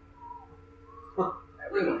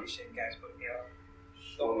 I really appreciate guys putting me up.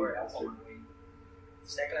 Don't worry, I'll hold my weight. The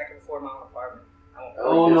second I can afford my own apartment, I won't.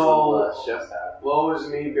 Oh, no. Chef's hat. Woe is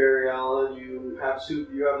me, Barry Allen. You have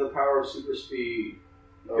the power of super speed.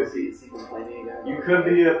 Oh, is he complaining again? You could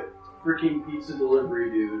be a freaking pizza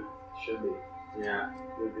delivery dude. Should be. Yeah.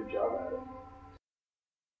 Do a good job at it.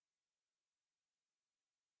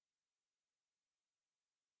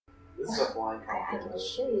 This is a blind I can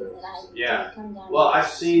assure you that I Yeah. did come down. Well, to I've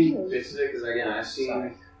seen tears. bits of it because again, I've seen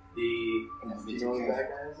Sorry. the Do you know who that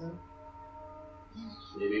guy is in?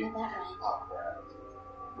 maybe. Got that right. Oh,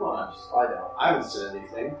 crap. Well, I don't. I haven't said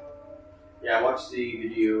anything. Yeah, I watched the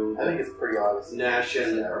video. I think it's pretty obvious. Nash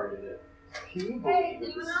and Yeah. Art in it. Can you believe that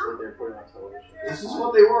this is what they're putting on television? This is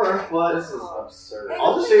what they were, but This is absurd.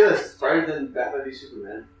 I'll just say this: it's brighter than Batman v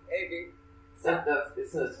Superman. Hey, dude.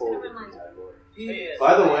 It's in a totally different category. Yeah.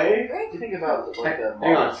 By the way, Do you think about like the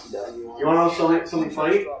hang on. CW You want to know something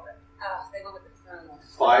funny? They went with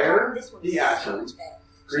the Fire, This one's the so Atom, much better.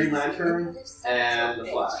 Green Lantern, and the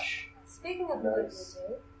Flash. Speaking of Nice.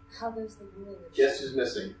 the how goes the ruling of Guess who's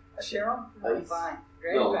missing? Cheryl? Ice. Fine.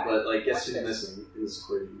 Great. No, Fine. but like, guess Watch who's this. missing in this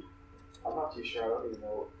equation? I'm not too sure. I don't even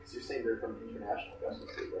know because you're saying they're from the International Justice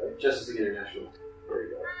League, right? Justice League International. There you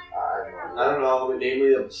go. I I don't know, namely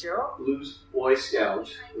the Cheryl? Blues Boy Scout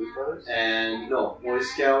Blues Brothers. and no Boy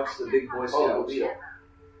Scouts, the Big Boy Oh, Scouts, Leo.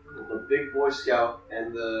 the Big Boy Scout,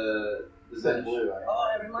 and the Is that blue? Right? Oh,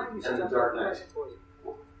 that reminds me. And the I've Dark got a Knight. question for you.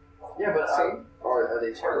 Yeah, but So- are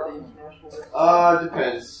they part of the International Justice League?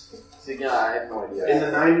 Depends. See, yeah, I have no idea. In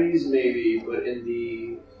the '90s, maybe, but in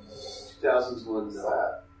the 2000s, What's no.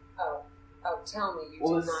 that? Oh, tell me you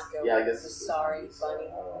Well, did this, not go yeah, I with guess the this is sorry, nice. funny.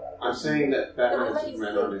 I'm saying that Batman and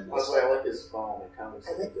Superman aren't in That's this. why I like his phone. It kind of looks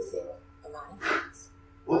I like like this a lot of things.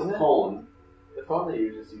 What phone? the phone that you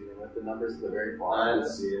were just using with the numbers at the very I bottom.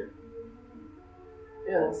 didn't see it.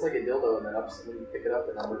 Yeah, it looks like a dildo, and then when you pick it up,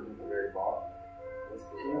 the numbers at the very bottom.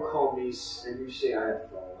 You call me and you say I have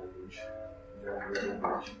foul language.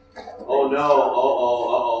 Oh no!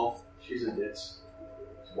 Oh! She's a ditz.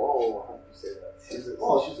 Whoa, how did you say that? She's a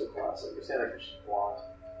classic. You're saying like she's blonde.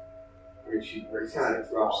 I mean, she kind of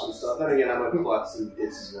drops some stuff. Then again, I'm a klutz and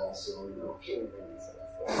ditz as well, so you know. She doesn't make any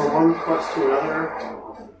sense. From one klutz to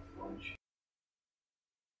another.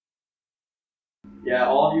 Yeah,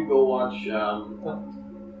 all of you go watch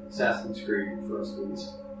Assassin's Creed first, please.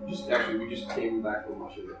 We just came back from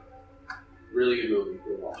watching it. Really good movie.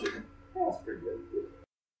 Go watch it. Yeah, it's pretty good.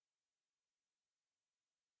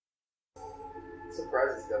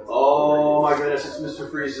 Surprised it's got. Oh my goodness, it's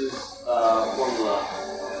Mr. Freeze's formula.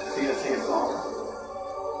 Sing a song.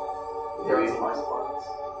 Maybe. Some ice buns.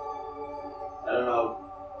 I don't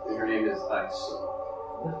know. Her name is Ice,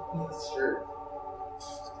 so. That's true.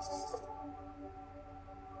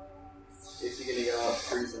 Is he gonna go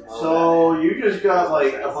freeze and hell? So you just got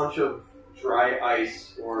like a bunch of dry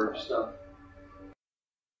ice or stuff.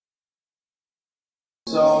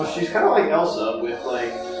 So she's kind of like Elsa with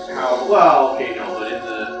like how but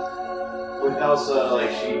with Elsa like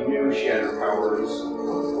she knew she had her powers.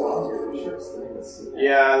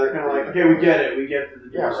 Yeah, they're kind of like okay, we get it, the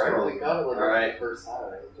Yeah, right. We got it like Alright. the first time.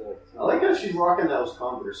 I like how she's rocking those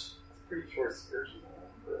Converse. It's pretty short skirt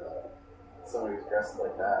for somebody who's dressed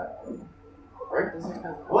like that. Right? Doesn't it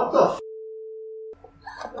kind of... What the?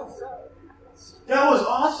 That was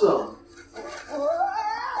awesome.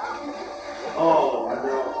 Oh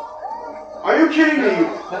no! Are you kidding me?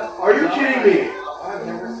 Are you kidding me? I've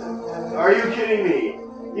never seen that. Are you kidding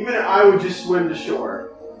me? Even I would just swim to shore.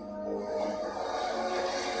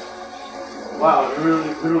 Wow, it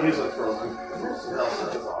really is like Frozen.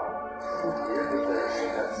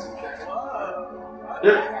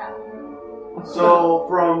 Yeah. So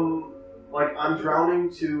from like I'm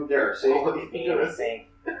drowning to there. See, he's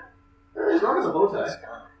rocking the bow tie.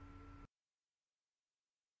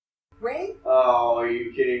 Ray? Oh, are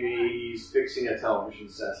you kidding me? He's fixing a television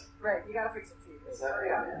set. Right, you gotta fix it too. Is that right?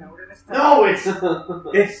 No,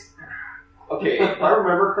 it's okay. If I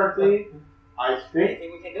remember correctly, I think.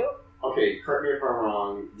 Anything we can do? Okay, correct me if I'm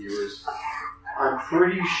wrong, viewers. I'm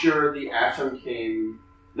pretty sure the Atom came.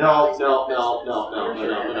 No.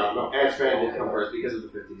 Ant-Man did come first because of the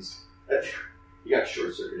 50s. You got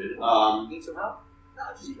short-circuited. Need some help? No,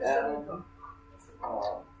 just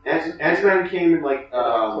Ant-Man came in like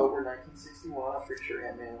October 1961. I'm pretty sure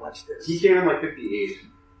Ant-Man. watch this. he came in like 58, if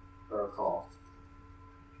I recall.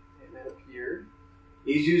 Ant-Man appeared.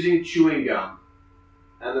 He's using chewing gum,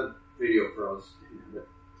 and the video froze.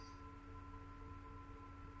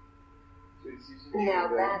 So he's using Now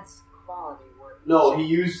sugar. that's quality work. No, he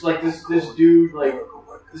used like this dude like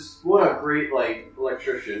this. What a great like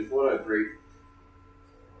electrician. What a great. It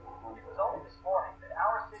was only this morning that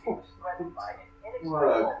our city was threatened by an What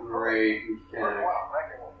a great mechanic.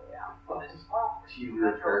 on this 12 TV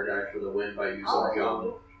repair guy for the win by using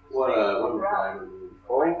gum. What a driver move.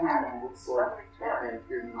 Oh, looks like Ant-Man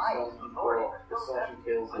appeared in the Astonishing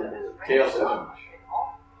Tales and Tails Touch.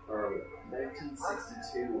 Or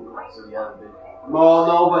 1962. So yeah, the big. well,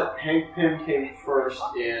 no, but Hank Pym came first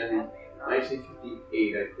in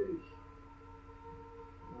 1958, I think.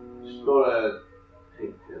 Just go to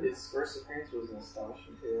Hank Pym. His first appearance was in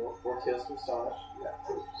Astonishing Tale, Four Tales to Astonish.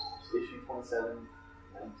 Yeah, issue 27,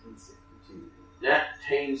 1962.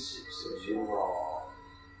 1962. So you're wrong.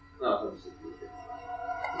 No, 1962.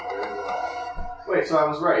 Very wrong. Wait, so I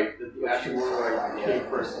was right. The action movie like came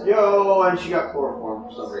first. Yo, and she got chloroform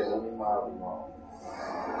for some reason. Only mildly wrong.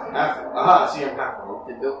 Half. Aha, see, I'm half wrong.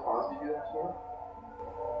 Did Bill Cosby do that shit?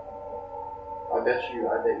 I bet you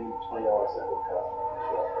 $20 that Bill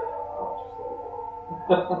Cosby.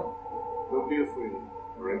 Don't be afraid.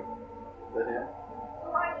 Alright? Is that him? Who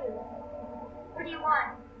are you? What do you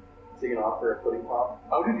want? Is he gonna offer a pudding pop?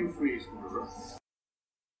 How did you freeze, remember?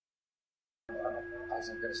 I'm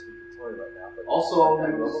gonna speak to Troy right now, but Also, that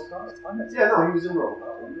he was. RoboCop? Yeah, no, he was in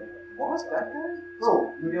RoboCop. What? That guy?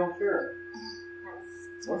 No, Miguel Ferrer.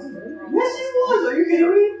 Wasn't he? Yes, he was. Are you kidding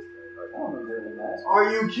me? I don't remember him in that. Are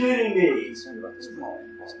you kidding me? Concerned about this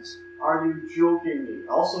business. Are you joking me?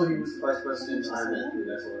 Also, he was the vice president in Iron Man 3.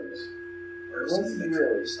 That's hilarious. Was he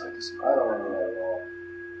really? I don't remember that at all.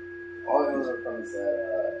 All I remember from is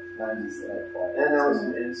that 90s that I fought. And that was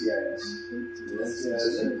in NCIS.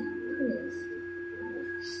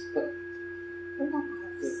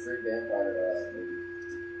 It's a great vampire movie.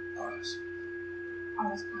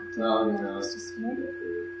 No.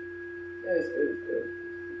 Yeah, it's good.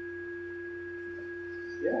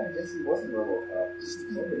 Yeah, I guess he wasn't RoboCop.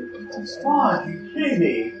 Fuck, you kidding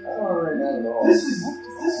me? I don't remember that at all. This is.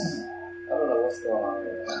 I don't know what's going on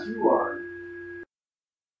here. You are.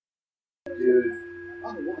 Dude.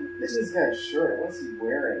 Look at this guy's shirt. What's he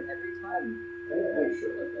wearing? Every time I didn't make sure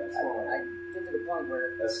like that. I get to the point where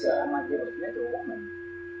This I guy. might be able to commit to a woman.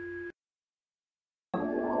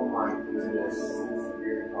 Oh my goodness. This is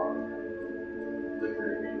weird talk. Liquor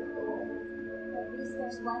to me. At least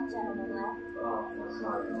there's one gentleman left. Oh, my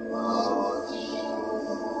God.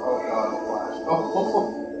 Oh god, Flash. Oh,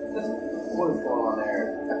 what is going on there?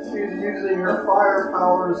 She's using her fire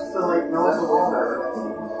powers to like melt the water.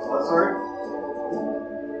 What, sorry?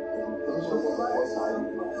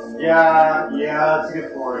 Yeah, that's a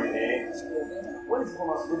good point, eh? What is going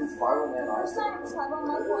on with this viral man First arm? sign of trouble,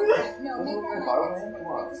 my boyfriend. No, make that Viral like man? this. Come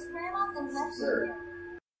on. Just ran off and left me Sir. here.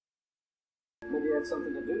 Maybe it had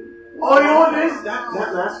something to do. Oh, you know what it is? That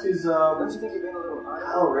mask is, Don't you think you're being a little high?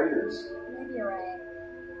 Kyle Rayner's. Maybe you're right.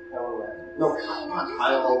 Hello, Ren. No, See, now not you're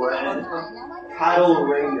Kyle saying Ren. it's fine. Now my Kyle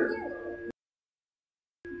boyfriend's Rayner. not here.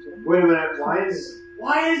 Wait a minute, why is...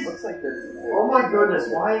 Looks like they're Oh my goodness,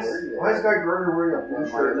 why is Guy Gardner wearing a blue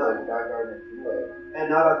shirt like Guy Gardner Kool-Aid. and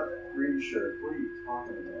not a green shirt? What are you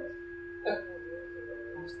talking about?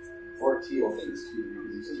 Or teal shirt, excuse me,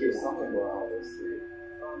 because he's There's teal. something going on with those three.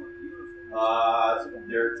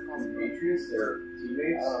 They're compatriots, they're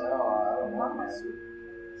teammates. I don't know, man.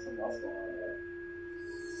 Something else going on there.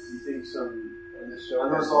 You think some In this show,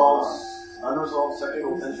 unresolved sexual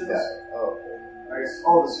Who's this tensions? guy? Oh, okay. I guess,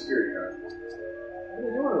 oh, the security guard. What are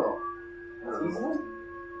they doing to him? He's him?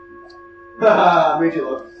 Haha, made you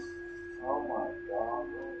look. Oh my god.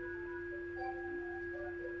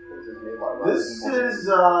 What is his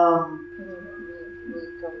name?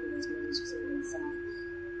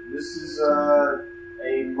 This is a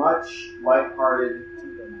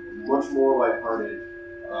much more lighthearted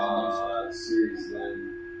series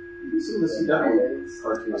than some of the CW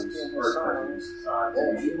cartoons Yeah,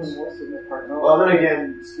 TV even shows. worse than the cartoon. Well, then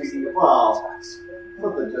again, speaking of, I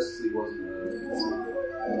thought that Justice League wasn't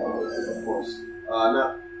of course.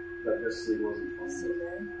 Not that Justice League wasn't fun.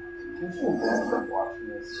 Can you imagine watching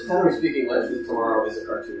this? Generally speaking, Legends of Tomorrow is a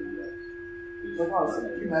cartoon. Like, honestly,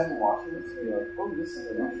 can you imagine watching this and be like, oh, this is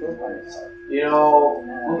a show by itself? You know,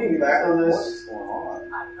 looking back on What this, is going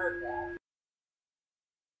on? I heard that.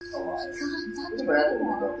 Look back when we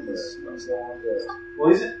got this. He's on the... well,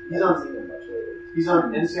 He's not seen him much later. he's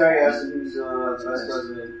on NCIS and he's the vice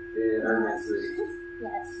president in Iron Man 3.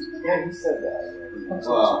 Yes. Yeah, he said that.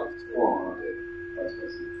 Well, vice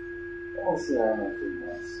president. I don't see Iron Man 3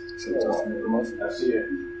 once. I've seen it.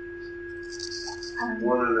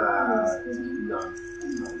 One and none.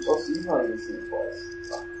 Oh, so you've not even seen it twice.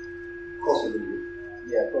 Closer than you.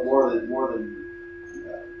 Yeah, but More than.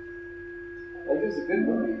 like, it was a good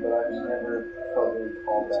movie, but I just never felt really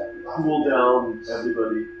called back. Cool down,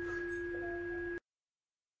 everybody.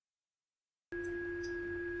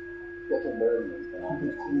 Definitely better than this now.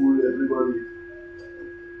 Cool, everybody.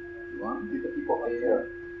 You want to give the people air.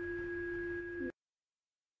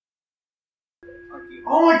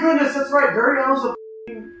 Oh my goodness, that's right. Barry Allen's a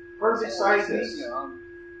forensic scientist.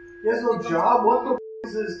 He has no job. What the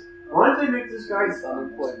is this? Why didn't they make this guy?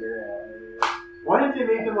 Unemployed Barry Allen. Why didn't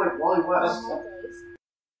they make him like Wally West?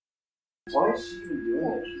 Why is she even doing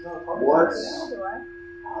it? She's not a part of What? it right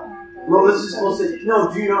No, this is supposed to.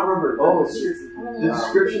 No, do you not remember? Oh, the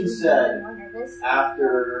description said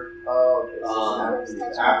after now. Oh, okay.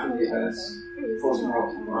 So after the events. post and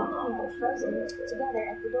Malone. we were frozen together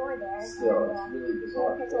at the door there. Still, and, it's really we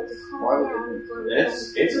bizarre. kept had to calm Why would down they do before we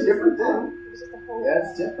It's a different thing. It was just a whole Yeah,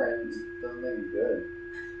 it's different. It doesn't make it good.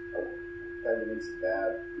 That makes it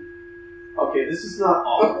bad. Okay, this is not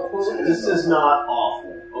awful. This is not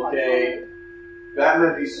awful. Okay,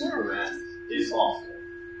 Batman v Superman is awful.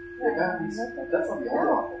 That's not the only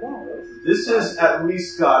awful one. This has at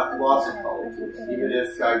least got lots of color to it, even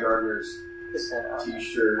if Guy Gardner's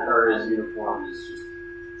t-shirt or his uniform is just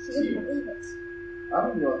She didn't believe it. I don't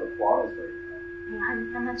even know what the plot is right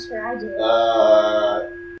I'm not sure I do.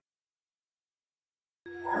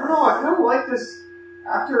 I don't know, I kind of like this.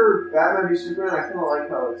 After Batman v Superman, I kind of like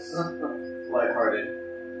how it's lighthearted. A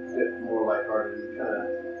bit more lighthearted and kind of...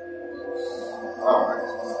 Alright.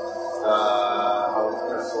 How it's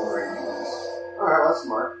kind of soul-writing is. Alright, that's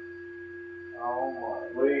smart. Oh my.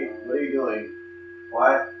 What are you doing?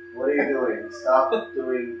 What? What are you doing? Stop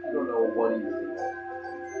doing... I don't know what he was doing.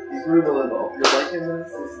 He's doing the limbo. You're liking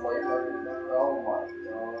this? This lighthearted? Oh my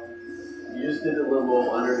god. You just did the limbo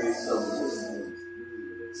underneath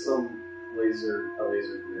some laser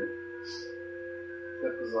grid.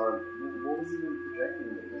 That bizarre. What was he even projecting?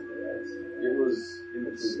 It was in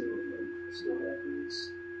between.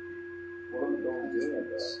 What are we going doing at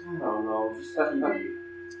that? I don't know, just TV.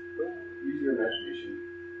 Use your imagination.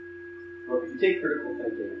 Look, if you take critical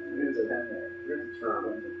thinking, There's a pen there. here's the term.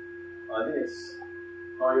 I think it's.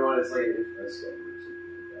 Oh, you want it's like an infrared scope or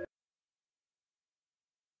something like that.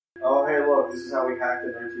 Oh, hey, look, this is how we hacked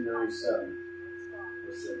in 1997.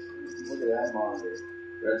 Look at that monitor.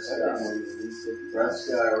 Red That Sky. thing weighs at least 50 Red pounds.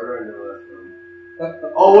 Sky, where do I know that from?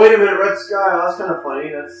 Oh, wait a minute, Red Sky, that's kind of funny.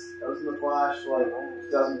 That was in the Flash, like,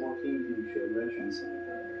 2014 TV show mentions.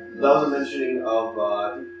 That was a mentioning of,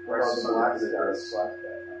 I think, Crisis on Infinite Earths.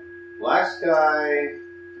 Black Sky,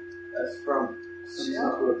 that's from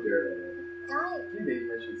season 2 of Daredevil. Guy, I think they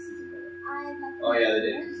mentioned season 1. Oh, yeah, they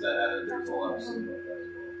did, because that had a whole episode about that as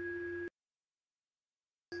well.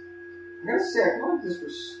 I gotta say, I feel like this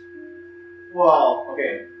was. Well,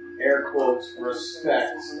 okay, air quotes,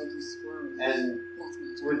 respect, and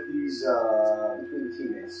with these, between the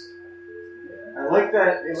teammates. I like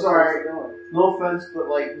that, it's alright, no offense, but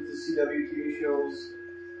like with the CW TV shows,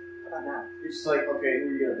 it's like, okay, who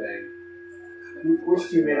are you gonna bang? Which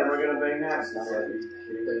teammate am I gonna bang next? It's like,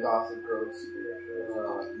 The Gossip Grove superhero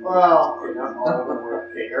show. well, okay, not all of them were.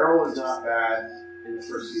 Okay, Arrow was not bad in the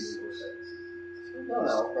first season or second season.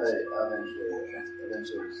 No, but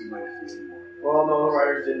eventually you see more team. Well, no, the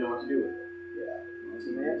writers didn't know what to do with it. Yeah.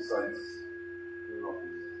 Teammates? So it's, I don't know if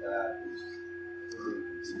it was that. It was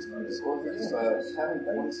Well, the thing about it is having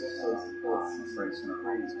 20 episodes to fill a season is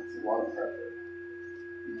it's a lot of pressure.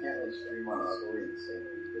 You can't really stream on a story in the same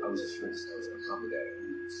way. I was just trying to start a company that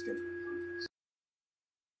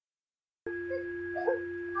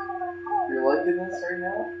You're liking this right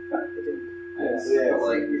now? yeah,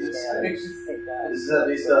 like, this is at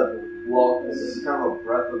least well, this is kind of a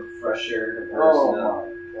breath of fresh air in comparison to God.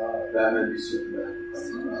 Batman v Superman.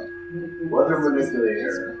 Weather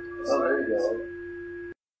manipulator. Oh, there you go.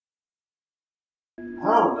 I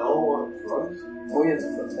don't know, drugs? Oh, yeah, that's the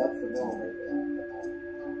villain right there.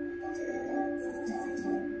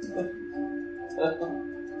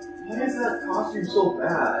 Why is that costume so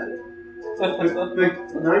bad?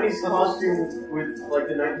 The 90s costume with, like,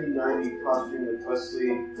 the 1990 costume with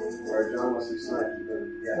John Wesley Snipes.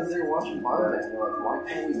 Because they were watching Marvel and they're like, why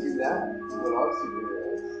can't we do that with our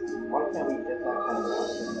superheroes? Why can't we get that kind of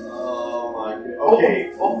costume? Oh my god. Okay.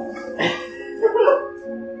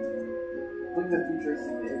 Look at the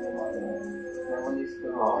futuristic days of Remember when these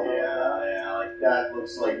put Oh yeah, like that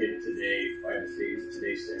looks like it today by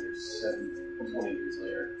today's standards, 20 years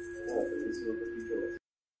later. Yeah, but this is what the future looks like.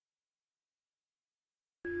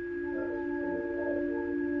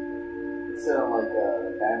 Instead of like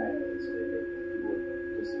the Batman movies where they make people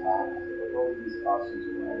just laugh and say, like, oh, these costumes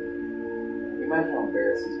are wearing. Imagine how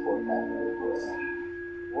embarrassing these poor Batman would be.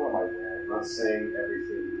 What am I wearing? I'm not saying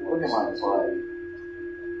everything. Look at my butt.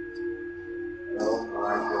 Oh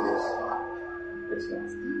my goodness. It's not.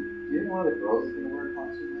 Do you think one of the girls is going to wear a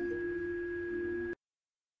costume like that?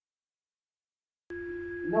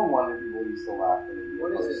 No wonder people used to laugh when they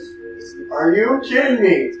What is this? Are you kidding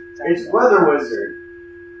me? It's Weather Wizard.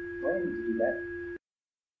 Why did you do that?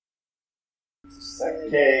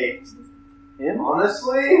 Okay. Him?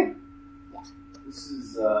 Honestly, this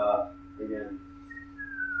is again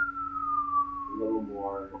a little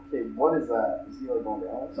more. Okay, what is that? Is he like going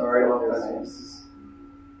down? Sorry, no There's offense. This is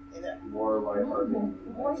more lighthearted.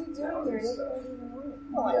 What are you doing here? It's 30 in the morning.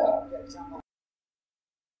 Yeah.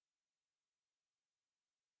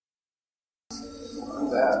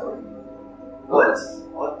 Who's that? What?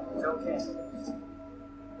 It's okay.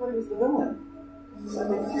 What was the villain? Was that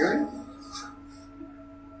Nick Fury?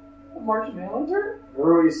 The Martian Manhunter?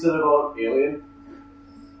 Remember what you said about Alien?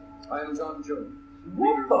 I am John Jones.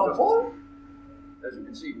 What the fuck? As you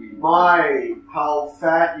can see, we... My, how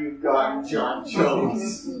fat you've gotten, John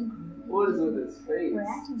Jones. What is with his face?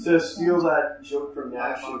 To steal that joke from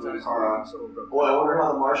Nash and Kara. Boy, I wonder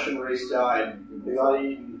how the Martian race died. They got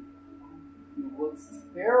eaten. He looks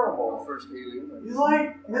terrible. First alien. He's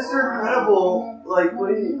like Mr. Incredible, like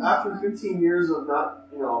when he, after 15 years of not,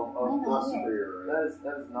 of not superior. That is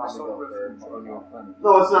not Miguel Ferrer. No,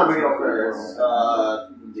 it's not Miguel Ferrer. It's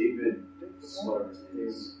David. Whatever his name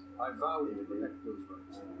is. I vow to protect those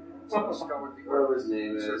rights. Whatever his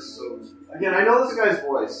name is. Again, I know this guy's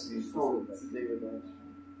voice. He's cool. It's David Lynch.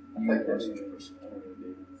 What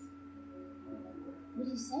are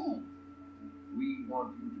you saying? We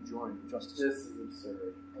want you to join the Justice. This is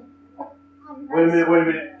absurd. Wait a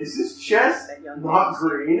minute. Is his chest not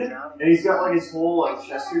green? And he's got like his whole like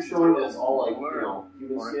chest here showing and it's all like,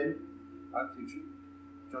 human skin? I'll teach you,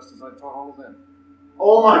 just as I taught all of them.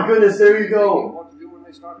 Oh my goodness, there you They knew go. what to do when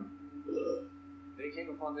they started. They came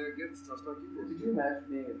upon their gifts just like you Did did. you imagine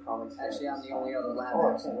being a comics fan? Actually, I'm the only other lab. Oh, I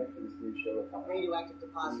can't wait for this new show to come out. Radioactive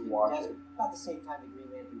deposit in the Watch desert. About the same time the Green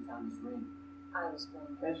Lantern found his ring. I was going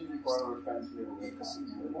Imagine if one of our friends here will make us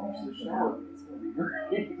watch the show. It's going to be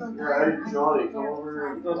great. Alright, Johnny, come over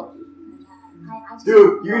and watch this. I've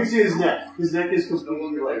Dude, you can see his neck. His neck is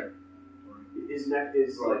completely like. His neck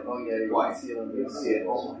is like. Oh yeah, you white. can see it on the You can see it.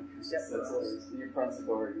 Oh my That's hilarious. Your friends will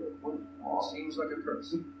go over and go, what? It seems like a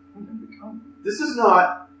curse. And become. This is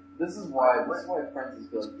not. This is why friends is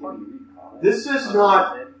good. This is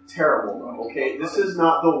not terrible, okay? This is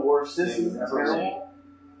not the worst This thing is ever made. terrible.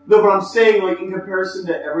 No, but I'm saying, like, in comparison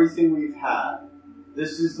to everything we've had,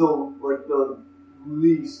 this is the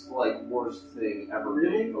least, worst thing ever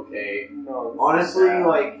made, okay? No. Honestly,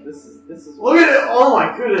 this is. Look at it! Oh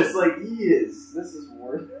my goodness, he is. This is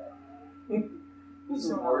worse. This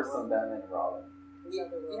is worse than Batman and Robin.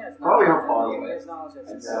 Probably on par with it. No,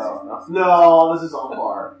 this is on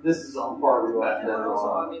par. This is on par with Batman and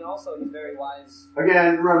Robin. Also, he's very wise.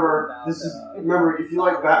 Again, remember, if you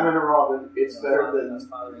like Batman and Robin, it's better than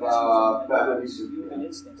Batman v Superman.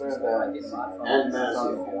 And Man of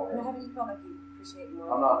Steel.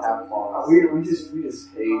 I'm not half falling. We just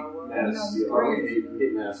hate Man of Steel. Or we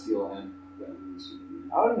hate Man of Steel and Batman v Superman.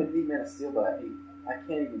 I don't even hate Man of Steel, but I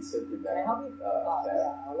can't even sit through that. Can I help you?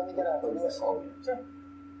 Let me get a nurse. Sure.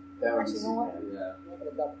 That would be Actually, you know what? Superman. Make it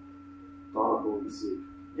a double. Donna going to sleep.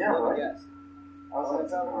 Yeah, right? Yes. I was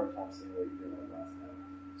having a hard time seeing what you did last night.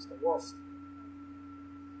 It's the worst.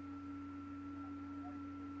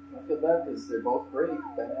 I feel bad because they're both great.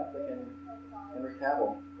 Ben Affleck and Henry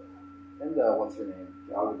Cavill. And what's her name?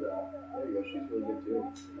 Gal Gadot. There you go. She's really good too.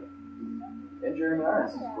 And Jeremy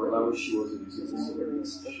Irons is great. I wish she wasn't using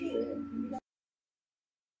this. Such a shame.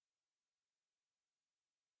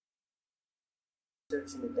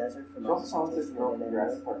 Searching the desert for She also sounds like girl from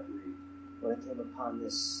Jurassic Park 3. when I came upon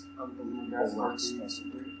this unbelievable Jurassic rock Park 3.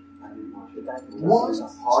 specimen. I didn't watch The it. guy who What? does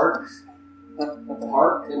this Park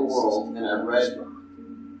and World, and I read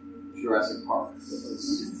Jurassic Park. You didn't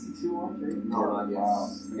see 2 or 3? No, not yet.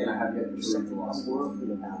 Again, I have yet to read the last one.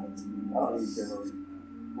 something about it. I don't even care about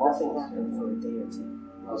Nothing happened for a day or two.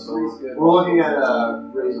 So we're looking at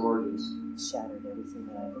Ray's origins. Shattered everything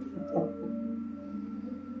that I believed in.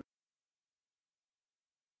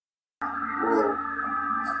 Whoa.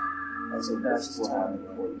 As a That's best what time, happened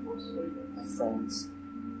before the Force Awakens. my friends,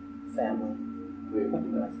 family, Wait, my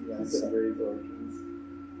It's a fiance. Ray's origins.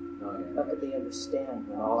 How could they understand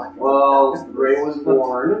when all I can well, Ray was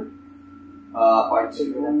born by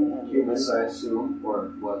 2 humans, I assume,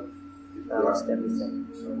 or what? I lost everything.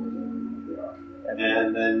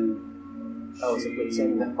 And then I was a good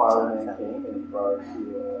thing. Then Fireman came and brought her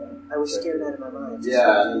to I was scared out of my mind.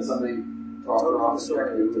 yeah, and then somebody dropped her off the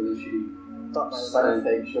Jakku, and then she Thought my Simon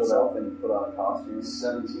Pegg showed up and put on a costume.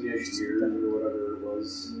 17-ish years or whatever it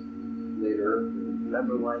was later.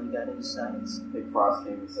 Remember why you got into science? Nick Frost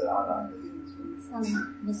came and said, I'm not going to do this movie.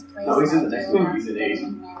 Some misplaced No, he's in the next ideal movie, he's in of Ace.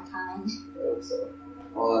 saving mankind. I hope so.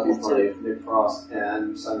 Well, that'd be funny if Nick Frost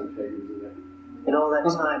and Simon Pegg was in it. In all that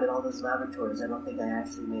time, in all those laboratories, I don't think I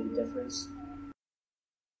actually made a difference.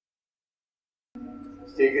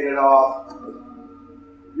 He's taking it off.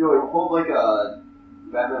 Yo, he pulled like a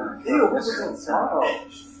Batman Ew, Returns. what's that sound?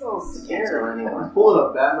 She's so You can't tell scared. anyone. He's pulling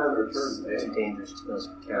a Batman Returns, It's eh? too dangerous to those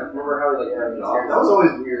I characters. remember how he ripped it off. That was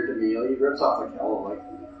always weird to me. He rips off the cowl like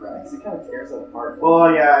crap. He kind of tears it apart.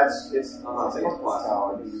 Well, yeah, it's. I'm not saying it's Fuck this plastic.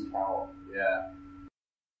 cowl, I can do cowl. Yeah.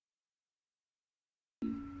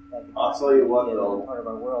 that could I'll tell you what, be though. another part of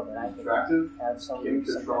our world that I could Retrospective, have some Kim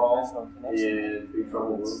some Cattrall, personal connection with. and Big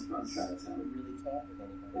Trouble in Little It's Country. really can't with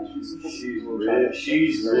anybody.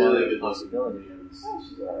 She's really good looking. Possibility.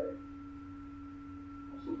 She's alright.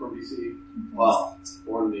 Also from DC. Well,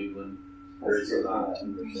 born in England. Very so not. You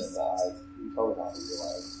told her not to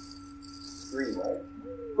realize. Green, right?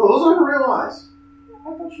 Oh, those are her real eyes. I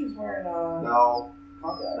thought she was wearing No,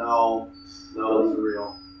 contacts. no, those are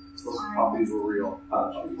real. Those puppies were real.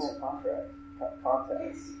 She was wearing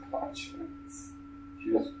contacts. She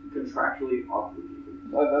was contractually obligated.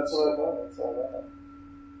 That's what I thought.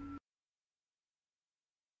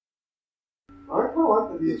 I kind of like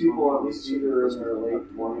that these people are at least either in their late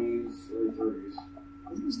 20s, early 30s.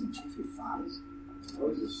 Isn't this the 235?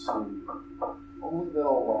 What is this son? Oh, look at that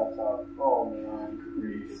old laptop. Oh, man.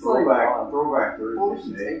 It's Throwback What was she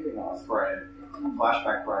Thursday. taping on? Friday.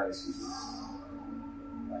 Flashback Friday. Excuse me.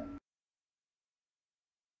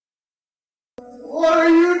 What are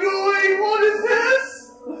you doing? What is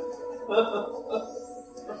this?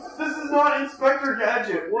 This is not Inspector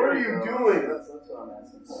Gadget. What are you doing? That's what I'm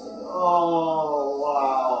asking for. Oh,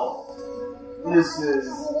 wow. This is...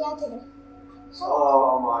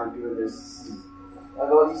 Oh, my goodness. I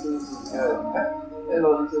thought you said this was good.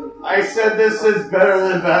 I said this is better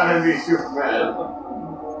than Batman v Superman.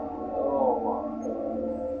 Oh my god.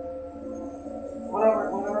 Whatever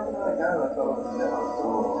that guy that I thought was dead.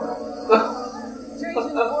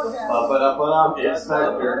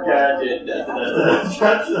 Inspector Gadget.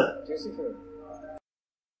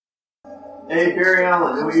 Hey, Barry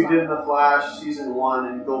Allen, do what you did in The Flash Season 1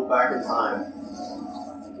 and go back in time.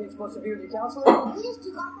 You're supposed to be with your counselor?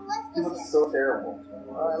 He looks so terrible.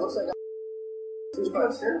 It looks like Look how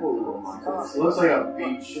terrible he looks. It looks like a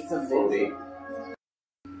beach. It's amazing.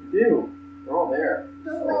 Ew. They're all there.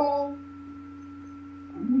 Go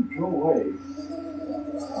away.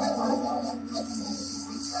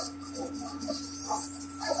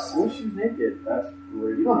 What if she's naked? That's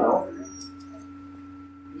great. You don't know. You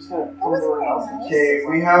just gotta come to her house. Okay,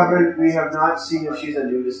 we have not seen if she's a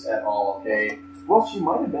nudist at all, okay? Well, she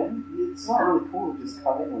might have been. It's not really cool to just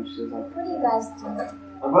come in when she doesn't have. What do you guys do?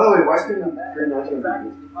 And by the way, why couldn't Green Lantern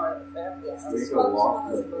part of the family. make a lock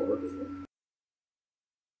for the door?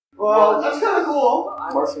 Well, that's kind of cool.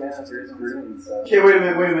 Martian Manhunter is green, so. Okay, wait a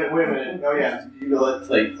minute. Oh yeah, you know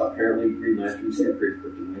that apparently Green Lantern's here pretty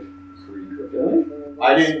kryptonite.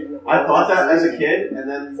 I thought that as a kid, and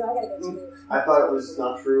then So I gotta go to I thought it was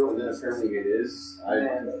not true, and then apparently it is. I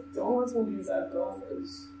don't believe that though,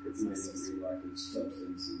 because kryptonite is a radioactive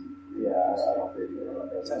substance, and Yeah, I don't think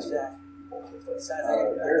Touch that.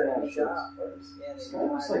 Barry Allen shirts are just. this guy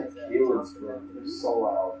looks like Caleb's from. They're so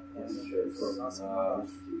loud. His shirts from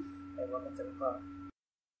Hey, welcome to the club.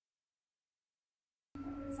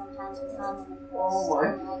 Sometimes we find them in the Oh my.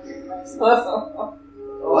 places.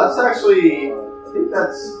 Well, that's actually. I think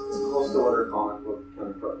that's close to what her comic book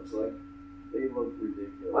counterpart looks like. They look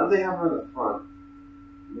ridiculous. Why do they have her in the front?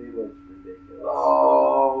 They look ridiculous.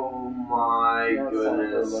 Oh my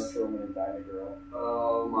goodness. Electro Man and Dyna Girl.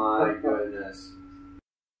 Oh my goodness.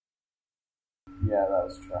 Yeah, that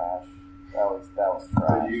was trash. That was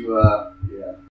trash. Would you